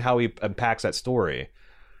understand how he impacts that story.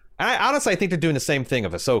 And I think they're doing the same thing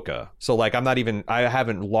of Ahsoka. So like I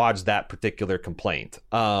haven't lodged that particular complaint.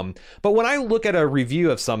 But when I look at a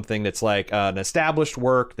review of something that's like an established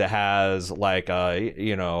work that has like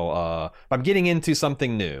I'm getting into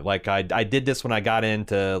something new. Like I did this when I got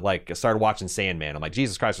into started watching Sandman. I'm like,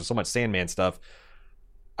 Jesus Christ, there's so much Sandman stuff.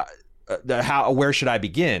 Where should I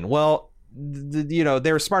begin? Well,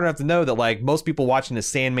 they were smart enough to know that like most people watching the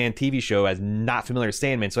Sandman TV show as not familiar with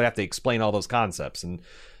Sandman, so I have to explain all those concepts.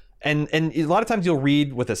 And a lot of times you'll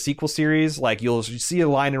read with a sequel series, like you'll see a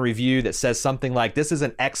line in review that says something like, this is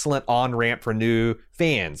an excellent on-ramp for new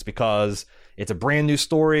fans because it's a brand new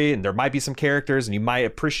story and there might be some characters and you might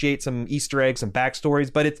appreciate some Easter eggs and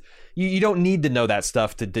backstories, but you don't need to know that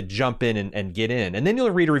stuff to jump in and get in. And then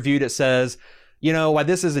you'll read a review that says, you know, while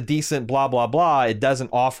this is a decent blah, blah, blah, it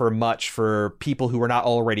doesn't offer much for people who are not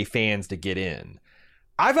already fans to get in.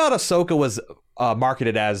 I thought Ahsoka was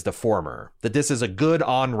marketed as the former, that this is a good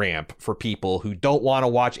on-ramp for people who don't want to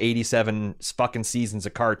watch 87 fucking seasons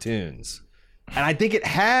of cartoons. And I think it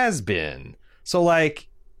has been. So like,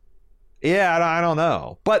 yeah, I don't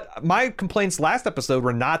know. But my complaints last episode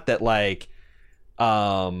were not that like,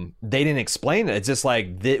 they didn't explain it. It's just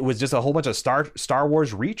like, it was just a whole bunch of Star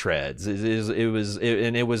Wars retreads.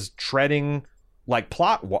 It was treading like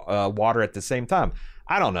plot water at the same time.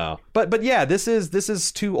 I don't know, but yeah, this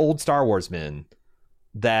is 2 old Star Wars men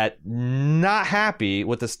that not happy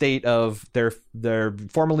with the state of their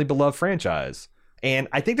formerly beloved franchise, and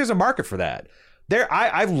I think there's a market for that.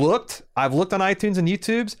 I've looked on iTunes and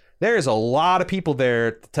YouTube's. There's a lot of people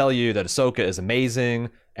there to tell you that Ahsoka is amazing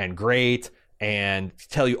and great, and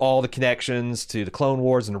tell you all the connections to the Clone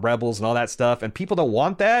Wars and the Rebels and all that stuff. And people don't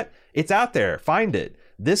want that. It's out there. Find it.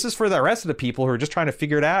 This is for the rest of the people who are just trying to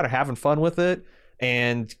figure it out or having fun with it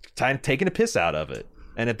and taking a piss out of it.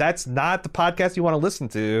 And if that's not the podcast you want to listen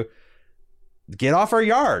to, get off our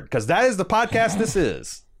yard, because that is the podcast this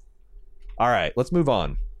is. All right, let's move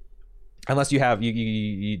on. Unless you have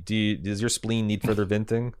does your spleen need further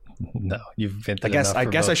venting? No, you've vented. I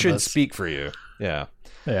guess I shouldn't speak for you. Yeah.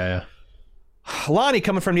 Yeah. Lonnie,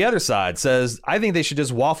 coming from the other side, says, I think they should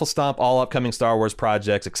just waffle stomp all upcoming Star Wars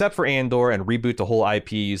projects except for Andor and reboot the whole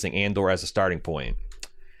IP using Andor as a starting point.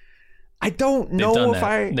 I don't know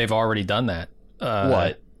if they've already done that.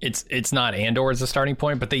 What? It's not Andor as a starting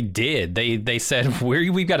point, but they did. They said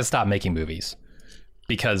we've got to stop making movies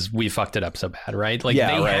because we fucked it up so bad, right? Like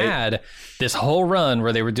had this whole run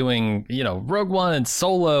where they were doing, Rogue One and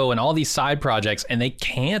Solo and all these side projects, and they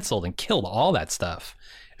canceled and killed all that stuff.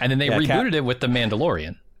 And then they rebooted it with The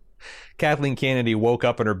Mandalorian. Kathleen Kennedy woke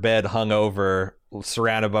up in her bed hungover,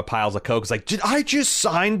 surrounded by piles of coke. It's like, did I just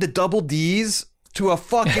sign the double D's to a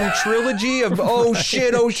fucking trilogy of oh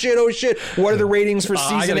shit. What are the ratings for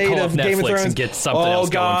season 8 of Game of Thrones? And get something else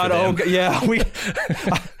going for them. Yeah,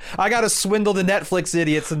 I got to swindle the Netflix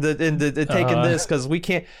idiots into taking this because we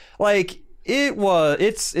can't. Like,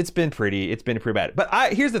 It's been pretty bad.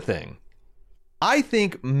 But here's the thing. I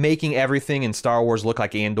think making everything in Star Wars look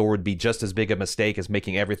like Andor would be just as big a mistake as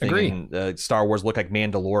making everything in Star Wars look like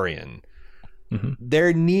Mandalorian. Mm-hmm.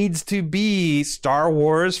 There needs to be Star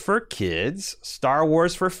Wars for kids, Star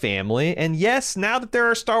Wars for family, and yes, now that there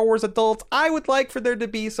are Star Wars adults, I would like for there to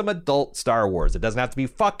be some adult Star Wars. It doesn't have to be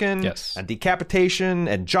fucking and decapitation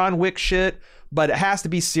and John Wick shit, but it has to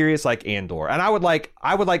be serious like Andor. And I would like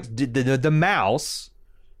the mouse.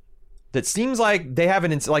 That seems like they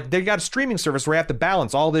haven't, like, they got a streaming service where you have to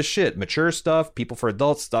balance all this shit. Mature stuff, people for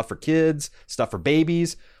adults, stuff for kids, stuff for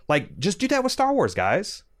babies. Like, just do that with Star Wars,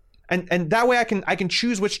 guys. And that way I can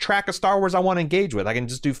choose which track of Star Wars I want to engage with. I can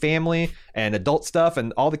just do family and adult stuff,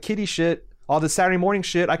 and all the kiddie shit, all the Saturday morning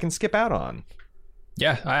shit I can skip out on.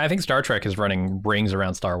 Yeah, I think Star Trek is running rings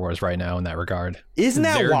around Star Wars right now in that regard. Isn't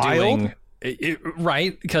that wild?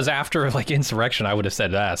 Right, because after like Insurrection, I would have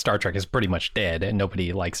said Star Trek is pretty much dead and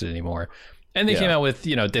nobody likes it anymore. And they came out with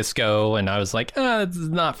Disco, and I was like, it's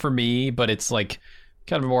not for me, but it's like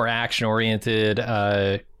kind of a more action oriented,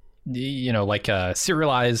 like a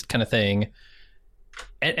serialized kind of thing.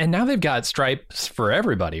 And now they've got stripes for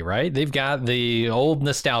everybody, right? They've got the old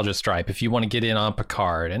nostalgia stripe if you want to get in on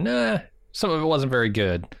Picard, and some of it wasn't very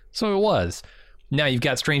good, some of it was. Now you've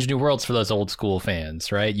got Strange New Worlds for those old school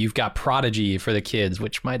fans, right? You've got Prodigy for the kids,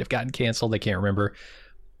 which might have gotten canceled. I can't remember.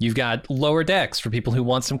 You've got Lower Decks for people who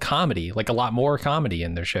want some comedy, like a lot more comedy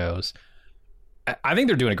in their shows. I think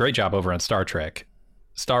they're doing a great job over on Star Trek.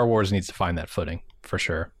 Star Wars needs to find that footing for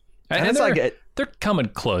sure. And it's they're coming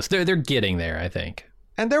close. They're getting there, I think.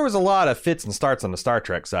 And there was a lot of fits and starts on the Star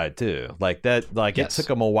Trek side too. Like that, it took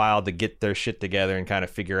them a while to get their shit together and kind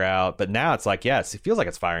of figure out. But now it's like, it feels like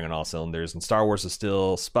it's firing on all cylinders, and Star Wars is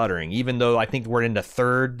still sputtering. Even though I think we're in the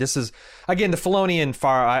third. This is again the Filoni and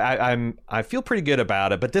far. I feel pretty good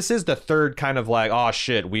about it, but this is the third kind of like, oh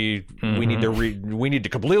shit, we need to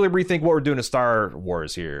completely rethink what we're doing to Star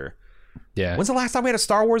Wars here. Yeah. When's the last time we had a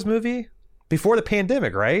Star Wars movie? Before the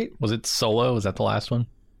pandemic, right? Was it Solo? Was that the last one?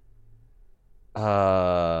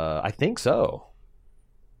 I think so.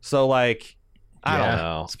 So like, I don't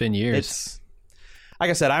know. It's been years. It's like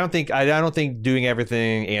I said, I don't think doing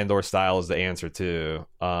everything Andor style is the answer to.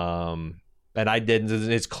 And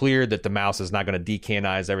it's clear that the mouse is not going to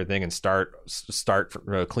decanonize everything and start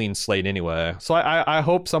a clean slate anyway. So I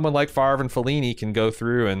hope someone like Favre and Fellini can go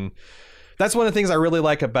through, and that's one of the things I really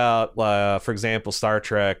like about, for example, Star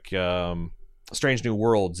Trek, Strange New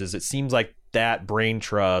Worlds, is it seems like that brain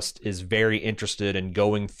trust is very interested in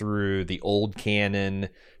going through the old canon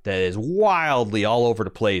that is wildly all over the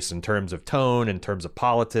place in terms of tone, in terms of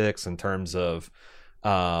politics, in terms of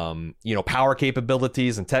power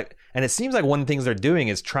capabilities and tech. And it seems like one of the things they're doing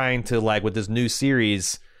is trying to, like, with this new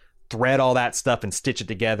series, thread all that stuff and stitch it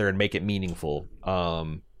together and make it meaningful.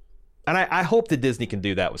 And I hope that Disney can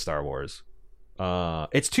do that with Star Wars.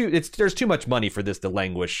 There's too much money for this to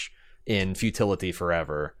languish in futility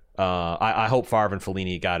forever. I hope Favre and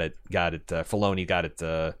Filoni got it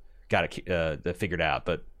figured out,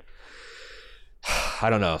 but I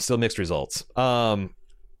don't know. Still mixed results.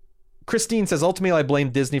 Christine says, ultimately, I blame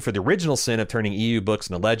Disney for the original sin of turning EU books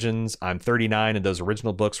into legends. I'm 39, and those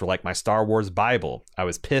original books were like my Star Wars Bible. I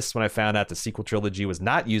was pissed when I found out the sequel trilogy was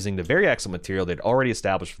not using the very excellent material they'd already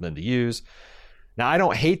established for them to use. Now, I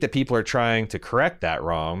don't hate that people are trying to correct that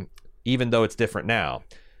wrong, even though it's different now.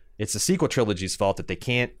 It's the sequel trilogy's fault that they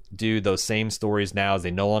can't do those same stories now, as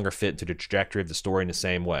they no longer fit into the trajectory of the story in the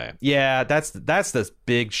same way. Yeah, that's the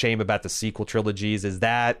big shame about the sequel trilogies, is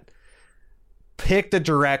that picked a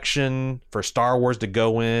direction for Star Wars to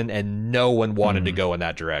go in, and no one wanted to go in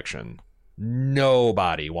that direction.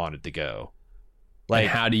 Nobody wanted to go. Like,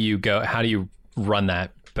 and how do you run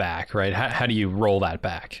that back, right? How do you roll that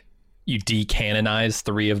back? You decanonize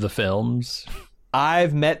 3 of the films?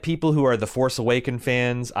 I've met people who are the Force Awakens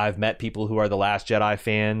fans. I've met people who are the Last Jedi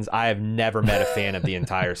fans. I have never met a fan of the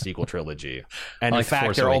entire sequel trilogy. And in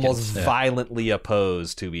fact, they're almost violently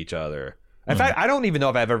opposed to each other. In fact, I don't even know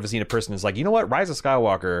if I've ever seen a person who's like, you know what, Rise of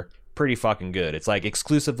Skywalker, pretty fucking good. It's like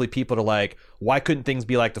exclusively people to like, why couldn't things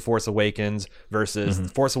be like The Force Awakens versus The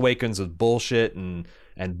Force Awakens was bullshit and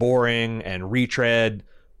boring and retread.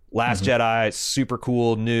 Last Jedi, super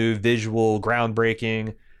cool, new, visual,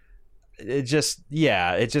 groundbreaking. It's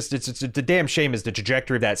a damn shame is the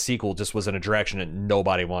trajectory of that sequel just was in a direction that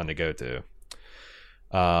nobody wanted to go to.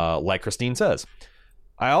 Like Christine says.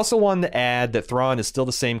 I also wanted to add that Thrawn is still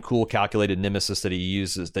the same cool, calculated nemesis that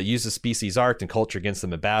uses species art and culture against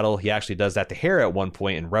them in battle. He actually does that to Hera at one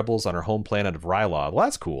point in Rebels on her home planet of Rylaw. Well,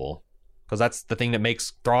 that's cool, because that's the thing that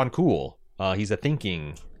makes Thrawn cool. He's a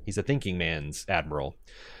thinking man's admiral.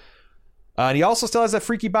 And he also still has that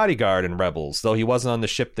freaky bodyguard in Rebels, though he wasn't on the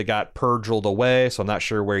ship that got purged away, so I'm not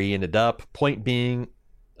sure where he ended up. Point being,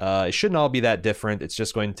 it shouldn't all be that different. It's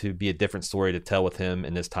just going to be a different story to tell with him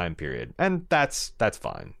in this time period, and that's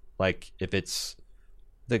fine. Like, if it's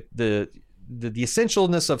the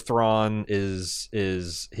essentialness of Thrawn is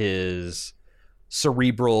his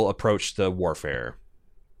cerebral approach to warfare,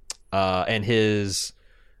 and his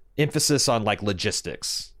emphasis on like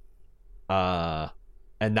logistics,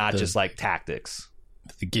 and not just like tactics.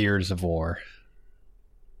 The gears of war.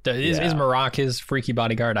 Is Marok his freaky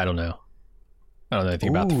bodyguard? I don't know. I don't know anything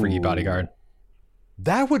about the freaky bodyguard.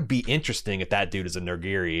 That would be interesting if that dude is a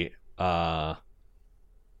Nergiri.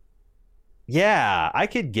 Yeah, I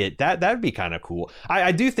could get that. That'd be kind of cool.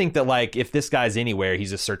 I do think that, like, if this guy's anywhere,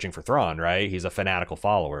 he's just searching for Thrawn, right? He's a fanatical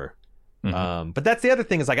follower. Mm-hmm. But that's the other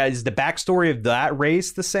thing, is like, is the backstory of that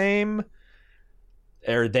race the same?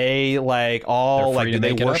 Are they like all like, do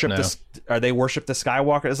they worship are they worship the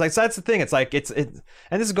Skywalker? It's like, so that's the thing. It's like, and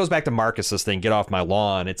this goes back to Marcus's thing, get off my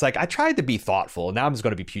lawn. It's like, I tried to be thoughtful. Now I'm just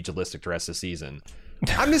going to be pugilistic the rest of the season.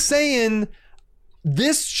 I'm just saying,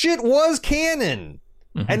 this shit was canon.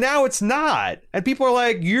 Mm-hmm. And now it's not. And people are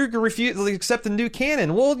like, you're refusing to accept the new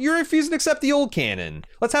canon. Well, you're refusing to accept the old canon.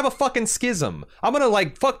 Let's have a fucking schism. I'm going to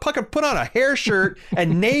like fucking put on a hair shirt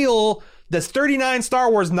and nail the 39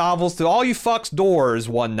 Star Wars novels to all you fucks doors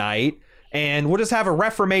one night. And we'll just have a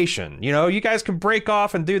reformation. You know, you guys can break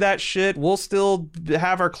off and do that shit. We'll still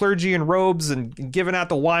have our clergy in robes and giving out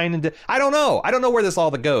the wine. And I don't know. I don't know where this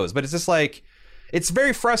all goes, but it's just like, it's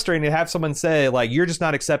very frustrating to have someone say, like, you're just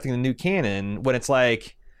not accepting the new canon, when it's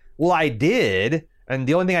like, well, I did, and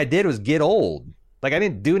the only thing I did was get old. Like, I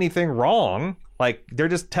didn't do anything wrong. Like, they're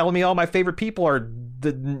just telling me all my favorite people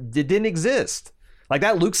didn't exist. Like,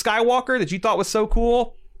 that Luke Skywalker that you thought was so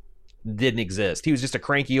cool didn't exist. He was just a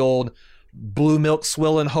cranky old blue milk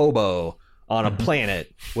swilling hobo on a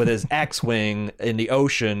planet with his X-Wing in the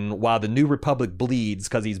ocean while the New Republic bleeds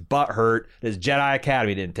because he's butthurt his Jedi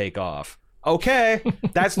Academy didn't take off. Okay,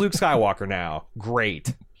 that's Luke Skywalker now.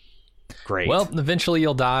 Great. Well, eventually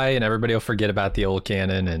you'll die and everybody will forget about the old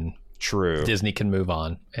canon, and true, Disney can move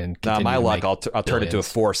on and continue. My luck, I'll turn into a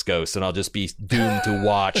Force ghost, and I'll just be doomed to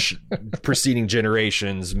watch preceding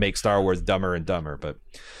generations make Star Wars dumber and dumber. But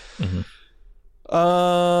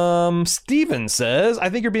Steven says, I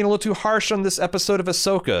think you're being a little too harsh on this episode of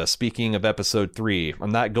Ahsoka. Speaking of episode 3,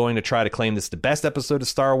 I'm not going to try to claim this the best episode of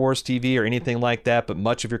Star Wars TV or anything like that, but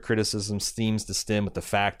much of your criticism seems to stem with the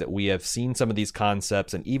fact that we have seen some of these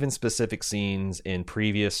concepts and even specific scenes in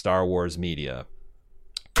previous Star Wars media.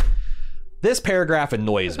 This paragraph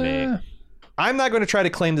annoys me. I'm not going to try to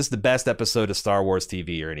claim this the best episode of Star Wars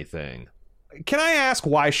TV or anything. Can I ask,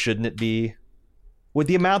 why shouldn't it be? With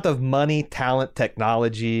the amount of money, talent,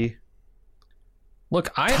 technology, look,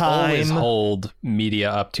 I always hold media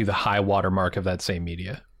up to the high watermark of that same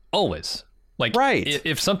media. Always. Like, right.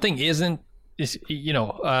 If something isn't,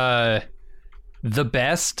 the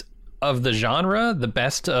best of the genre, the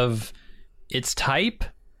best of its type,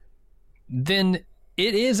 then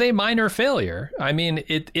it is a minor failure. I mean,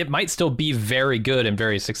 it might still be very good and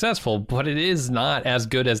very successful, but it is not as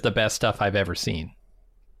good as the best stuff I've ever seen.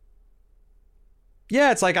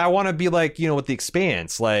 Yeah, it's like, I want to be like, with The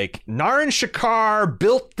Expanse. Like, Naran Shakar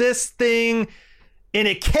built this thing in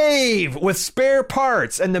a cave with spare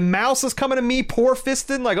parts, and the mouse is coming to me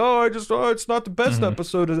poor-fisted, like, it's not the best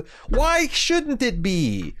episode. Why shouldn't it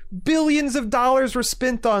be? Billions of dollars were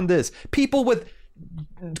spent on this. People with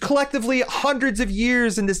collectively hundreds of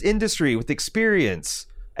years in this industry with experience.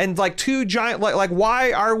 And like two giant, like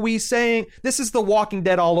why are we saying this is The Walking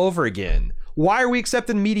Dead all over again? Why are we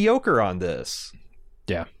accepting mediocre on this?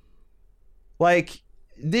 Yeah. Like,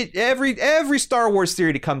 every Star Wars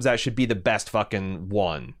theory that comes out should be the best fucking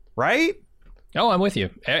one, right? Oh, I'm with you.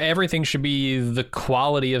 Everything should be the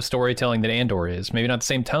quality of storytelling that Andor is. Maybe not the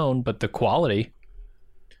same tone, but the quality.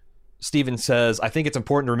 Steven says, I think it's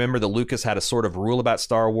important to remember that Lucas had a sort of rule about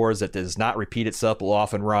Star Wars that does not repeat itself but will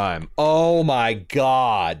often rhyme. Oh my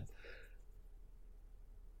God.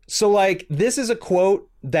 So, like, this is a quote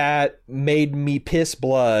that made me piss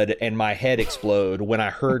blood and my head explode when I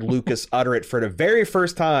heard Lucas utter it for the very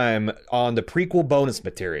first time on the prequel bonus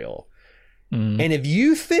material. And if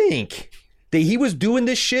you think that he was doing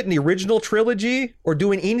this shit in the original trilogy or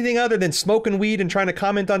doing anything other than smoking weed and trying to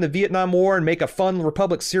comment on the Vietnam War and make a fun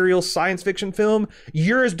Republic serial science fiction film,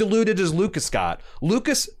 you're as deluded as Lucas got.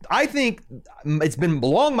 Lucas, I think it's been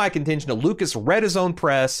long my contention that Lucas read his own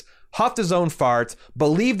press, huffed his own farts,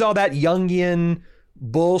 believed all that Jungian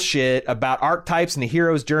bullshit about archetypes and the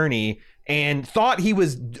hero's journey, and thought he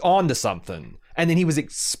was onto something. And then he was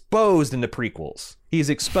exposed in the prequels. He's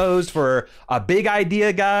exposed for a big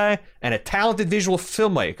idea guy and a talented visual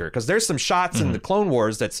filmmaker. Because there's some shots in the Clone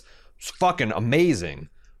Wars that's fucking amazing.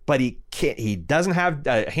 But he doesn't have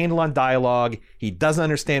a handle on dialogue. He doesn't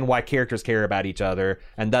understand why characters care about each other.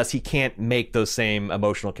 And thus he can't make those same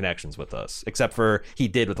emotional connections with us. Except for he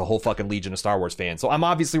did with the whole fucking legion of Star Wars fans. So I'm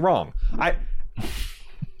obviously wrong. I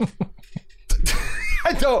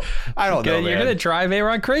don't know, man. You're gonna drive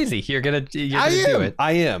Aaron crazy. You're gonna do it.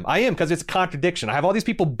 I am because it's a contradiction. I have all these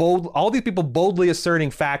people boldly asserting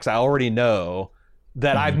facts I already know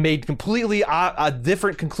that I've made completely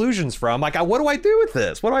different conclusions from. Like, what do I do with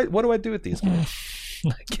this? What do I do with these guys?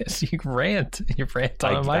 I guess you rant. You rant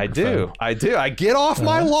on a microphone. I do. I get off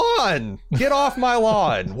my lawn. Get off my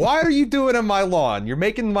lawn. Why are you doing on my lawn? You're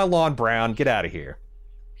making my lawn brown. Get out of here.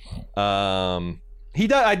 He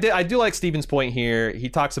does. I do like Steven's point here. He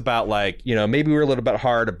talks about, like, you know, maybe we were a little bit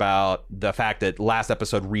hard about the fact that last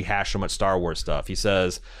episode rehashed so much Star Wars stuff. He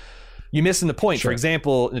says, you're missing the point. Sure. For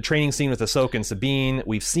example, in the training scene with Ahsoka and Sabine,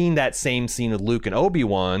 we've seen that same scene with Luke and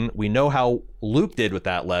Obi-Wan. We know how Luke did with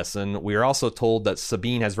that lesson. We are also told that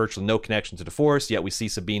Sabine has virtually no connection to the Force, yet we see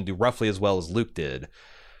Sabine do roughly as well as Luke did.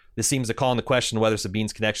 This seems to call into question whether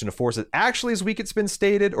Sabine's connection to Force is actually as weak as it's been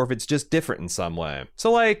stated, or if it's just different in some way.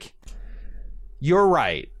 So, like, you're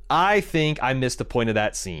right. I think I missed the point of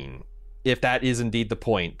that scene. If that is indeed the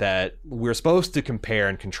point, that we're supposed to compare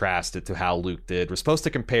and contrast it to how Luke did. We're supposed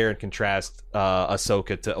to compare and contrast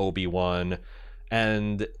Ahsoka to Obi-Wan.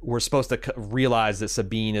 And we're supposed to realize that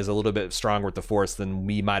Sabine is a little bit stronger with the Force than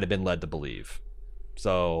we might have been led to believe.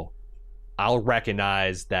 So I'll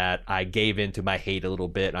recognize that I gave into my hate a little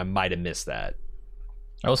bit, and I might have missed that.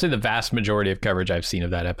 I will say the vast majority of coverage I've seen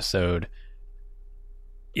of that episode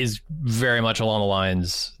is very much along the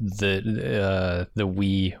lines that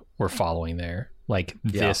we were following there. Like,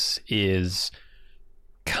 this is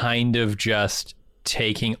kind of just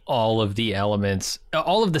taking all of the elements,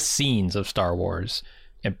 all of the scenes of Star Wars,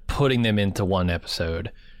 and putting them into one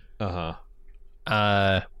episode. I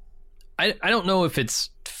don't know if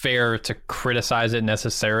it's fair to criticize it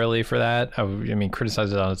necessarily for that. I mean,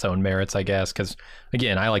 criticize it on its own merits, I guess, because,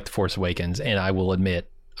 again, I like The Force Awakens, and I will admit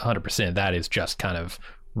 100% that is just kind of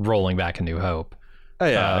rolling back A New Hope. Oh,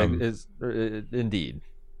 yeah, indeed.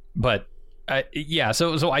 But,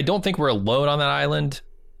 so I don't think we're alone on that island.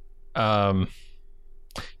 And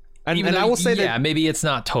I will say that maybe it's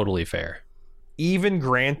not totally fair. Even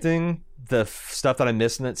granting the stuff that I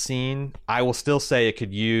missed in that scene, I will still say it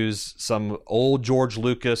could use some old George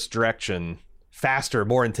Lucas direction, faster,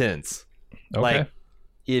 more intense. Okay. Like,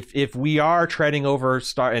 if we are treading over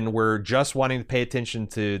and we're just wanting to pay attention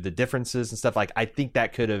to the differences and stuff, like, I think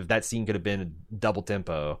that scene could have been double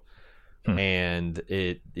tempo. And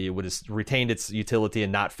it would have retained its utility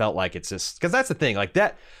and not felt like it's just, because that's the thing, like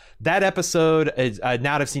that episode is, now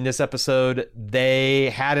that I've seen this episode,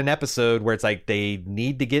 they had an episode where it's like they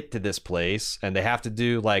need to get to this place and they have to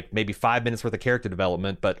do like maybe 5 minutes worth of character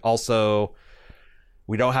development, but also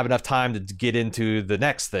we don't have enough time to get into the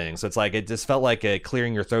next thing. So it's like, it just felt like a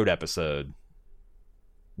clearing your throat episode,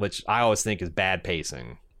 which I always think is bad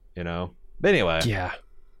pacing, you know? But anyway. Yeah.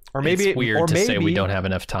 Or maybe it's weird to say we don't have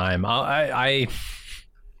enough time. I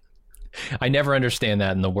never understand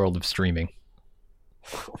that in the world of streaming.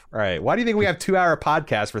 All right. Why do you think we have 2-hour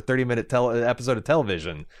podcast for 30-minute episode of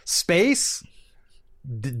television? Space,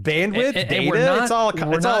 bandwidth, data. It's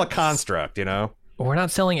all a construct, you know. We're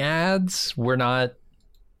not selling ads. We're not.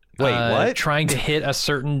 Wait, what? Trying to hit a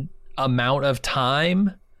certain amount of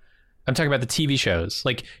time. I'm talking about the TV shows.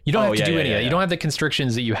 Like, you don't have to do any of that. You don't have the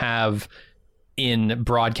constrictions that you have in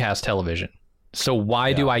broadcast television. So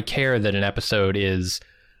why do I care that an episode is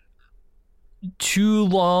too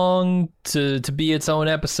long to be its own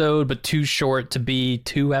episode, but too short to be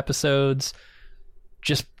 2 episodes?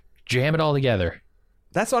 Just jam it all together.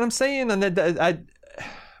 That's what I'm saying. And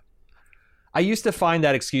I used to find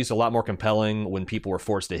that excuse a lot more compelling when people were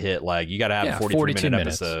forced to hit, like, you got to have a 42-minute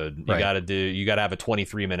episode. You got to have a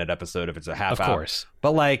 23-minute episode if it's a half hour. Of course.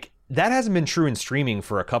 But, like, that hasn't been true in streaming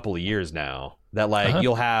for a couple of years now. That, like,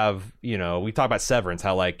 you'll have, you know, we talk about Severance,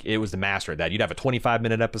 how, like, it was the master of that. You'd have a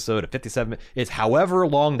 25-minute episode, a 57-minute. It's however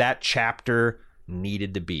long that chapter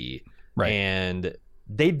needed to be. Right. And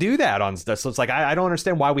they do that on stuff. So it's like, I don't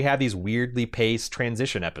understand why we have these weirdly paced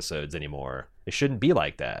transition episodes anymore. It shouldn't be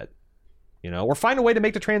like that. You know, or find a way to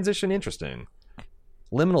make the transition interesting.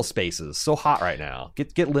 Liminal spaces, so hot right now.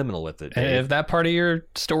 Get liminal with it, Dave. And if that part of your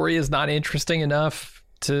story is not interesting enough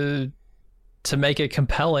to make it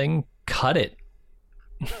compelling, cut it.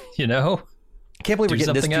 You know? can't believe we're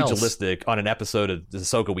getting this something else. pugilistic on an episode of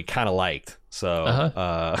Ahsoka we kind of liked.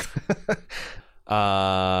 So,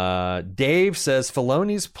 Dave says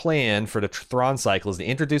Filoni's plan for the Thrawn cycle is to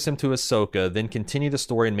introduce him to Ahsoka, then continue the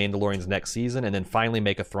story in Mandalorian's next season, and then finally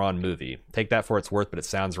make a Thrawn movie. Take that for its worth, but it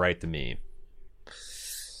sounds right to me.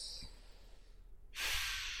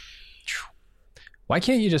 Why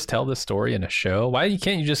can't you just tell this story in a show? Why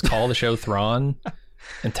can't you just call the show Thrawn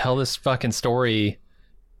and tell this fucking story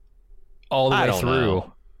all the way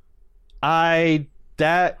through?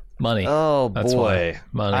 Money. Oh, That's boy.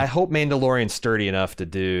 Money. I hope Mandalorian's sturdy enough to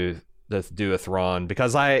do a Thrawn,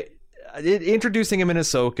 because introducing him in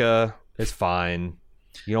Ahsoka is fine.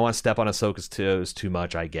 You don't want to step on Ahsoka's toes too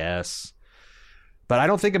much, I guess. But I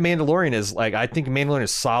don't think a Mandalorian is like, I think Mandalorian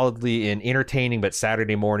is solidly an entertaining but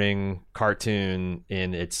Saturday morning cartoon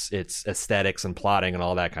in its aesthetics and plotting and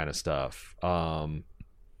all that kind of stuff.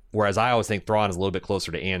 Whereas I always think Thrawn is a little bit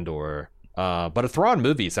closer to Andor. But a Thrawn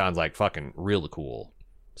movie sounds like fucking really cool.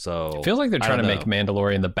 So it feels like they're trying to make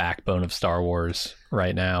Mandalorian the backbone of Star Wars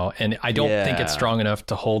right now, and I don't think it's strong enough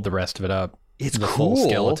to hold the rest of it up. It's the cool. Full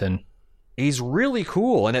skeleton. He's really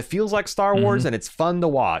cool, and it feels like Star Wars, and it's fun to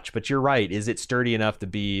watch. But you're right. Is it sturdy enough to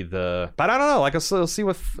be the... But I don't know. Like, I'll see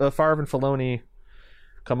what Favre and Filoni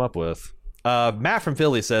come up with. Matt from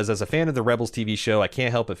Philly says, as a fan of the Rebels TV show, I can't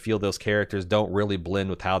help but feel those characters don't really blend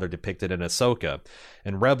with how they're depicted in Ahsoka.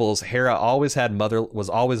 In Rebels, Hera was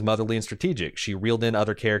always motherly and strategic. She reeled in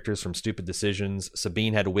other characters from stupid decisions.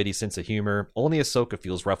 Sabine had a witty sense of humor. Only Ahsoka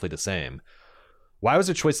feels roughly the same. Why was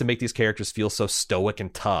the choice to make these characters feel so stoic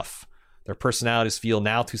and tough? Their personalities feel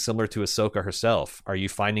now too similar to Ahsoka herself. Are you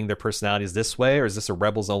finding their personalities this way, or is this a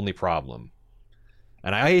Rebels-only problem?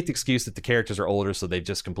 And I hate the excuse that the characters are older, so they've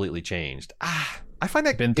just completely changed. I find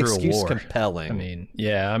that excuse compelling. I mean,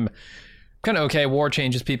 yeah, I'm kind of okay. War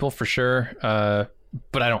changes people for sure,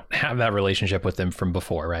 but I don't have that relationship with them from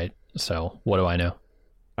before, right? So what do I know?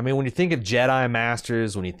 I mean, when you think of Jedi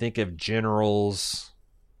Masters, when you think of generals,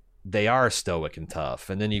 they are stoic and tough.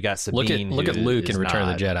 And then you got Sabine. Look at Luke in Return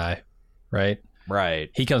of the Jedi, right? Right.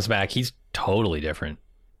 He comes back. He's totally different.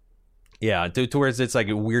 Yeah, towards it's like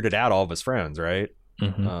it weirded out all of his friends, right?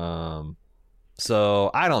 Mm-hmm. So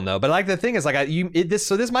I don't know, but like the thing is, like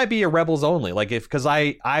this might be a Rebels only. Like because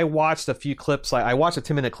I watched a few clips. Like I watched a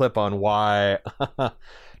 10-minute clip on why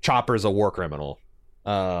Chopper's a war criminal.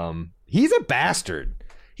 He's a bastard.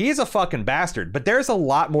 He is a fucking bastard. But there's a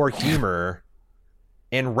lot more humor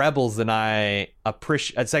in Rebels than I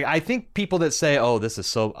appreciate. It's like I think people that say, "Oh, this is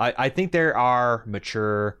so," I think there are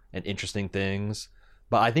mature and interesting things.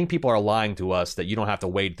 But I think people are lying to us that you don't have to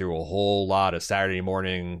wade through a whole lot of Saturday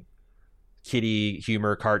morning kiddie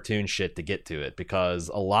humor cartoon shit to get to it, because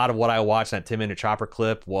a lot of what I watched in that 10-minute Chopper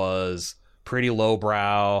clip was pretty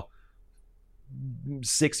lowbrow,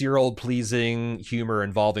 6-year-old pleasing humor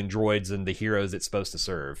involving droids and the heroes it's supposed to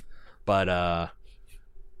serve. But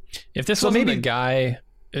if this wasn't the guy,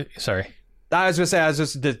 sorry, I was gonna say,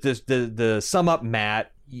 the sum up,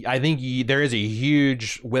 Matt. I think there is a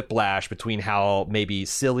huge whiplash between how maybe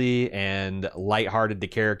silly and lighthearted the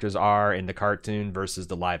characters are in the cartoon versus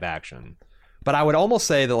the live action. But I would almost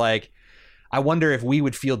say that, like, I wonder if we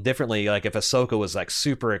would feel differently, like if Ahsoka was like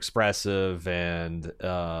super expressive and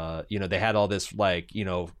they had all this like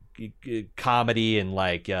comedy and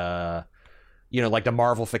like like the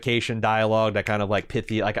Marvelification dialogue, that kind of like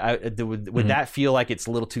pithy. Like, would that feel like it's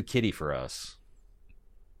a little too kiddie for us?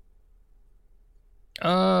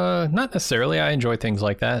 Not necessarily. I enjoy things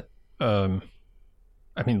like that. I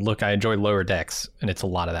mean, look, I enjoy Lower Decks, and it's a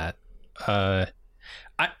lot of that.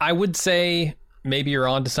 I would say maybe you're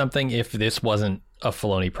onto something if this wasn't a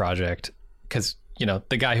Filoni project, because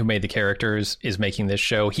the guy who made the characters is making this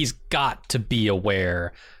show. He's got to be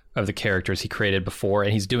aware of the characters he created before,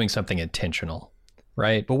 and he's doing something intentional.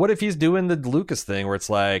 Right. But what if he's doing the Lucas thing where it's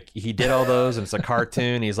like he did all those and it's a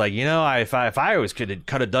cartoon? He's like, if I always could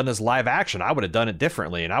have done this live action, I would have done it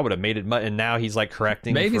differently and I would have made it. And now he's like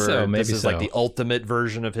correcting. Maybe this is like the ultimate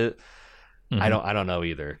version of it. Mm-hmm. I don't know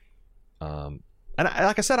either. And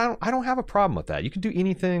like I said, I don't have a problem with that. You can do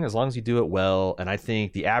anything as long as you do it well. And I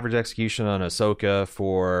think the average execution on Ahsoka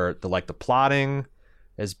for the plotting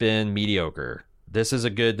has been mediocre. This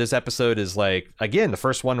episode is like, again, the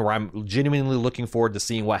first one where I'm genuinely looking forward to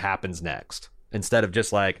seeing what happens next, instead of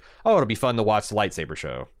just like, oh, it'll be fun to watch the lightsaber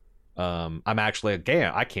show. I'm actually,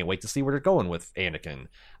 again, I can't wait to see where they're going with Anakin.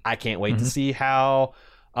 I can't wait to see how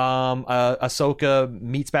Ahsoka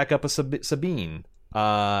meets back up with Sabine.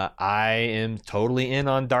 I am totally in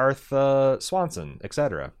on Darth Swanson,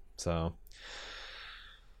 etc. So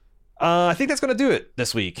I think that's going to do it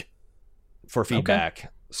this week for feedback. Okay.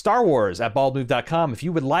 Star Wars at baldmove.com. If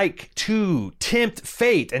you would like to tempt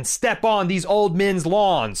fate and step on these old men's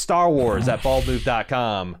lawns, Star Wars at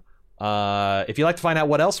baldmove.com. If you'd like to find out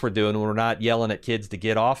what else we're doing when we're not yelling at kids to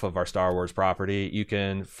get off of our Star Wars property, you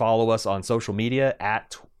can follow us on social media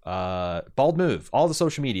at Bald Move. All the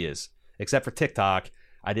social medias, except for TikTok.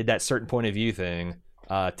 I did that certain point of view thing.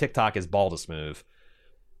 TikTok is Baldest Move.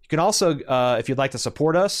 You can also, if you'd like to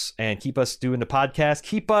support us and keep us doing the podcast,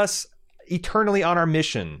 keep us eternally on our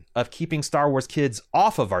mission of keeping Star Wars kids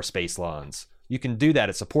off of our space lawns. You can do that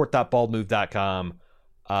at support.baldmove.com.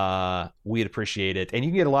 We'd appreciate it. And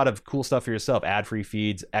you can get a lot of cool stuff for yourself. Ad-free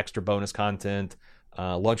feeds, extra bonus content,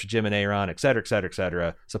 lunch with Jim and Aaron, etc., etc.,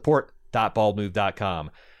 etc.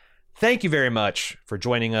 Support.baldmove.com. Thank you very much for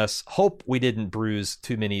joining us. Hope we didn't bruise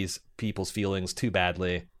too many people's feelings too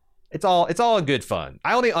badly. It's all in good fun.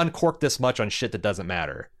 I only uncork this much on shit that doesn't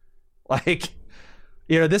matter. Like,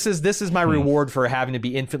 you know, this is my reward for having to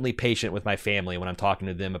be infinitely patient with my family when I'm talking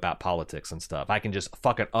to them about politics and stuff. I can just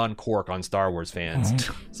fucking uncork on Star Wars fans.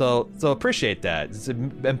 So appreciate that. It's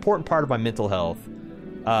an important part of my mental health.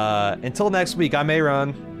 Until next week, I'm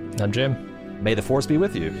Aaron. I'm Jim. May the Force be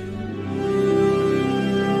with you.